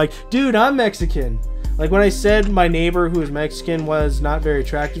joke, you're like, dude, I'm Mexican. Like, when I said my neighbor who is Mexican was not very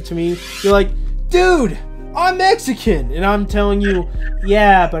attractive to me, you're like, dude, I'm Mexican. And I'm telling you,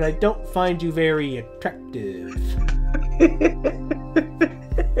 yeah, but I don't find you very attractive.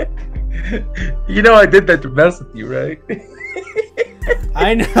 You know I did that to mess with you, right?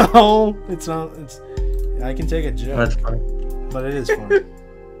 I know. It's not. I can take a joke. That's funny. But it is funny.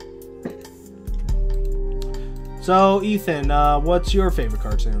 So, Ethan, what's your favorite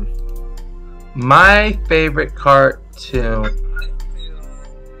cartoon? My favorite cartoon,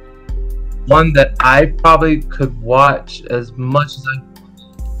 one that I probably could watch as much as I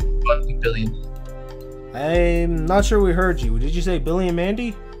watch Billy. I'm not sure we heard you. Did you say Billy and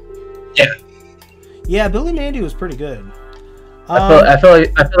Mandy? Yeah. Yeah, Billy and Mandy was pretty good. I feel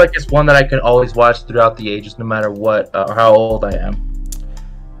like it's one that I can always watch throughout the ages, no matter what or how old I am.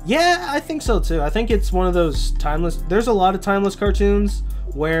 Yeah, I think so too. I think it's one of those timeless. There's a lot of timeless cartoons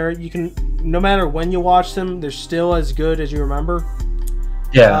where you can, no matter when you watch them, they're still as good as you remember.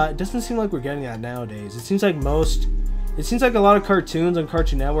 Yeah. It doesn't seem like we're getting that nowadays. It seems like a lot of cartoons on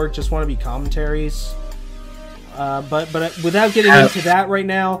Cartoon Network just want to be commentaries. But without getting into that right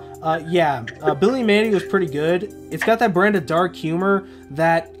now, Billy and Mandy was pretty good. It's got that brand of dark humor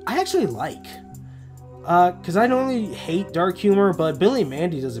that I actually like. Because I normally hate dark humor, but Billy and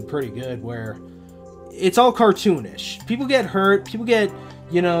Mandy does it pretty good, where it's all cartoonish. People get hurt, people get,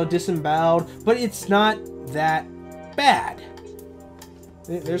 disemboweled, but it's not that bad.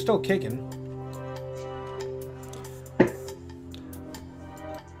 They're still kicking.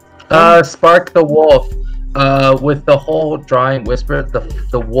 Spark the Wolf. With the whole drawing Whisper,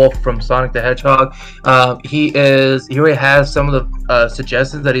 the wolf from Sonic the Hedgehog, he already has some of the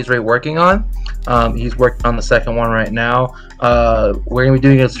suggestions that he's already working on. He's working on the second one right now. We're gonna be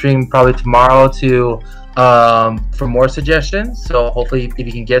doing a stream probably tomorrow for more suggestions. So hopefully, if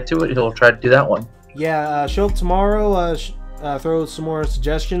he can get to it, he'll try to do that one. Yeah, show up tomorrow. Throw some more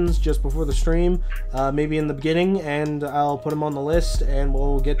suggestions just before the stream, maybe in the beginning, and I'll put them on the list, and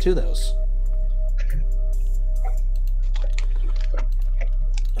we'll get to those.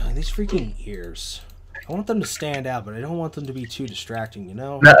 These freaking ears. I want them to stand out, but I don't want them to be too distracting,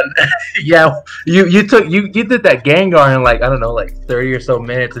 No, yeah, you did that Gengar in like, I don't know, like 30 or so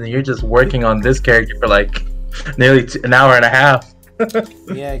minutes, and you're just working on this character for like nearly an hour and a half.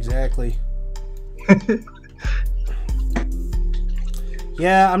 Yeah, exactly.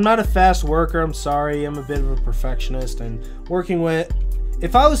 Yeah, I'm not a fast worker, I'm sorry. I'm a bit of a perfectionist, and working with...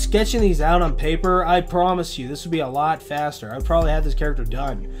 If I was sketching these out on paper, I promise you this would be a lot faster. I'd probably have this character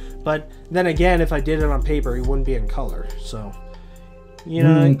done. But then again, if I did it on paper, it wouldn't be in color. So,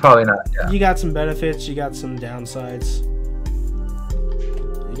 probably not. Yeah. You got some benefits, you got some downsides.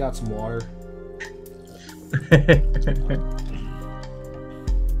 You got some water.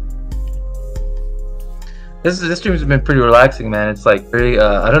 This stream has been pretty relaxing, man. It's like very,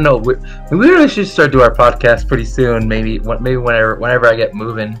 I don't know. We really should start doing our podcast pretty soon. Maybe whenever I get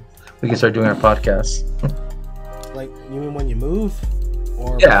moving, we can start doing our podcasts. Like, you mean when you move,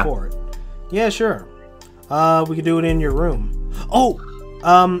 or yeah. Before it? Yeah, sure. We could do it in your room. Oh,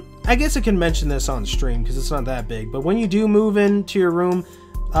 I guess I can mention this on stream because it's not that big. But when you do move into your room,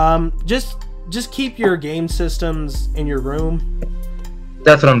 just keep your game systems in your room.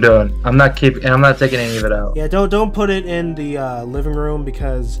 That's what I'm doing. I'm not taking any of it out. Yeah, don't put it in the living room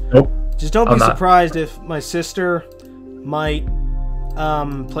because just don't be surprised if my sister might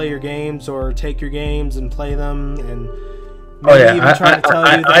play your games or take your games and play them and maybe even try to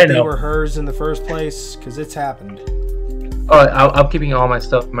tell you that they were hers in the first place, because it's happened. Oh, I'm keeping all my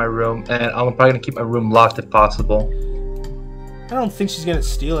stuff in my room, and I'm probably gonna keep my room locked if possible. I don't think she's gonna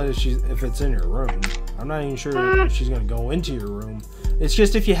steal it if it's in your room. I'm not even sure if she's gonna go into your room. It's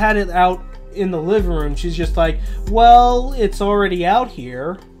just if you had it out in the living room, she's just like, well, it's already out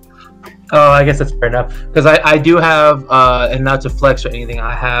here. Oh, I guess that's fair enough. Because I do have, and not to flex or anything,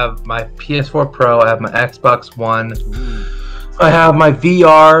 I have my PS4 Pro, I have my Xbox One, I have my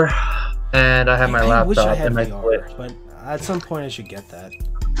VR, and I have my laptop. I wish I had and my VR, Switch. but at some point I should get that.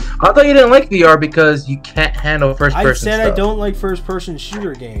 I thought you didn't like VR because you can't handle first-person I said stuff. I don't like first-person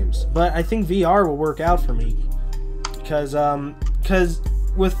shooter games, but I think VR will work out for me. Because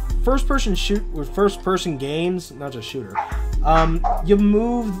with first-person games, not just shooter, you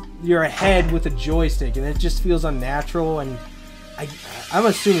move your head with a joystick, and it just feels unnatural. And I'm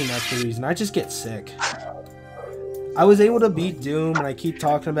assuming that's the reason. I just get sick. I was able to beat Doom, and I keep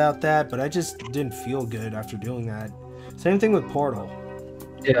talking about that, but I just didn't feel good after doing that. Same thing with Portal.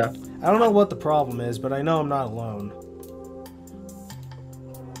 Yeah. I don't know what the problem is, but I know I'm not alone.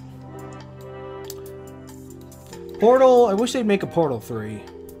 Portal, I wish they'd make a Portal 3.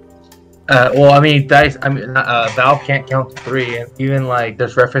 Well, I mean, Valve can't count to 3, and even like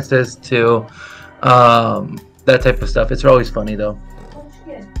there's references to that type of stuff. It's always funny though.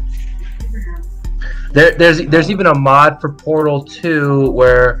 There's even a mod for Portal 2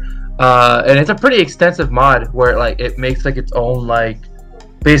 where and it's a pretty extensive mod where like it makes like its own like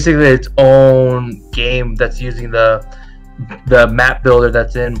basically its own game that's using the map builder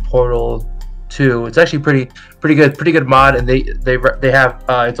that's in Portal 2. It's actually pretty good mod, and they have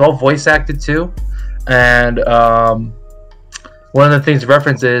it's all voice acted too, and one of the things to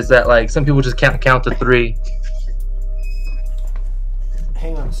reference is that like some people just can't count to 3.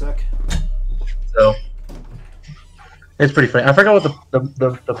 Hang on a sec. So it's pretty funny. I forgot what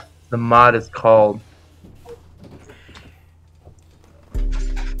the mod is called. I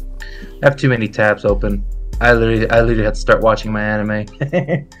have too many tabs open. I literally had to start watching my anime.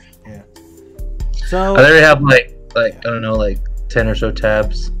 Yeah. So I literally have like I don't know, like 10 or so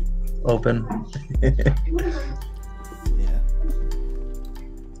tabs open. yeah.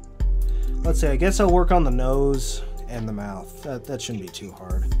 Let's see. I guess I'll work on the nose and the mouth. That shouldn't be too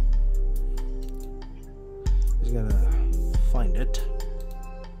hard. Just gonna find it.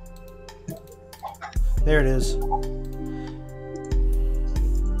 There it is.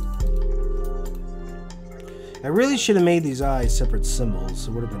 I really should have made these eyes separate symbols.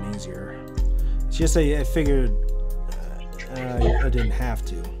 It would have been easier. It's just I figured I didn't have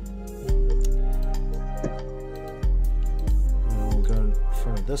to. We'll go in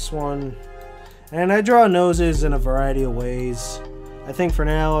front of this one. And I draw noses in a variety of ways. I think for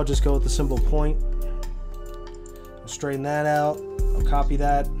now I'll just go with the simple point. I'll straighten that out. I'll copy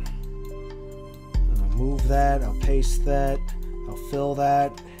that. I'll move that. I'll paste that. I'll fill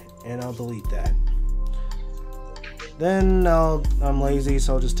that. And I'll delete that. Then I'm lazy,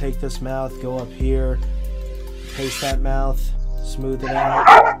 so I'll just take this mouth, go up here, paste that mouth, smooth it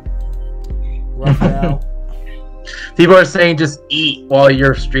out, rough it out. People are saying just eat while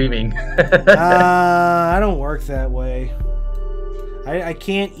you're streaming. I don't work that way. I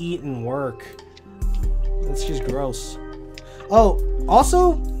can't eat and work. That's just gross. Oh,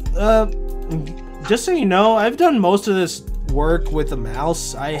 also, just so you know, I've done most of this work with a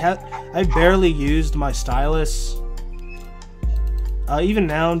mouse. I barely used my stylus. Even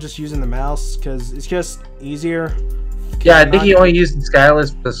now, I'm just using the mouse because it's just easier. Yeah, I think you only use the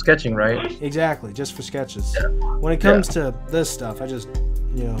stylus for sketching, right? Exactly, just for sketches. Yeah. When it comes to this stuff, I just,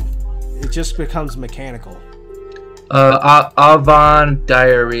 you know, it just becomes mechanical. Avon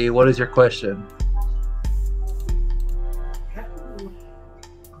Diary, what is your question?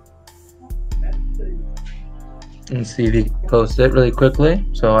 Let's see if you can post it really quickly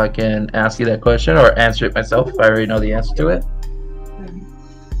so I can ask you that question or answer it myself if I already know the answer to it.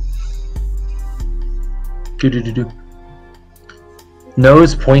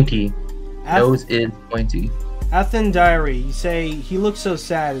 Nose pointy. Nose is pointy. Athen Diary, you say he looks so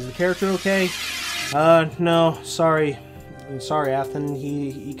sad. Is the character okay? No, sorry. I'm sorry, Athen.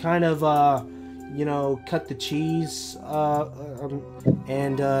 He kind of you know, cut the cheese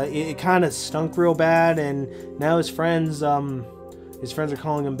and it kind of stunk real bad, and now his friends are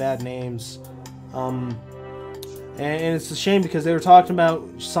calling him bad names. And it's a shame because they were talking about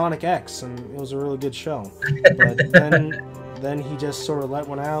Sonic X, and it was a really good show. But then he just sort of let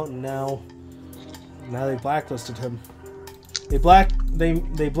one out, and now they blacklisted him. They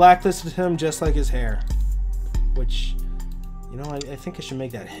blacklisted him just like his hair, which, you know, I think I should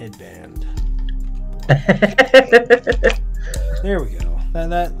make that headband. There we go.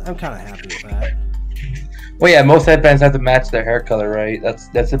 That I'm kind of happy with that. Well, yeah, most headbands have to match their hair color, right? That's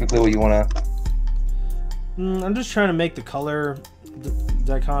typically what you want to. I'm just trying to make the color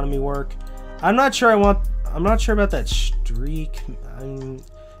dichotomy work. I'm not sure about that streak.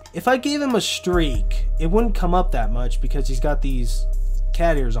 If I gave him a streak, it wouldn't come up that much because he's got these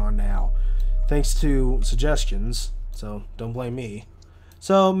cat ears on now, thanks to suggestions. So don't blame me.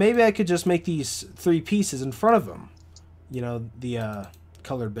 So maybe I could just make these 3 pieces in front of him. You know, the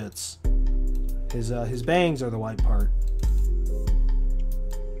colored bits. His bangs are the white part.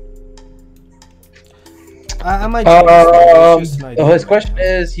 I might his question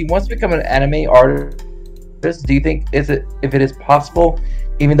is, he wants to become an anime artist. Do you think if it is possible,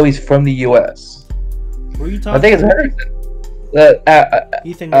 even though he's from the U.S.? Were you talking? I think it's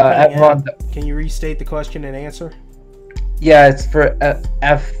Ethan, can you restate the question and answer? Yeah, it's for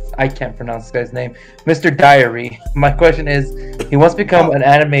I can't pronounce this guy's name. Mr. Diary. My question is, he wants to become an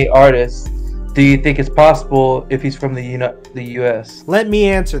anime artist. Do you think it's possible if he's from the U.S.? Let me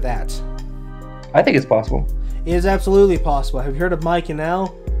answer that. I think it's possible. It is absolutely possible. Have you heard of Mike and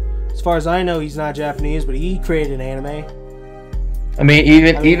L? As far as I know, he's not Japanese, but he created an anime. I mean,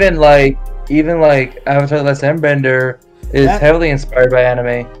 even like Avatar: The Last Airbender is heavily inspired by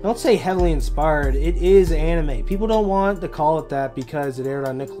anime. Don't say heavily inspired. It is anime. People don't want to call it that because it aired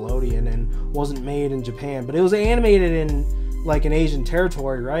on Nickelodeon and wasn't made in Japan, but it was animated in like an Asian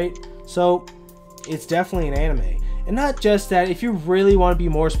territory, right? So it's definitely an anime. And not just that, if you really want to be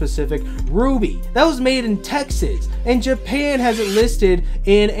more specific, Ruby. That was made in Texas, and Japan has it listed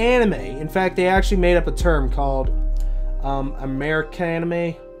in anime. In fact, they actually made up a term called American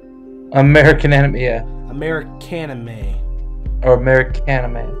anime. American anime, yeah. Americanime. Or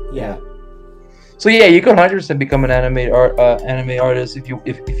Americanime. Yeah. So yeah, you can 100% become an anime artist if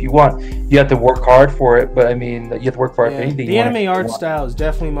you want. You have to work hard for it, but I mean, you have to work hard for anything. The anime art style is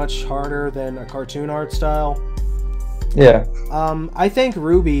definitely much harder than a cartoon art style. Yeah. I thank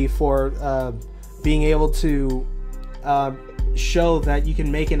Ruby for being able to show that you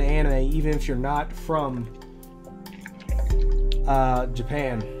can make an anime even if you're not from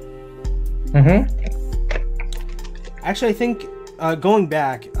Japan. Actually, I think going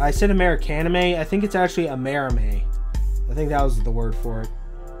back, I said Americanime. I think it's actually Amerime. I think that was the word for it.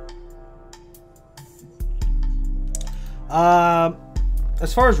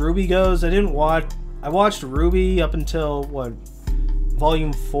 As far as Ruby goes, I watched Ruby up until what,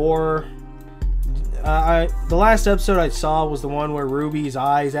 volume 4. The last episode I saw was the one where Ruby's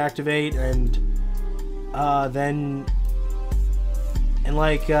eyes activate, and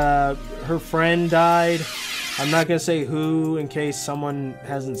her friend died. I'm not gonna say who in case someone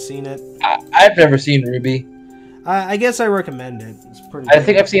hasn't seen it. I've never seen Ruby. I guess I recommend it. It's pretty. I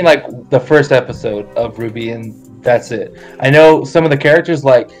think I've seen like the first episode of Ruby, and that's it. I know some of the characters,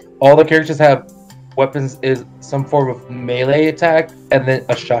 like all the characters have weapons is some form of melee attack, and then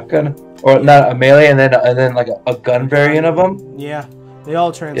a shotgun, or not a melee, and then like a gun variant of them. Yeah, they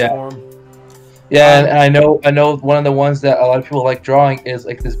all transform. Yeah, and I know one of the ones that a lot of people like drawing is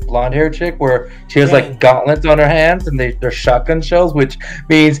like this blonde hair chick where she has like gauntlets on her hands and they're shotgun shells, which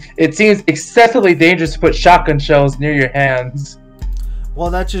means it seems excessively dangerous to put shotgun shells near your hands. Well,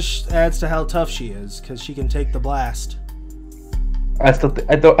 that just adds to how tough she is, because she can take the blast. I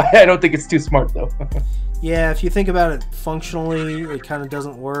don't think it's too smart though. Yeah, if you think about it functionally, it kind of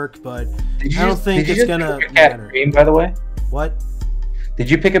doesn't work, but I don't think it's gonna matter. Cream, by the way. What? Did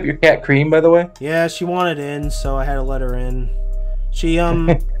you pick up your cat Cream, by the way? Yeah, she wanted in, so I had to let her in. She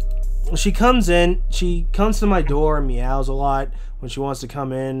she comes to my door and meows a lot when she wants to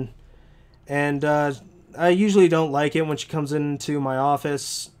come in. And I usually don't like it when she comes into my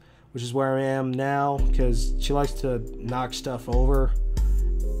office, which is where I am now, because she likes to knock stuff over.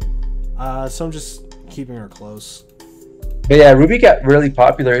 So I'm just keeping her close. But yeah, Ruby got really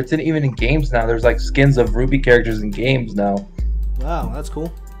popular. It's even in games now. There's like skins of Ruby characters in games now. Wow, that's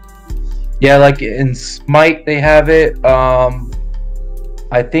cool. Yeah, like in Smite they have it.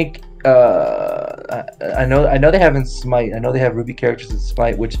 I think I know they have in Smite. I know they have Ruby characters in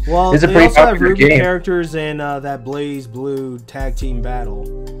Smite, which is a pretty popular game. They also have Ruby characters in that Blaze Blue tag team battle.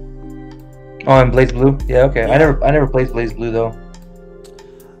 Oh, and Blaze Blue? Yeah, okay. Yeah. I never played Blaze Blue though.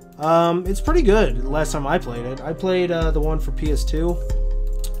 It's pretty good. Last time I played it, I played the one for PS2.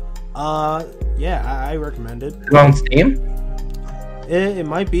 Yeah, I recommend it. Is it on Steam? It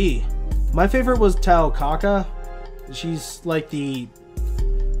might be. My favorite was Taokaka. She's like the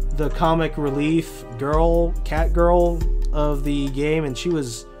comic relief cat girl of the game, and she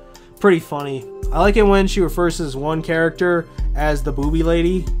was pretty funny. I like it when she refers to this one character as the booby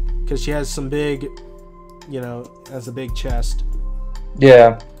lady, because she has some big, has a big chest.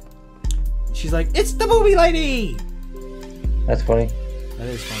 Yeah. She's like, "It's the booby lady!" That's funny. That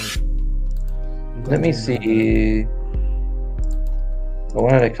is funny. Let me see. I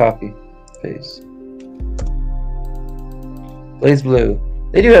wanted a copy. Paste. Blaze Blue.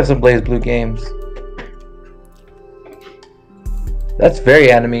 They do have some Blaze Blue games. That's very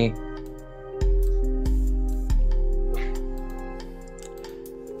anime.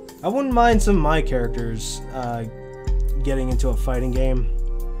 I wouldn't mind some of my characters getting into a fighting game.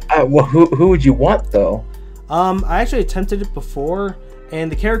 Well, who would you want though? I actually attempted it before,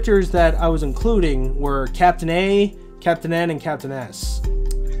 and the characters that I was including were Captain A, Captain N, and Captain S.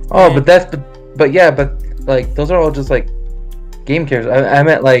 Oh, and but like those are all just like game characters. I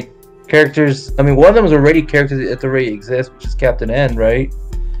meant like characters. I mean, one of them is already characters that already exist, which is Captain N, right?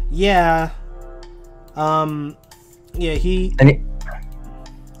 Yeah. Yeah, he.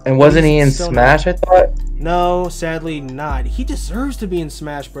 And wasn't he in Smash? I thought. No, sadly not. He deserves to be in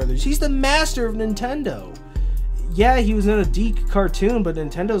Smash Brothers. He's the master of Nintendo. Yeah, he was in a DiC cartoon, but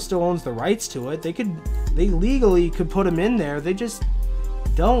Nintendo still owns the rights to it. They legally could put him in there. They just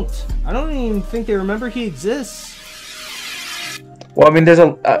don't. I don't even think they remember he exists. Well, I mean,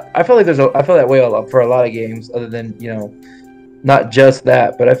 I feel that way for a lot of games, other than not just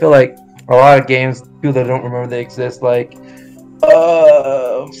that, but I feel like a lot of games people that don't remember they exist, like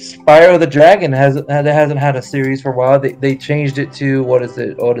Spyro the Dragon hasn't had a series for a while. They changed it to what is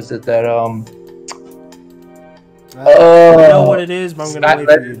it that I don't know what it is, but I'm gonna wait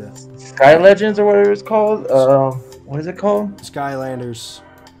for you to. Sky Legends or whatever it's called. What is it called? Skylanders.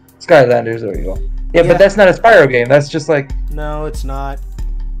 Skylanders. There you go. Yeah, but that's not a Spyro game. That's just like. No, it's not.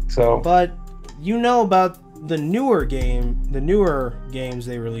 So. But you know about the newer games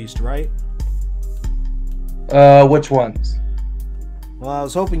they released, right? Which ones? Well, I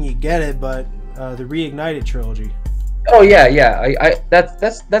was hoping you'd get it, but the Reignited trilogy. Oh yeah.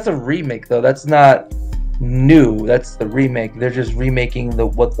 That's a remake though. That's not new. That's the remake. They're just remaking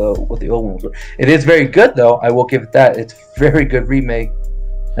what the old ones were. It is very good though. I will give it that. It's a very good remake.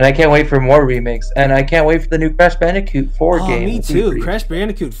 And I can't wait for more remakes. And I can't wait for the new Crash Bandicoot 4 game. Me too. Crash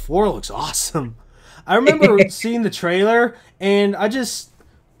Bandicoot 4 looks awesome. I remember seeing the trailer and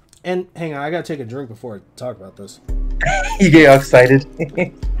and hang on, I gotta take a drink before I talk about this. You get all excited.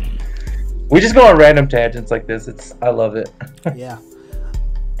 We just go on random tangents like this. I love it. Yeah.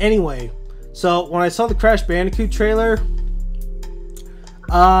 Anyway, so when I saw the Crash Bandicoot trailer,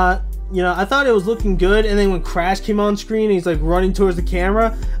 I thought it was looking good, and then when Crash came on screen and he's like running towards the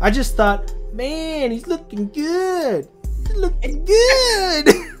camera, I just thought, man, he's looking good. He's looking good.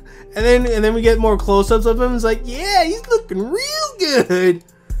 and then we get more close-ups of him. It's like, yeah, he's looking real good.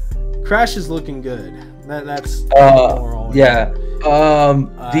 Crash is looking good. That's moral. Yeah.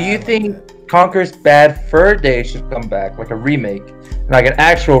 Do you think Conker's Bad Fur Day should come back, like a remake, like an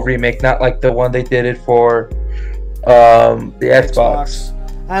actual remake, not like the one they did it for the Xbox?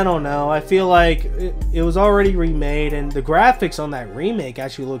 I don't know. I feel like it was already remade, and the graphics on that remake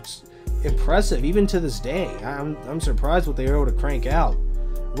actually looks impressive, even to this day. I'm surprised what they were able to crank out.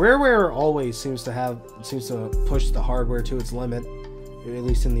 Rareware always seems to push the hardware to its limit, at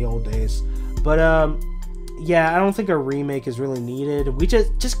least in the old days. But yeah, I don't think a remake is really needed. We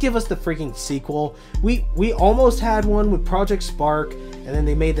just give us the freaking sequel. We almost had one with Project Spark, and then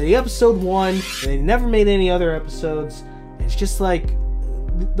they made the episode 1, and they never made any other episodes. It's just like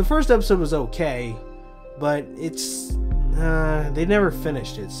the first episode was okay, but they never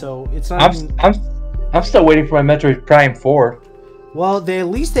finished it, so it's not. I'm still waiting for my Metroid Prime 4. Well, at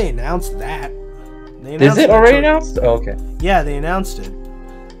least they announced that. Is it already announced? Oh, okay. Yeah, they announced it.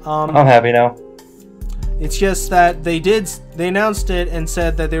 I'm happy now. It's just that they announced it and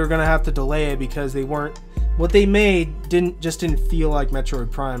said that they were gonna have to delay it because what they made didn't feel like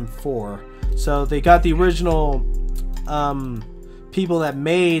Metroid Prime 4. So they got the original people that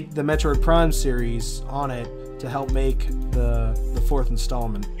made the Metroid Prime series on it to help make the 4th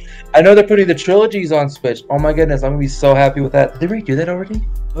installment. I know they're putting the trilogies on Switch. Oh my goodness, I'm gonna be so happy with that. Did we do that already?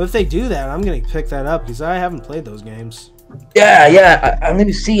 Well, if they do that, I'm gonna pick that up because I haven't played those games. Yeah. I'm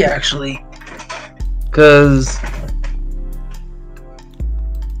gonna see actually, because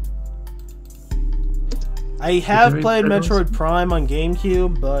I have played Metroid Prime on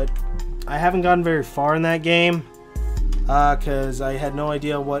GameCube, but I haven't gotten very far in that game because I had no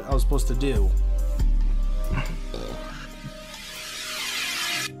idea what I was supposed to do.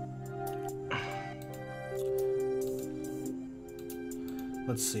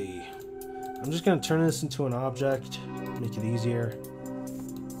 Let's see. I'm just going to turn this into an object, make it easier.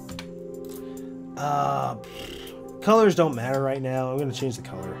 Colors don't matter right now. I'm going to change the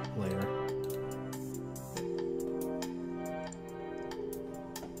color later.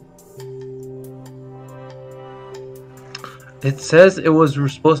 It says it was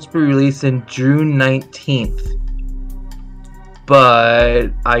supposed to be released in June 19th,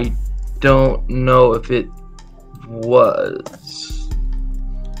 but I don't know if it was.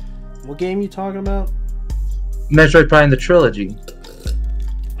 What game you talking about? Metroid Prime the trilogy.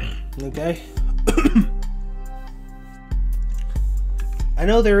 Okay. I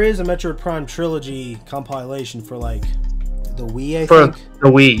know there is a Metroid Prime trilogy compilation for like the Wii, I think. For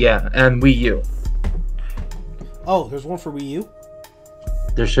the Wii, yeah, and Wii U. Oh, there's one for Wii U?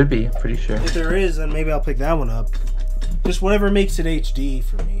 There should be, pretty sure. If there is, then maybe I'll pick that one up. Just whatever makes it HD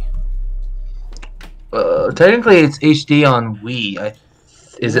for me. Technically, it's HD on Wii.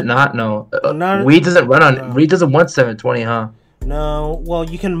 Is it not? No. Wii doesn't run on. No. Wii doesn't want 720, huh? No. Well,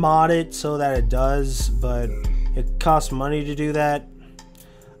 you can mod it so that it does, but it costs money to do that.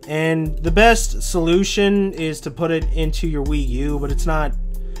 And the best solution is to put it into your Wii U, but it's not.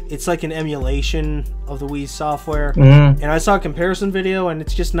 It's like an emulation of the Wii software. Mm-hmm. And I saw a comparison video, and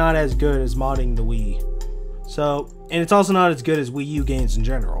it's just not as good as modding the Wii. So, and it's also not as good as Wii U games in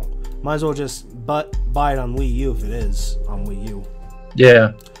general. Might as well just buy it on Wii U if it is on Wii U.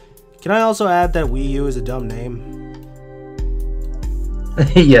 Yeah. Can I also add that Wii U is a dumb name?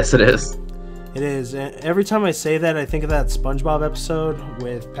 Yes, it is. It is. Every time I say that, I think of that SpongeBob episode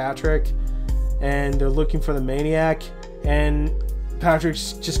with Patrick, and they're looking for the maniac, and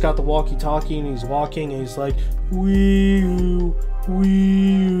Patrick's just got the walkie-talkie and he's walking and he's like, wee-oo,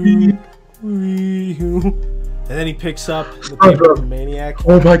 wee-oo, wee-oo. And then he picks up the paper maniac.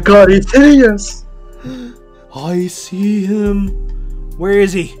 Oh my god, he's hitting us! I see him. Where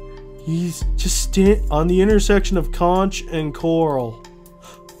is he? He's just on the intersection of Conch and Coral.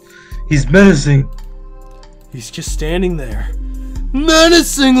 He's menacing. He's just standing there.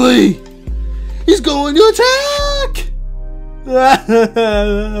 Menacingly! He's going to attack!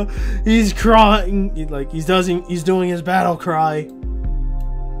 He's crying. Like, he's doing his battle cry.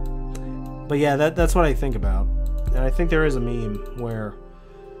 But yeah, that's what I think about. And I think there is a meme where,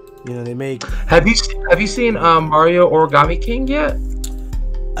 you know, they make... Have you seen Mario Origami King yet?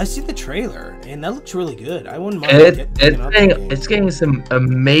 I see the trailer, and that looks really good. I wouldn't mind it's getting some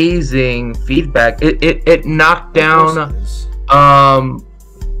amazing feedback. It knocked down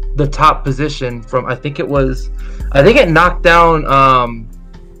the top position from I think it knocked down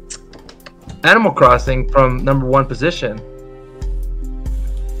Animal Crossing from #1 position.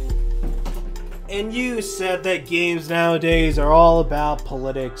 And you said that games nowadays are all about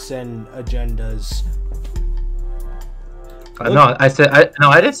politics and agendas. No, I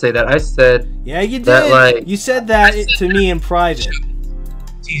didn't say that. I said yeah, you did. That, like, you said that to me in private.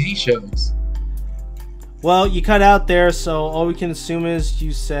 TV shows. Well, you cut out there, so all we can assume is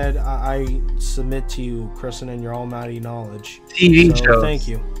you said I submit to you, Kristen, and your almighty knowledge. TV shows. Thank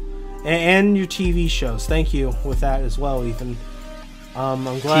you, and your TV shows. Thank you with that as well, Ethan. I'm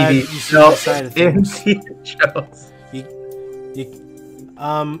glad you see that side of things. TV shows.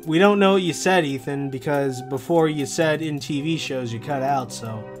 We don't know what you said, Ethan, because before you said in TV shows, you cut out.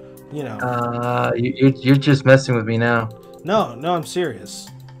 So, you know. You're just messing with me now. No, I'm serious.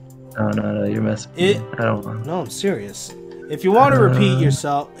 No, you're messing with me. I don't know. No, I'm serious. If you want to repeat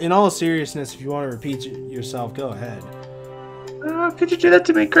yourself, in all seriousness, if you want to repeat yourself, go ahead. Could you do that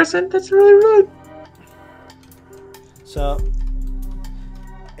to me, Kristen? That's really rude. So,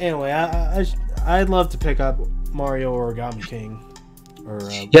 anyway, I'd love to pick up Mario Origami King, or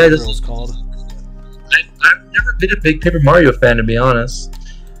yeah, what it's called. I've never been a big Paper Mario fan, to be honest.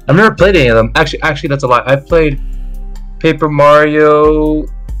 I've never played any of them. Actually, that's a lie. I've played Paper Mario.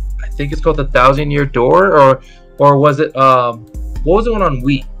 I think it's called the 1,000-Year Door, or was it what was the one on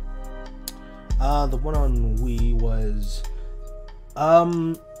Wii? The one on Wii was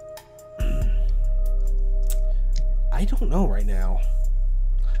I don't know right now.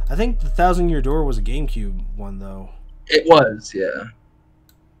 I think the 1,000-Year Door was a GameCube one, though. It was, yeah.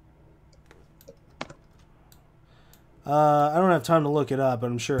 I don't have time to look it up, but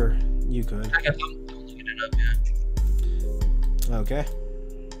I'm sure you could. I'm looking it up, yeah. Okay.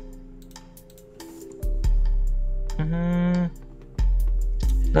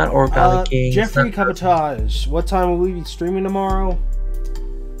 Not Origami King. Jeffrey Cabotage. What time will we be streaming tomorrow?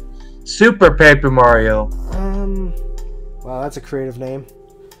 Super Paper Mario. Wow, that's a creative name.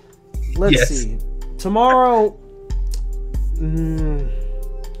 Let's see. Tomorrow.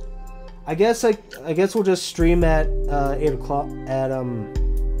 I guess we'll just stream at 8 o'clock. At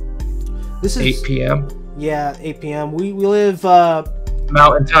this is 8 p.m. Yeah, 8 p.m. We live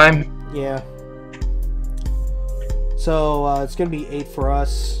Mountain Time. Yeah. So it's gonna be 8 for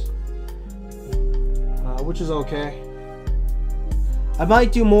us, which is okay. I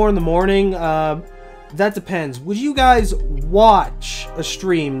might do more in the morning. That depends. Would you guys watch a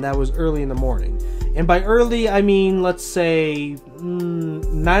stream that was early in the morning? And by early, I mean, let's say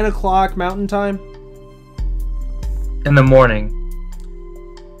 9 o'clock Mountain Time. In the morning.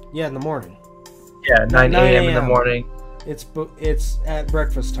 Yeah, in the morning. Yeah, 9 a.m. in the morning. It's at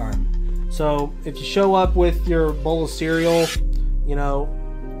breakfast time. So if you show up with your bowl of cereal, you know,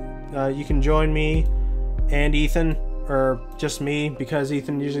 you can join me and Ethan, or just me, because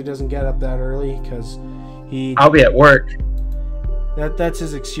Ethan usually doesn't get up that early because I'll be at work. That's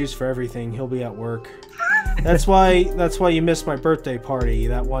his excuse for everything. He'll be at work. That's why you missed my birthday party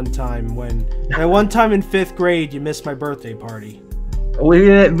that one time in 5th grade you missed my birthday party. We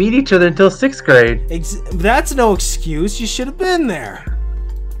didn't meet each other until 6th grade. That's no excuse. You should have been there.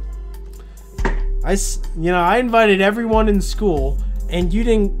 I invited everyone in school, and you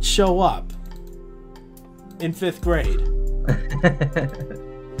didn't show up in 5th grade.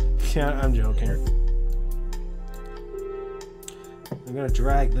 Yeah, I'm joking. I'm gonna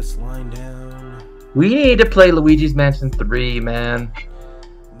drag this line down. We need to play Luigi's Mansion 3, man.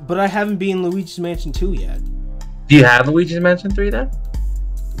 But I haven't been Luigi's Mansion 2 yet. Do you have Luigi's Mansion 3 then?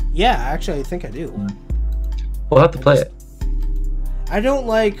 Yeah, actually, I think I do. We'll have to play it. I don't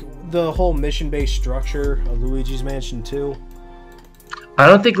like the whole mission-based structure of Luigi's Mansion 2. I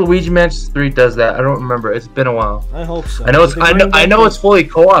don't think Luigi Mansion 3 does that. I don't remember. It's been a while. I hope so. I know it's. I know it's fully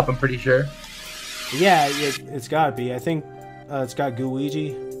co-op. I'm pretty sure. Yeah, it's gotta be. I think it's got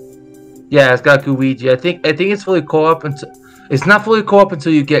Gooigi. Yeah, it's got Gooigi. I think it's fully co-op until it's not fully co-op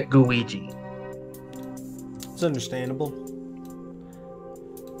until you get Gooigi. It's understandable.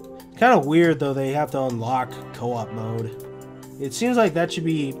 Kind of weird though. They have to unlock co-op mode. It seems like that should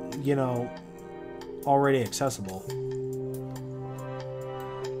be, you know, already accessible.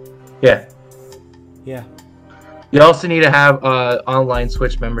 Yeah. Yeah. You also need to have online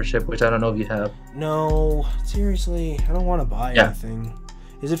Switch membership, which I don't know if you have. No, seriously, I don't want to buy anything.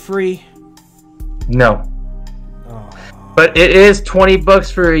 Is it free? No. Oh. But it is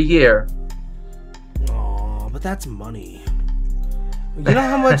 $20 for a year. Oh, but that's money. You know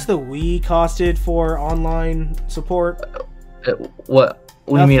how much the Wii costed for online support? What?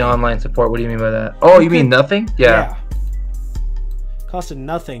 What do you mean online support? What do you mean by that? Oh, you mean nothing? Yeah. Costed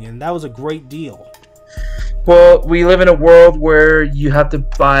nothing, and that was a great deal. Well, we live in a world where you have to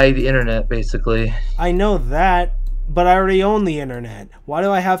buy the internet, basically. I know that, but I already own the internet. Why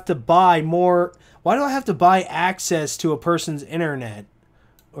do I have to buy more? Why do I have to buy access to a person's internet?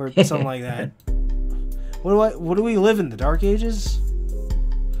 Or something like that. What do we live in, the Dark Ages?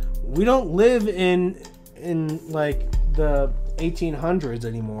 We don't live in like the 1800s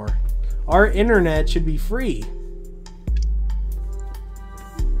anymore. Our internet should be free.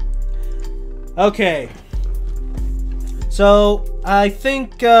 Okay. So I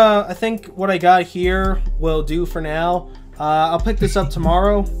think what I got here will do for now. I'll pick this up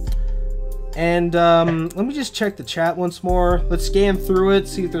tomorrow, and let me just check the chat once more. Let's scan through it,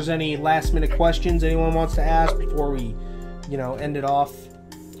 see if there's any last-minute questions anyone wants to ask before we, you know, end it off.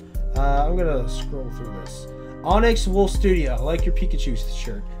 I'm gonna scroll through this. Onyx Wolf Studio, I like your Pikachu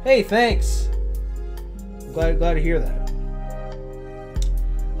shirt. Hey, thanks. Glad to hear that.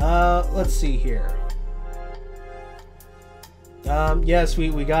 Let's see here. Yes,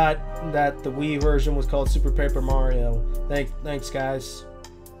 we got that the Wii version was called Super Paper Mario. Thanks, guys.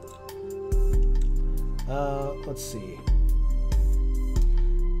 Let's see.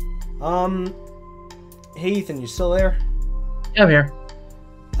 Hey, Ethan, you still there? Yeah, I'm here.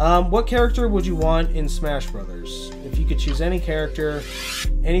 What character would you want in Smash Brothers? If you could choose any character,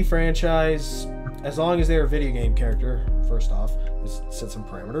 any franchise, as long as they're a video game character, first off, let's set some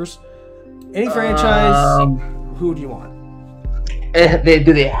parameters. Any franchise, who do you want? Can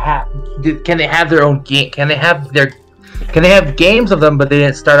they have their own game? Can they have games of them, but they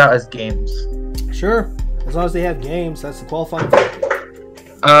didn't start out as games? Sure, as long as they have games, that's the qualifying factor.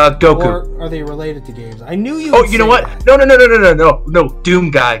 Goku. Or are they related to games? I knew you. Oh, you know what? That. No.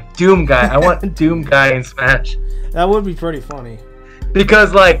 Doom guy. I want Doom guy in Smash. That would be pretty funny.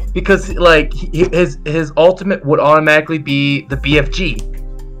 Because his ultimate would automatically be the BFG.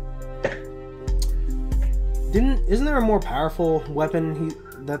 Isn't there a more powerful weapon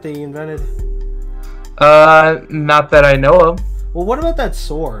that they invented? Not that I know of. Well, what about that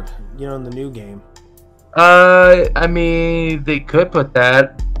sword? You know, in the new game. I mean, they could put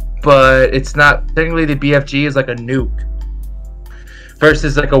that, but it's not. Technically, the BFG is like a nuke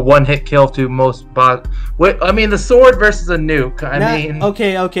versus like a one-hit kill to most bots. I mean, the sword versus a nuke.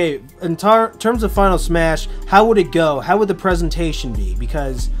 Okay. In terms of Final Smash, how would it go? How would the presentation be?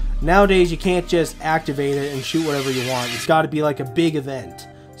 Because nowadays you can't just activate it and shoot whatever you want. It's got to be like a big event.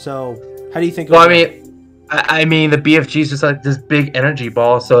 So, how do you think? Well, I mean, the BFG is just like this big energy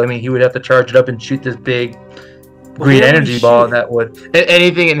ball. So, I mean, he would have to charge it up and shoot this big green energy ball. That would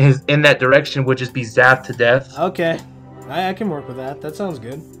anything in that direction would just be zapped to death. Okay, I can work with that. That sounds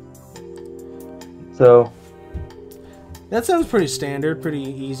good. So, that sounds pretty standard, pretty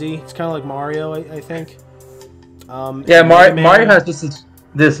easy. It's kind of like Mario, I think. Yeah, Mario has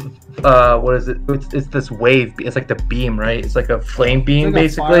this what is it? It's this wave. It's like the beam, right? It's like a flame beam, like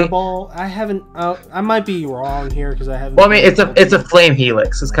basically. A fireball. I haven't. I might be wrong here because I haven't. Well, I mean, it's a flame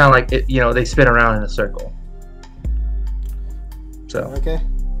helix. It's kind of like they spin around in a circle. So. Okay.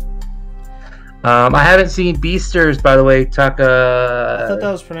 I haven't seen Beastars, by the way. Taka. I thought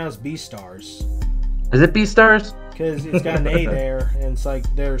that was pronounced B-stars. Is it Beastars? Because it's got an A there, and it's like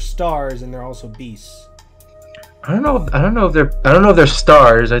they're stars and they're also beasts. I don't know if they're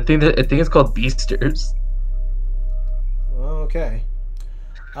stars. I think it's called Beastars. Okay.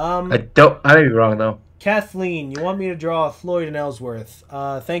 I may be wrong though. Kathleen, you want me to draw Floyd and Ellsworth?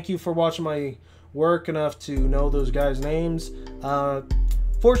 Thank you for watching my work enough to know those guys' names.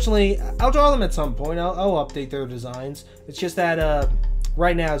 Fortunately, I'll draw them at some point. I'll update their designs. It's just that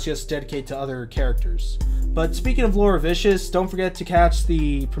right now it's just dedicated to other characters. But speaking of Lora Vicious, don't forget to catch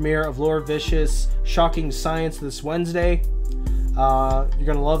the premiere of Lora Vicious Shocking Science this Wednesday. You're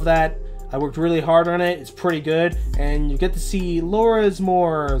gonna love that. I worked really hard on it. It's pretty good, and you get to see Lora's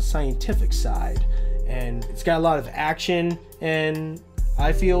more scientific side, and it's got a lot of action, and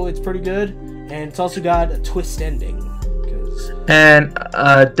I feel it's pretty good. And it's also got a twist ending. And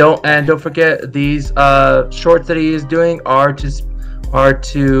don't forget, these shorts that he is doing are to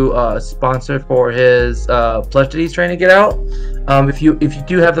sponsor for his plush that he's trying to get out. If you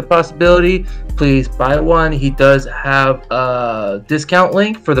do have the possibility, please buy one. He does have a discount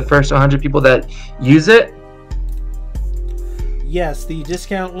link for the first 100 people that use it. Yes, the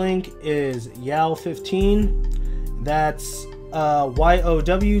discount link is YowLIVE15. That's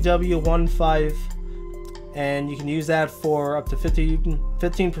YOWW15, and you can use that for up to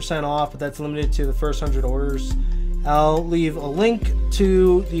 15% off, but that's limited to the first 100 orders. I'll leave a link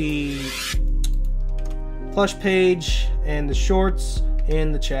to the plush page and the shorts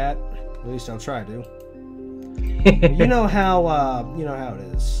in the chat. At least I'll try to. You know how it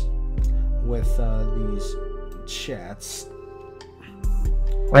is with these chats.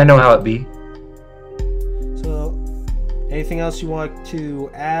 I know how it be. So, anything else you want to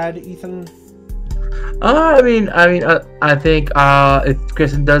add, Ethan? I think if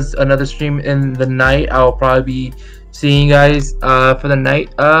Kristen does another stream in the night, I'll probably be seeing you guys for the night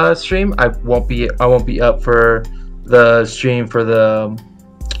stream. I won't be up for the stream for the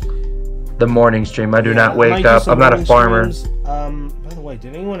morning stream. I do not wake up. I'm not a farmer. By the way,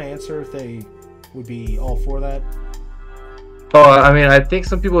 did anyone answer if they would be all for that? Oh, I think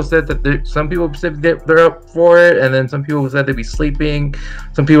some people said that they're up for it, and then some people said they'd be sleeping.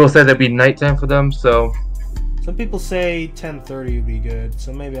 Some people said it'd be nighttime for them. So some people say 10:30 would be good,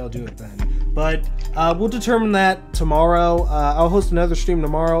 so maybe I'll do it then. But we'll determine that tomorrow. I'll host another stream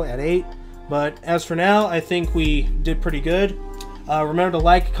tomorrow at 8. But as for now, I think we did pretty good. Remember to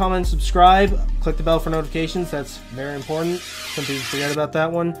like, comment, subscribe. Click the bell for notifications. That's very important. Some people forget about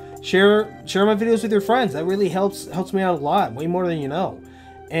that one. Share my videos with your friends. That really helps me out a lot, way more than you know.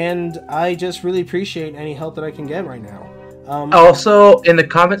 And I just really appreciate any help that I can get right now. Also, in the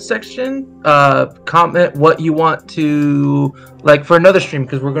comment section, comment what you want to like for another stream,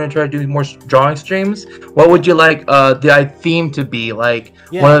 because we're going to try to do more drawing streams. What would you like the theme to be? Like,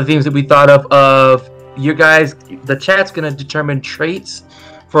 yeah. One of the themes that we thought of you guys, the chat's going to determine traits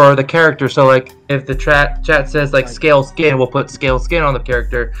for the character. So like if the chat says like scale skin, we'll put scale skin on the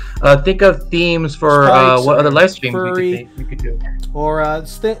character. Think of themes for what other live streams we could do. Or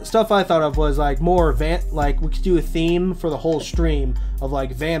stuff I thought of was like more like we could do a theme for the whole stream of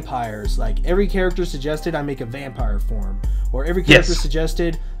like vampires. Like every character suggested I make a vampire form, or every character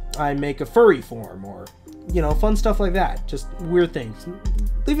suggested I make a furry form, or fun stuff like that. Just weird things.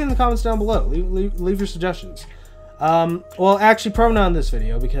 Leave it in the comments down below. Leave your suggestions. Well, actually, probably not in this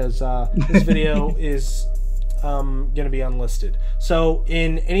video, because this video is going to be unlisted. So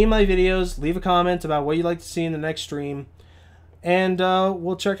in any of my videos, leave a comment about what you'd like to see in the next stream, and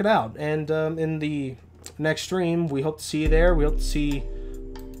we'll check it out. And in the next stream, we hope to see you there. We hope to see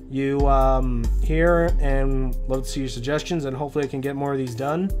you here, and love to see your suggestions, and hopefully I can get more of these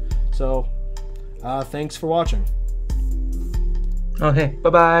done. So thanks for watching. Okay,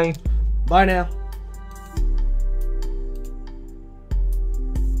 bye-bye. Bye now.